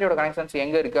இந்த பேட்டரியோட கனெக்ஷன்ஸ்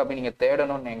எங்க இருக்கு அப்படின்னு நீங்க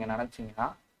தேடணும்னு நீங்க நினைச்சீங்கன்னா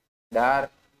டேர்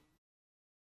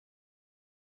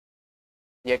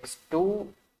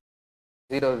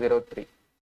X2003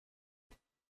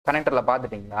 கனெக்டர்ல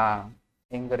பாத்துட்டீங்களா?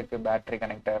 எங்க இருக்கு பேட்டரி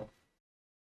கனெக்டர்?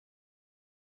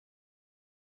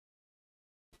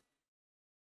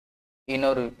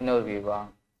 இன்னொரு வியூவா?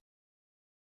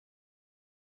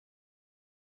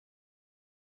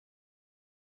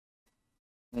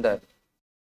 இந்த இருக்கு.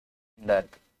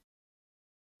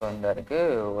 இந்த இருக்கு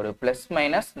ஒரு பிளஸ்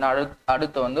மைனஸ்.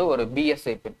 அடுத்து வந்து ஒரு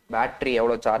பிஎஸ்ஐ பின், பேட்டரி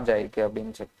எவ்வளவு சார்ஜ் ஆயிருக்கு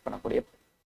அப்படின்னு செக் பண்ணக்கூடிய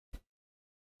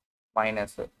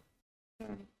மைனஸ்.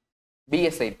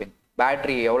 பிஎஸ்ஐ பின்,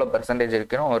 பேட்டரி எவ்வளவு பெர்சன்டேஜ்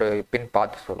இருக்குன்னு ஒரு பின்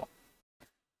பார்த்து சொல்லும்,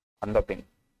 அந்த பின்.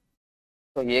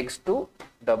 So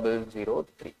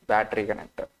X2003 battery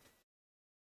connector.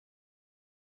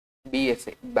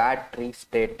 PSI battery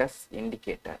status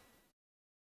indicator.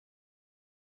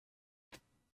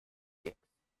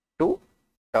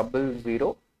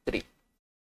 2003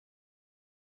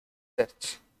 search.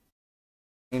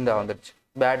 இந்த வந்துருச்சு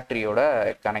பேட்டரியோட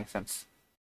கனெக்ஷன்ஸ்.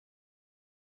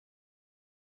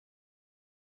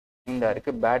 இந்த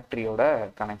இருக்கு பேட்டரியோட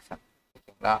கனெக்ஷன்.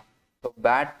 ஓகேங்களா? ஸோ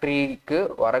பேட்டரிக்கு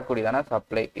வரக்கூடியதான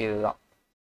சப்ளை இதுதான்.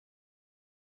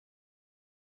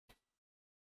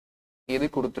 இது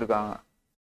கொடுத்துருக்காங்க.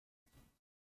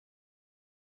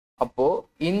 அப்போ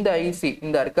இந்த ஐசி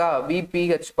இந்த இருக்கா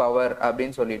விபிஹெச் பவர்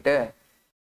அப்படின்னு சொல்லிட்டு,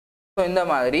 ஸோ இந்த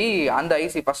மாதிரி அந்த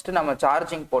ஐசி ஃபர்ஸ்ட் நம்ம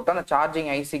சார்ஜிங் போட்டோம். அந்த சார்ஜிங்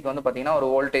ஐசிக்கு வந்து பார்த்தீங்கன்னா ஒரு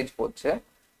வோல்டேஜ் போச்சு.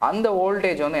 அந்த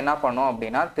வோல்டேஜ் வந்து என்ன பண்ணும்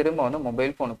அப்படின்னா திரும்ப வந்து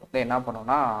மொபைல் ஃபோனுக்கு வந்து என்ன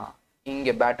பண்ணும்னா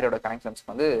இங்கே பேட்டரியோட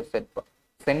கனெக்ஷன்ஸ்க்கு வந்து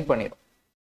சென்ட் பண்ணிடும்.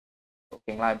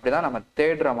 ஓகேங்களா? இப்படிதான் நம்ம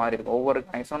தேடுற மாதிரி இருக்கும். ஒவ்வொரு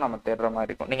கனெக்ஷனும் நம்ம தேடுற மாதிரி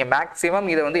இருக்கும். நீங்க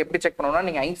மேக்ஸிமம் இதை வந்து எப்படி செக் பண்ணணும்னா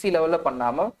நீங்க ஐசி லெவல்ல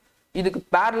பண்ணாம இதுக்கு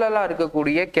பேரலா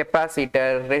இருக்கக்கூடிய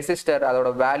கெப்பாசிட்டர், ரெசிஸ்டர், அதோட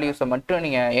வேல்யூஸை மட்டும்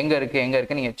நீங்க எங்க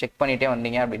இருக்கு நீங்க செக் பண்ணிட்டே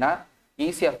வந்தீங்க அப்படின்னா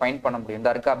ஈஸியா ஃபைண்ட் பண்ண முடியும்.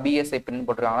 இந்த இருக்கா பிஎஸ்ஐ பின்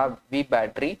போட்டிருக்காங்களா, வி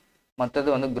பேட்டரி, மற்றது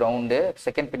வந்து கிரவுண்டு.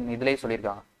 செகண்ட் பின் இதுலயே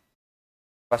சொல்லியிருக்காங்க.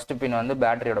 ஃபர்ஸ்ட் பின் வந்து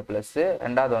பேட்டரியோட பிளஸ்,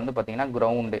 ரெண்டாவது வந்து பாத்தீங்கன்னா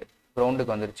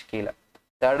கிரவுண்டுக்கு வந்துருச்சு கீழே.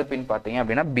 தேர்ட் பின் பாத்தீங்க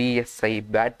அப்படின்னா PSI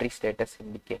battery status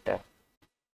indicator.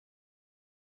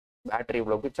 Battery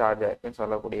இவ்வளவுக்கு சார்ஜ் ஆயிருக்குன்னு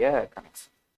சொல்லக்கூடிய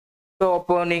கனெக்ஷன். ஸோ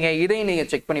அப்போ இதையும் நீங்க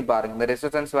செக் பண்ணி பாருங்க. இந்த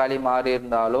ரெசிஸ்டன்ஸ் வேல்யூ மாறி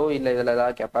இருந்தாலோ இல்லை இதுல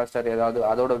ஏதாவது கெப்பாசிட்டர் ஏதாவது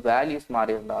அதோட வேல்யூஸ்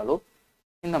மாறி இருந்தாலோ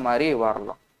இந்த மாதிரி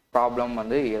வரலாம், ப்ராப்ளம்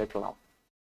வந்து இருக்கலாம்.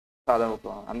 அதை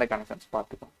விட்டுவாங்க, அந்த கனெக்ஷன்ஸ்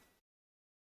பார்த்துக்கோங்க.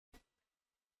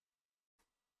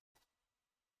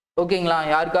 ஓகேங்களா?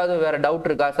 யாருக்காவது வேற டவுட்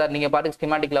இருக்கா? சார் நீங்க பாட்டுக்கு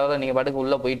ஸ்கீமாட்டிக் லெவலில் நீங்க பாட்டுக்கு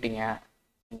உள்ள போயிட்டீங்க,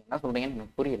 நீங்க என்ன சொல்றீங்கன்னு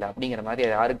எனக்கு புரியல அப்படிங்கிற மாதிரி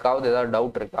யாருக்காவது ஏதாவது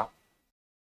டவுட் இருக்கா?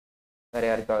 வேற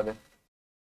யாருக்காவது?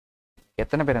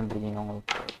 எத்தனை பேர் வந்துருக்கீங்க?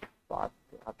 உங்களுக்கு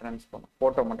பார்த்து அட்டெண்டன்ஸ் பண்ண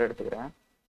போட்டோ மட்டும் எடுத்துக்கிறேன்.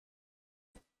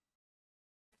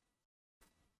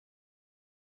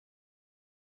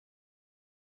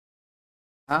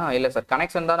 இல்லை சார்,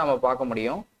 கனெக்ஷன் தான் நம்ம பார்க்க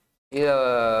முடியும். இது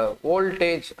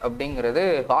வோல்டேஜ் அப்படிங்கிறது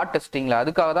ஹார்ட் டெஸ்டிங்ல,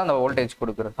 அதுக்காக தான் அந்த வோல்டேஜ்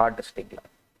கொடுக்குறது ஹார்ட் டெஸ்டிங்ல.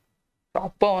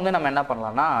 அப்போ வந்து நம்ம என்ன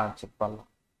பண்ணலாம்னா செக் பண்ணலாம்.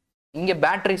 இங்க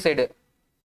பேட்டரி சைடு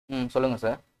சொல்லுங்க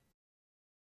சார்.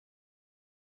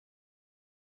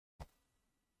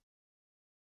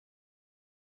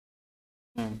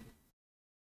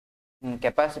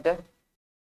 கெப்பாசிட்டர்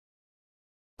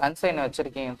கன்சைன்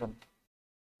வச்சிருக்கீங்க சார்.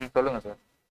 சொல்லுங்க சார்.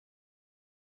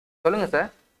 சொல்லுங்க சார்.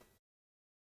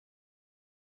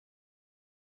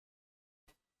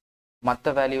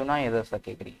 மற்ற வேல்யூனா எதை சார்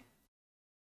கேட்குறீங்க?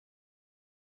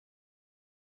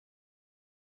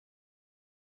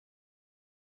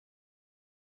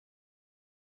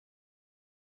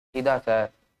 இதா சார்?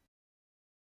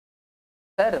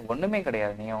 சார் ஒண்ணுமே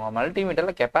கிடையாது. நீங்க உங்க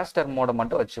மல்டிமீட்டர்ல கெப்பாசிட்டர் மோட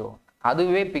மட்டும் வச்சுக்கோங்க.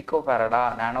 அதுவே பிக்கோ ஃபேரடா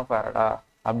நானோ ஃபேரடா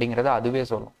அப்படிங்கறத அதுவே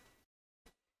சொல்லும்.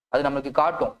 அது நம்மளுக்கு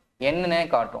காட்டும், என்னன்னே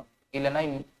காட்டும். இல்லைன்னா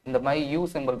இந்த மாதிரி யூ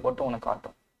சிம்பிள் போட்டு உனக்கு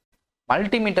காட்டும்.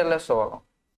 மல்டிமீட்டர்ல ஷோ ஆகும்.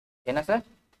 என்ன சார்?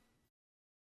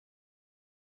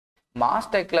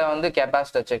 மாஸ்டெக்ல வந்து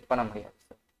கெப்பாசிட்டர் செக் பண்ண முடியாது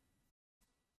சார்.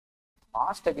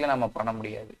 மாஸ்டெக்ல நம்ம பண்ண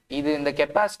முடியாது. இது இந்த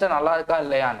கெப்பாசிட்டர் நல்லா இருக்கா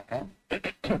இல்லையான்னு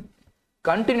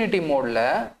கண்டினியூட்டி மோட்ல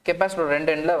கெப்பாசிட்டர்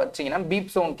ரெண்டு எண்ட்ல வச்சீங்கன்னா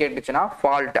பீப் சவுண்ட் கேட்டுச்சுன்னா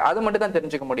ஃபால்ட், அது மட்டும் தான்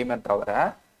தெரிஞ்சுக்க முடியுமே தவிர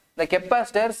இந்த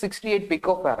கெப்பாசிட்டர் 68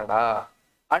 பிக்கோ ஃபேரடா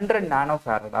 100 நானோ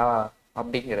ஃபேரடா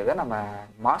அப்படிங்கிறத நம்ம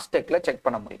மாஸ்டெக்ல செக்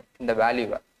பண்ண முடியும். இந்த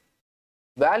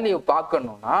வேல்யூ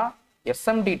பார்க்கணும்னா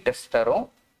எஸ்எம்டி டெஸ்டரும்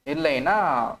இல்லைன்னா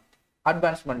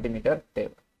அட்வான்ஸ் மல்டிமீட்டர்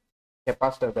தேவை.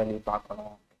 கெப்பாசிட்டர் வேல்யூ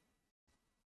பார்க்கணும்.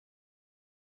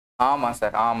 ஆமா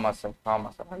சார்,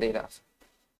 அதேதான் சார்.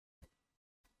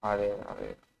 அதே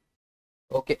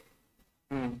ஓகே.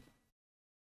 ம்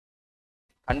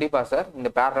கண்டிப்பா சார். இந்த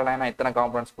பேரலைனா எத்தனை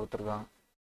காம்பனன்ட்ஸ் கொடுத்துருக்காங்க.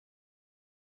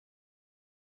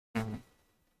 ம்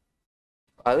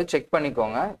அது செக்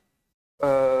பண்ணிக்கோங்க.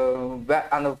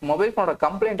 அந்த மொபைல் ஃபோனோட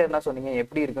கம்ப்ளைண்ட் என்ன சொன்னீங்க,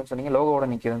 எப்படி இருக்குன்னு சொன்னீங்க, லோகோவோட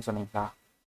நிக்குதுன்னு சொன்னீங்களா?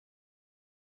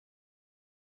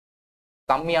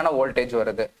 கம்மியான வோல்டேஜ்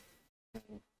வருது.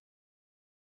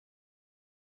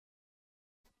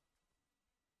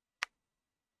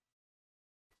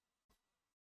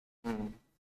 ம்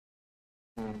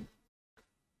ம்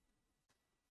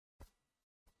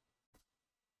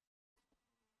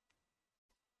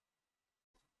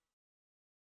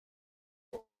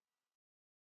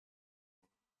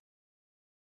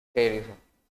சரி சார்.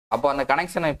 அப்போ அந்த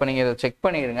கனெக்ஷனை இப்போ நீங்கள் இதை செக்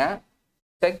பண்ணிடுங்க.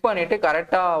 செக் பண்ணிட்டு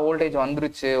கரெக்டாக வோல்டேஜ்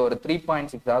வந்துருச்சு, ஒரு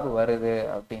 3.6 வருது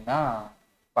அப்படின்னா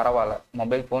பரவாயில்ல,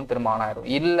 மொபைல் ஃபோன் திரும்ப ஆன் ஆயிடும்.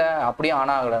 இல்லை அப்படியே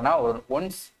ஆன் ஆகலைன்னா ஒரு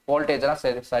ஒன்ஸ் வோல்டேஜ்லாம்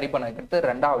சரி பண்ணதுக்கு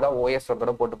ரெண்டாவதாக ஓஎஸ் ஒரு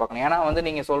தடவை போட்டு பார்க்கணும். ஏன்னா வந்து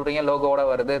நீங்கள் சொல்கிறீங்க லோகோவோட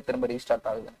வருது திரும்ப ரீஸ்டார்ட்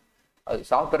ஆகுது, அது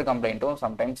சாஃப்ட்வேர் கம்ப்ளைண்ட்டும்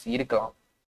சம்டைம்ஸ் இருக்கலாம்.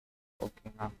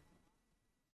 ஓகேங்களா?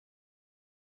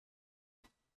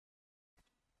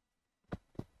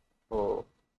 ஓ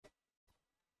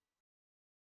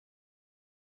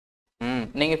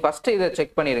நீங்கள் ஃபஸ்ட்டு இதை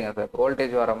செக் பண்ணிடுங்க சார்.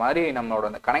 வோல்டேஜ் வர மாதிரி நம்மளோட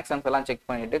அந்த கனெக்ஷன்ஸ் எல்லாம் செக்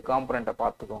பண்ணிவிட்டு காம்பனண்ட்டை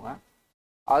பார்த்துக்கோங்க.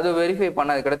 அது வெரிஃபை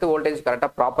பண்ணதுக்கடுத்து வோல்டேஜ்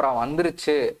கரெக்டாக ப்ராப்பராக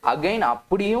வந்துருச்சு அகைன்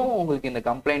அப்படியும் உங்களுக்கு இந்த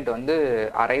கம்ப்ளைண்ட் வந்து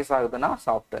அரைஸ் ஆகுதுன்னா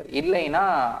சாஃப்ட்வேர், இல்லைன்னா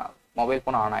மொபைல்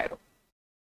ஃபோன் ஆன் ஆயிரும்.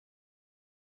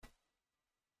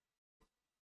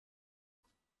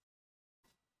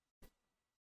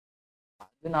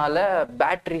 அதனால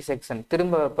பேட்டரி செக்ஷன்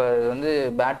திரும்ப இப்போ வந்து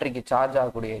பேட்டரிக்கு சார்ஜ்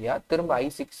ஆகக்கூடிய ஏரியா திரும்ப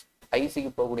ஐசிக்கு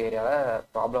போகக்கூடிய ஏரியாவில்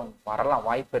ப்ராப்ளம் வரலாம்,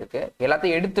 வாய்ப்பு இருக்கு.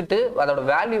 எல்லாத்தையும் எடுத்துட்டு அதோட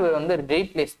வேல்யூவை வந்து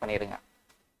ரீப்ளேஸ் பண்ணிடுங்க.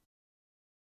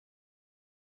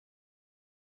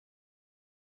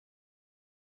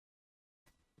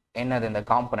 என்னது இந்த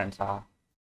காம்பனன்ட்ஸா?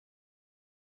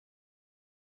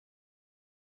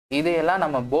 இதையெல்லாம்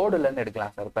நம்ம போர்டுல இருந்து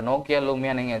எடுக்கலாம் சார். இப்போ நோக்கியா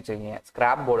லூமியா நீங்க வச்சுக்கீங்க,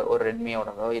 ஸ்கிராப் போர்டு ஒரு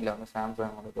ரெட்மியோடதோ இல்லை வந்து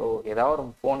சாம்சங்கோடதோ ஏதாவது ஒரு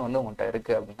ஃபோன் வந்து உங்கள்கிட்ட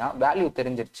இருக்கு அப்படின்னா வேல்யூ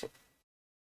தெரிஞ்சிருச்சு,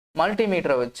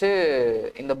 மல்டிமீட்டரை வச்சு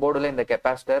இந்த போர்டில் இந்த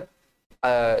கெப்பாசிட்டர்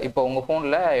இப்போ உங்கள்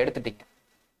ஃபோனில் எடுத்துட்டீங்க,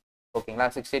 ஓகேங்களா,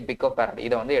 68 பிக்கோ ஃபேரட்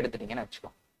இதை வந்து எடுத்துட்டீங்கன்னு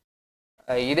வச்சுக்கோங்க.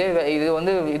 இது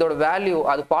வந்து இதோட வேல்யூ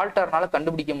அது ஃபால்ட்டர்னால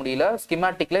கண்டுபிடிக்க முடியல.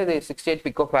 ஸ்கிமாட்டிக்ல இது 68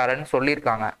 பிக்கோ ஃபேரட்னு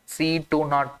சொல்லியிருக்காங்க.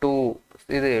 C202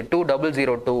 இது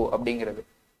 2002 அப்படிங்கிறது.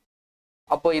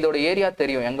 அப்போ இதோட ஏரியா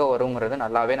தெரியும் எங்கே வருங்கிறது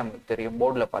நல்லாவே நமக்கு தெரியும்,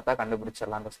 போர்டில் பார்த்தா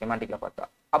கண்டுபிடிச்சிடலாம் அந்த ஸ்கிமாட்டிக்கில் பார்த்தா.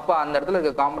 அப்போ அந்த இடத்துல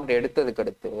இருக்க காம்பனண்ட் எடுத்ததுக்கு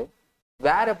அடுத்து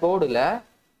வேற போர்டில்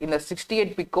இந்த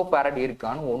 68 பிக்கோ ஃபேரட்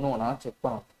இருக்கான்னு ஒன்று செக்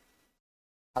பண்ணணும்.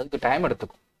 அதுக்கு டைம்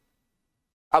எடுத்துக்கும்.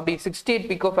 அப்படி 68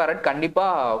 பிக்கோ ஃபேரட்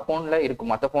கண்டிப்பாக ஃபோனில்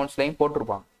இருக்கும், மற்ற ஃபோன்ஸ்லையும்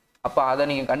போட்டிருப்பாங்க. அப்போ அதை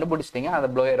நீங்கள் கண்டுபிடிச்சிட்டீங்க, அதை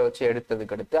ப்ளோயரை வச்சு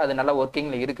எடுத்ததுக்கு அடுத்து அது நல்லா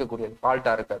ஒர்க்கிங்கில் இருக்கக்கூடியது,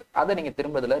 ஃபால்ட்டாக இருக்காது, அதை நீங்கள்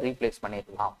திரும்ப இதில் ரீப்ளேஸ்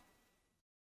பண்ணிடலாம்.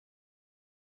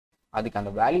 அதுக்கு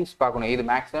அந்த வேல்யூஸ் பார்க்கணும். இது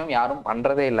மேக்ஸிமம் யாரும்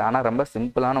பண்ணுறதே இல்லை, ஆனால் ரொம்ப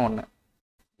சிம்பிளான ஒன்று,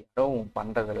 யாரும்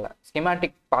பண்ணுறதில்ல.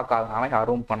 ஸ்கிமாட்டிக் பார்க்காதனால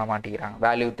யாரும் பண்ண மாட்டேங்கிறாங்க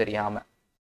வேல்யூ தெரியாமல்.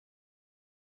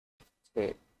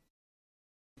 சரி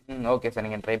ஓகே சார்,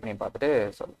 நீங்கள் ட்ரை பண்ணி பார்த்துட்டு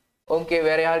சொல்லுங்கள். ஓகே,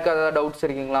 வேற யாருக்கு ஏதாவது டவுட்ஸ்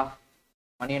இருக்குங்களா?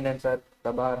 Manikandan sir,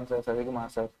 Prabhakaran sir,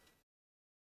 Sasikumar sir.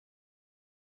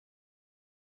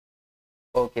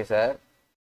 Okay sir,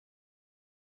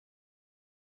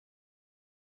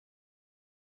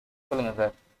 சொல்லுங்க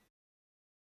சார்.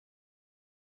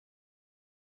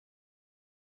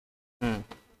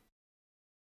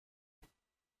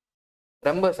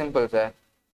 ரொம்ப சிம்பிள் சார்,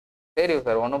 தெரியும்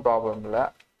சார், ஒன்றும் ப்ராப்ளம் இல்லை.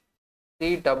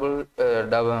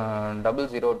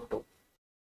 C0002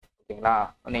 ஓகேங்களா.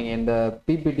 நீங்கள் இந்த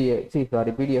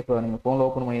பிடிஎஃப் நீங்கள் ஃபோனில்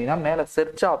ஓப்பன் பண்ணிங்கன்னா மேலே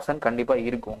செர்ச் ஆப்ஷன் கண்டிப்பாக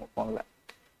இருக்கும் உங்கள் ஃபோனில்.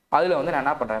 அதில் வந்து நான்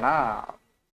என்ன பண்ணுறேன்னா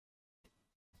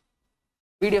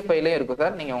பிடிஎஃப் ஃபைலே இருக்கும்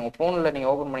சார். நீங்கள் உங்கள் ஃபோனில்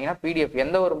நீங்கள் ஓப்பன் பண்ணிங்கன்னா பிடிஎஃப்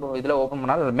எந்த ஒரு இதில் ஓப்பன்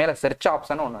பண்ணாலும் அது மேலே செர்ச்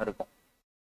ஆப்ஷன் ஒன்று இருக்கும்.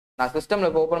 நான் சிஸ்டமில்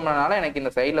இப்போ ஓப்பன் பண்ணனால எனக்கு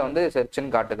இந்த சைடில் வந்து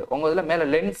செர்ச்னு காட்டுது. உங்கள் இதில் மேலே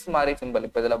லென்ஸ் மாதிரி சிம்பிள்,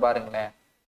 இப்போ இதில் பாருங்களேன்,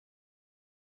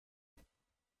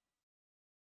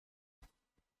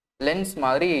 லென்ஸ்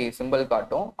மாதிரி சிம்பிள்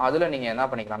காட்டும். அதில் நீங்கள் என்ன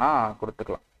பண்ணிக்கலாம்னா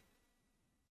கொடுத்துக்கலாம்.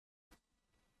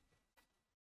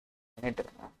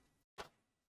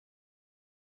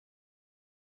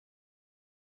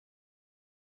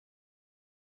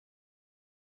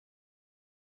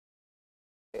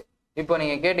 இப்போ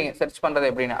நீங்கள் கேட்டீங்க சர்ச் பண்ணுறது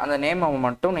எப்படின்னா, அந்த நேமை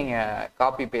மட்டும் நீங்கள்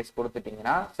காப்பி பேஸ்ட்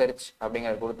கொடுத்துட்டீங்கன்னா, சர்ச்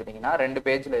அப்படிங்கிறத கொடுத்துட்டீங்கன்னா 2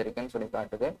 பேஜில் இருக்குன்னு சொல்லி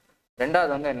காட்டுது.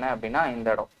 ரெண்டாவது வந்து என்ன அப்படின்னா இந்த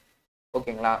இடம்,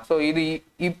 ஓகேங்களா. ஸோ இது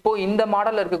இப்போ இந்த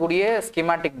மாடலில் இருக்கக்கூடிய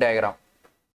ஸ்கிமாட்டிக் டயக்ராம்,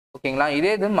 ஓகேங்களா.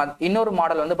 இதே இது இன்னொரு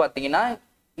மாடல் வந்து பார்த்தீங்கன்னா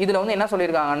இதில் வந்து என்ன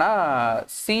சொல்லியிருக்காங்கன்னா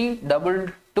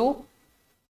C2002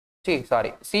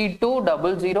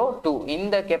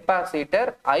 இந்த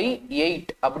கெப்பாசிட்டர் I8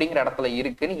 அப்படிங்கிற இடத்துல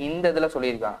இருக்குன்னு இந்த இதில்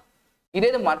சொல்லியிருக்காங்க. இதே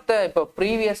இது மற்ற இப்போ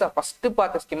ப்ரீவியஸா ஃபர்ஸ்ட்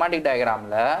பார்த்த ஸ்கிமாட்டிக்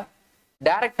டயக்ராம்ல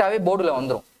டைரக்டாவே போர்டுல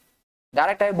வந்துடும்.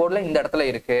 டைரக்டாவே போர்டுல இந்த இடத்துல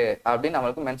இருக்கு அப்படின்னு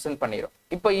நம்மளுக்கு மென்ஷன் பண்ணிடும்.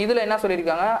 இப்போ இதுல என்ன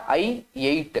சொல்லியிருக்காங்க,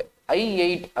 I8.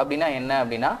 I8 அப்படின்னா என்ன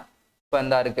அப்படின்னா இப்போ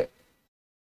இந்த இருக்கு.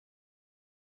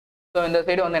 ஸோ இந்த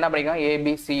சைடு வந்து என்ன பண்ணிக்கலாம்,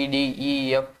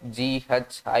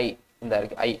 ABCDEFGHI இந்த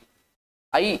இருக்கு.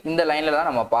 I இந்த லைன்ல தான்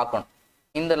நம்ம பார்க்கணும்.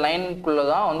 இந்த லைனுக்குள்ள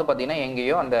தான் வந்து பார்த்தீங்கன்னா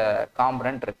எங்கேயோ அந்த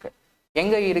காம்பனன்ட் இருக்கு.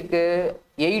 எங்க இருக்கு,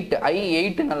 8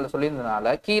 I8 நல்ல சொல்லியிருந்ததுனால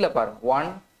கீழே பாருங்க 1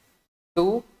 2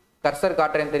 கர்சர்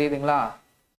காட்டுறேன் தெரியுதுங்களா,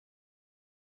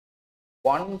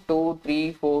 1 2 3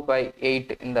 4 5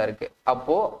 8 இந்த இருக்கு.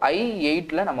 அப்போ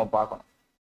I8ல நம்ம பார்க்கணும்.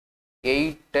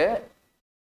 8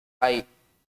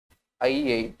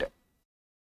 I8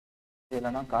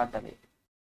 இதெல்லாம் காட்டலை.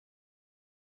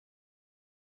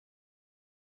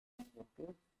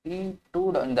 C2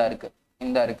 இந்த இருக்கு,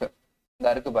 இந்த இருக்கு, இந்த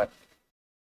இருக்கு பாரு,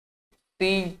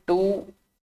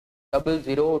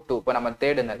 C2002. இப்போ நம்ம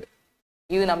தேடுனது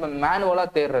இது நம்ம மேனுவலா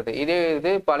தேடுறது. இதே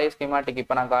இது பழைய ஸ்கீமாட்டிக்.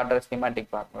 இப்போ நான் காட்டுற ஸ்கீமாட்டிக்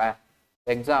பார்க்கலேன்.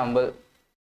 எக்ஸாம்பிள்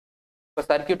இப்போ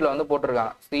சர்க்கியூட்ல வந்து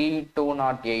போட்டிருக்காங்க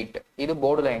C208. இது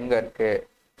போர்டுல எங்க இருக்கு,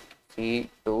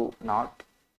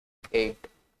 C208.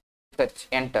 Search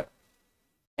enter.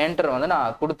 என்டர் வந்து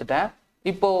நான் கொடுத்துட்டேன்.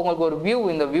 இப்போ உங்களுக்கு ஒரு வியூ,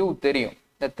 இந்த வியூ தெரியும்.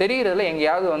 இந்த தெரிகிறதுல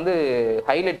எங்கேயாவது வந்து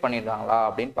ஹைலைட் பண்ணியிருக்காங்களா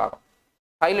அப்படின்னு பார்க்கணும்.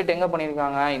 ஹைலைட் எங்க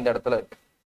பண்ணியிருக்காங்க, இந்த இடத்துல இருக்கு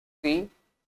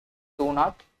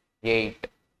C208.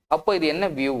 அப்போ இது என்ன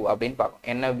வியூ அப்படின்னு பார்க்கணும்.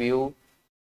 என்ன வியூ,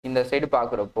 இந்த சைடு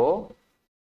பார்க்குறப்போ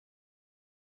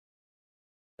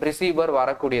ரிசீவர்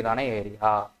வரக்கூடியதான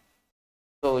ஏரியா.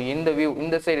 ஸோ இந்த வியூ,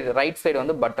 இந்த சைடு ரைட் சைடு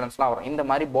வந்து பட்டன்ஸ்லாம் வரும். இந்த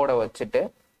மாதிரி போர்டை வச்சுட்டு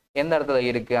எந்த இடத்துல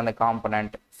இருக்கு அந்த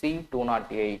காம்பனன்ட்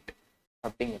C208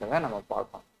 அப்படிங்கிறத நம்ம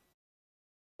பார்ப்போம்.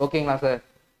 ஓகேங்களா சார்?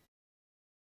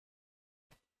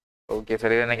 ஓகே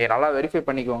சார், இதை இன்னைக்கு நல்லா வெரிஃபை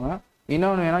பண்ணிக்கோங்க.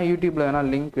 இன்னொன்று வேணா யூடியூப்ல வேணா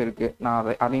லிங்க் இருக்கு, நான்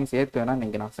அதையும் சேர்த்து வேணா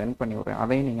இன்னைக்கு நான் சென்ட் பண்ணி விட்றேன்.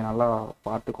 அதையும் நீங்கள் நல்லா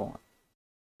பார்த்துக்கோங்க.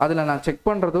 அதில் நான் செக்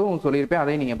பண்ணுறதும் சொல்லியிருப்பேன்,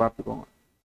 அதையும் நீங்கள் பார்த்துக்கோங்க.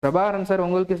 பிரபாகரன் சார்,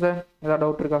 உங்களுக்கு சார் ஏதாவது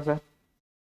டவுட் இருக்கா sir?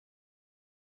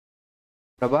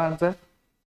 Prabhakaran sir?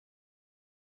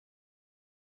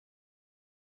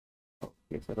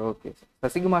 Okay sir, okay sir.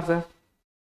 Sasikumar sir?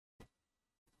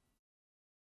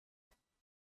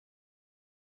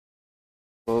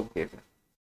 Okay sir,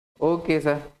 okay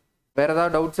sir. வேற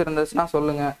ஏதாவது டவுட்ஸ் இருந்துச்சுன்னா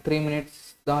சொல்லுங்க. 3 minutes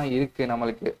தான் இருக்கு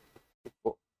நம்மளுக்கு இப்போ.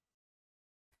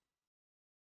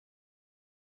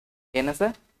 என்ன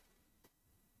sir?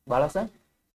 Bala sir?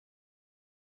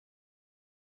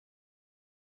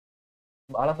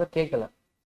 Bala sir கேட்கல.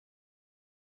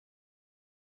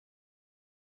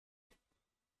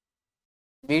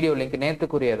 Video link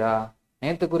நேத்துக்குரியதா?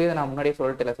 நேத்துக்குரியதை நான் முன்னாடியே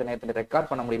சொல்லிட்டேன் சார். நேற்று ரெக்கார்ட்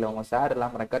பண்ண முடியல, உங்க சார்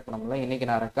இல்லாமல் ரெக்கார்ட் பண்ண முடியல. இன்னைக்கு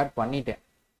நான் ரெக்கார்ட் பண்ணிட்டேன்.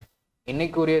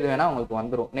 இன்னைக்குரியது வேணா உங்களுக்கு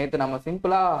வந்துடும். நேற்று நம்ம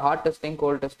சிம்பிளா ஹார்ட் டெஸ்டிங்,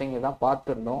 கோல்ட் டெஸ்டிங் இதான்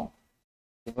பார்த்துருந்தோம்.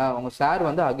 சரிங்களா? உங்க சார்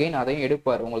வந்து அகைன் அதையும்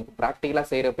எடுப்பார், உங்களுக்கு ப்ராக்டிக்கலா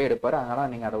செய்யறப்ப எடுப்பார். அதனால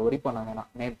நீங்க அதை ஒரி பண்ண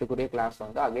வேணாம். நேற்றுக்குரிய கிளாஸ்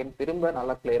வந்து அகைன் திரும்ப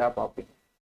நல்லா கிளியரா பார்ப்பீங்க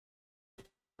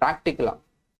ப்ராக்டிக்கலா.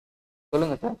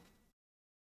 சொல்லுங்க சார்.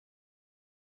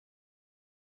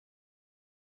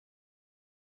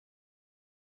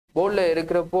 போர்டில்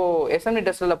இருக்கிறப்போ எஸ்எம்டி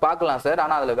டெஸ்ட்ல பார்க்கலாம் சார்.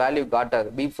 ஆனால் அதில் வேல்யூ காட்டாது,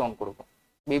 பீப் சவுண்ட் கொடுக்கும்.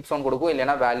 பீப் சவுண்ட் கொடுக்கும்,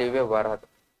 இல்லைன்னா வேல்யூவே வராது.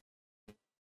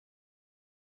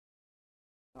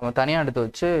 நம்ம தனியாக எடுத்து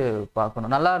வச்சு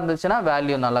பார்க்கணும். நல்லா இருந்துச்சுன்னா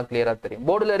வேல்யூ நல்லா கிளியரா தெரியும்.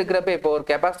 போர்டில் இருக்கிறப்ப இப்போ ஒரு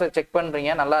கெப்பாசிட்டர் செக்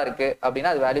பண்றீங்க, நல்லா இருக்கு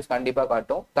அப்படின்னா அது வேல்யூஸ் கண்டிப்பாக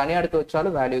காட்டும். தனியாக எடுத்து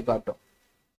வச்சாலும் வேல்யூ காட்டும்.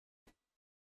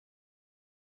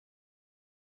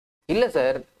 இல்லை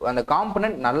சார், அந்த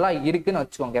காம்பனன்ட் நல்லா இருக்குன்னு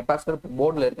வச்சுக்கோங்க. கெப்பாசிட்டர்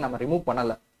போர்டில் இருக்கு, நம்ம ரிமூவ்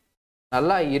பண்ணலை,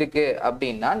 நல்லா இருக்கு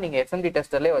அப்படின்னா நீங்க எஸ்எம்டி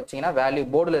டெஸ்டர்லேயே வச்சீங்கன்னா வேல்யூ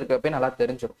போர்டில் இருக்கிறப்ப நல்லா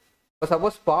தெரிஞ்சிடும். இப்போ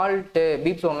சப்போஸ் ஃபால்ட்டு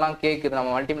பீப் சவுண்ட்லாம் கேட்குது,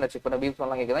 நம்ம மல்டிமீட்டர் செக் பண்ண பீப்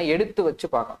சவுண்ட்லாம் கேட்குதுன்னா எடுத்து வச்சு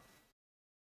பார்க்கலாம்.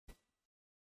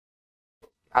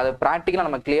 அதை ப்ராக்டிக்கலாக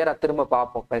நம்ம கிளியராக திரும்ப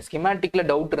பார்ப்போம். இப்போ ஸ்கிமேட்டிக்ல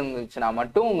டவுட் இருந்துச்சுன்னா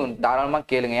மட்டும் தாராளமாக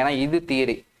கேளுங்க. ஏன்னா இது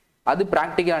தியரி, அது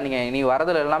ப்ராக்டிக்கலாக நீங்கள் நீ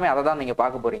வரதுல எல்லாமே அதை தான் நீங்கள்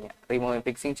பார்க்க போறீங்க. Remove,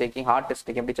 fixing, checking, heart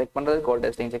testing எப்படி செக் பண்ணுறது, கோல்ட்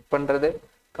டெஸ்டிங் செக் பண்ணுறது,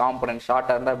 காம்பனன்ட்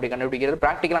ஷார்ட்டாக இருந்தால் எப்படி கண்டுபிடிக்கிறது,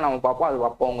 ப்ராக்டிக்கலாக நம்ம பார்ப்போம். அது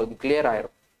அப்போ உங்களுக்கு கிளியர்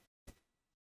ஆயிரும்.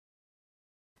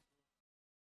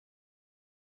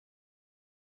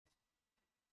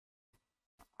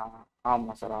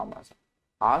 ஆமாம் சார், ஆமாம் சார்.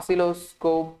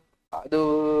 ஆசிலோஸ்கோப் அது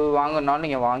வாங்கினாலும்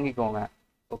நீங்கள் வாங்கிக்கோங்க.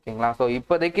 ஓகேங்களா? ஸோ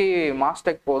இப்போதைக்கு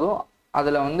மாஸ்டெக் போதும்.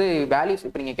 அதில் வந்து வேல்யூஸ்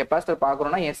இப்போ நீங்கள் கெப்பாசிட்டர்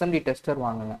பார்க்குறோன்னா எஸ்எம்டி டெஸ்டர்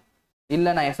வாங்குங்க. இல்லை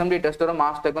நான் எஸ்எம்டி டெஸ்டரும்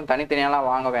மாஸ்டெக்கும் தனித்தனியாலாம்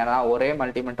வாங்க வேணாம், ஒரே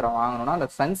மல்டிமீட்டராக வாங்கணும்னா அந்த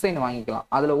சன்சைன் வாங்கிக்கலாம்.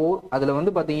 அதில்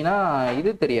வந்து பார்த்தீங்கன்னா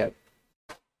இது தெரியாது.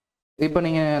 இப்போ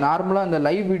நீங்கள் நார்மலாக இந்த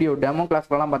லைவ் வீடியோ டெமோ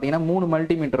கிளாஸ்லாம் பார்த்தீங்கன்னா 3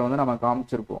 மல்டிமீட்டர் வந்து நம்ம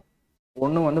காமிச்சிருப்போம்.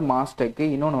 ஒன்று வந்து மாஸ்டெக்கு,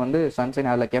 இன்னொன்று வந்து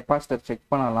சன்சைன். அதில் கெப்பாசிட்டர்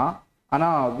செக் பண்ணலாம்,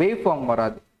 ஆனால் வேவ் ஃபார்ம்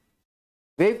வராது.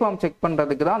 வேவ் ஃபார்ம் செக்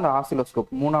பண்ணுறதுக்கு தான் அந்த ஆசிலோஸ்கோப்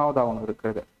மூணாவது ஒன்று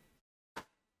இருக்கிறது.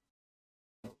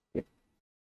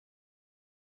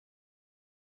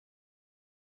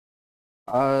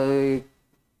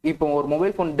 இப்போ ஒரு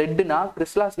மொபைல் ஃபோன் டெட்டுனா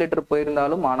கிறிஸ்லாஸ்லேட்டர்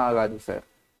போயிருந்தாலும் ஆன் ஆகாது சார்.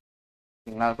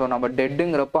 சரிங்களா? ஸோ நம்ம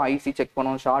டெட்டுங்கிறப்போ ஐசி செக்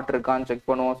பண்ணுவோம், ஷார்ட் இருக்கான்னு செக்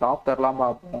பண்ணுவோம், சாஃப்ட்வேர்லாம்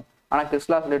பார்ப்போம். ஆனால்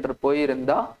கிறிஸ்லாஸ்லேட்டர்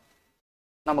போயிருந்தா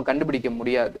நம்ம கண்டுபிடிக்க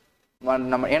முடியாது.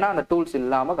 நம்ம ஏன்னா அந்த டூல்ஸ்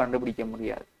இல்லாமல் கண்டுபிடிக்க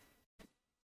முடியாது.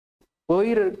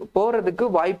 போறதுக்கு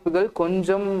வாய்ப்புகள்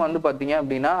கொஞ்சம் வந்து பார்த்தீங்க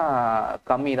அப்படின்னா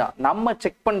கம்மி தான். நம்ம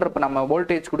செக் பண்ணுறப்ப, நம்ம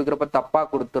வோல்டேஜ் கொடுக்குறப்ப தப்பாக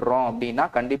கொடுத்துட்றோம் அப்படின்னா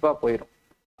கண்டிப்பாக போயிடும்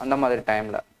அந்த மாதிரி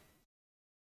டைமில்.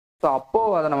 ஸோ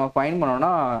அப்போது அதை நம்ம ஃபைன்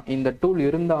பண்ணோம்னா இந்த டூல்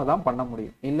இருந்தால் தான் பண்ண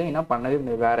முடியும், இல்லைன்னா பண்ணவே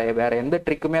முடியும். வேற எந்த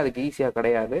ட்ரிக்குமே அதுக்கு ஈஸியாக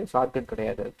கிடையாது, ஷார்ட்கட்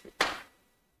கிடையாது அதுக்கு.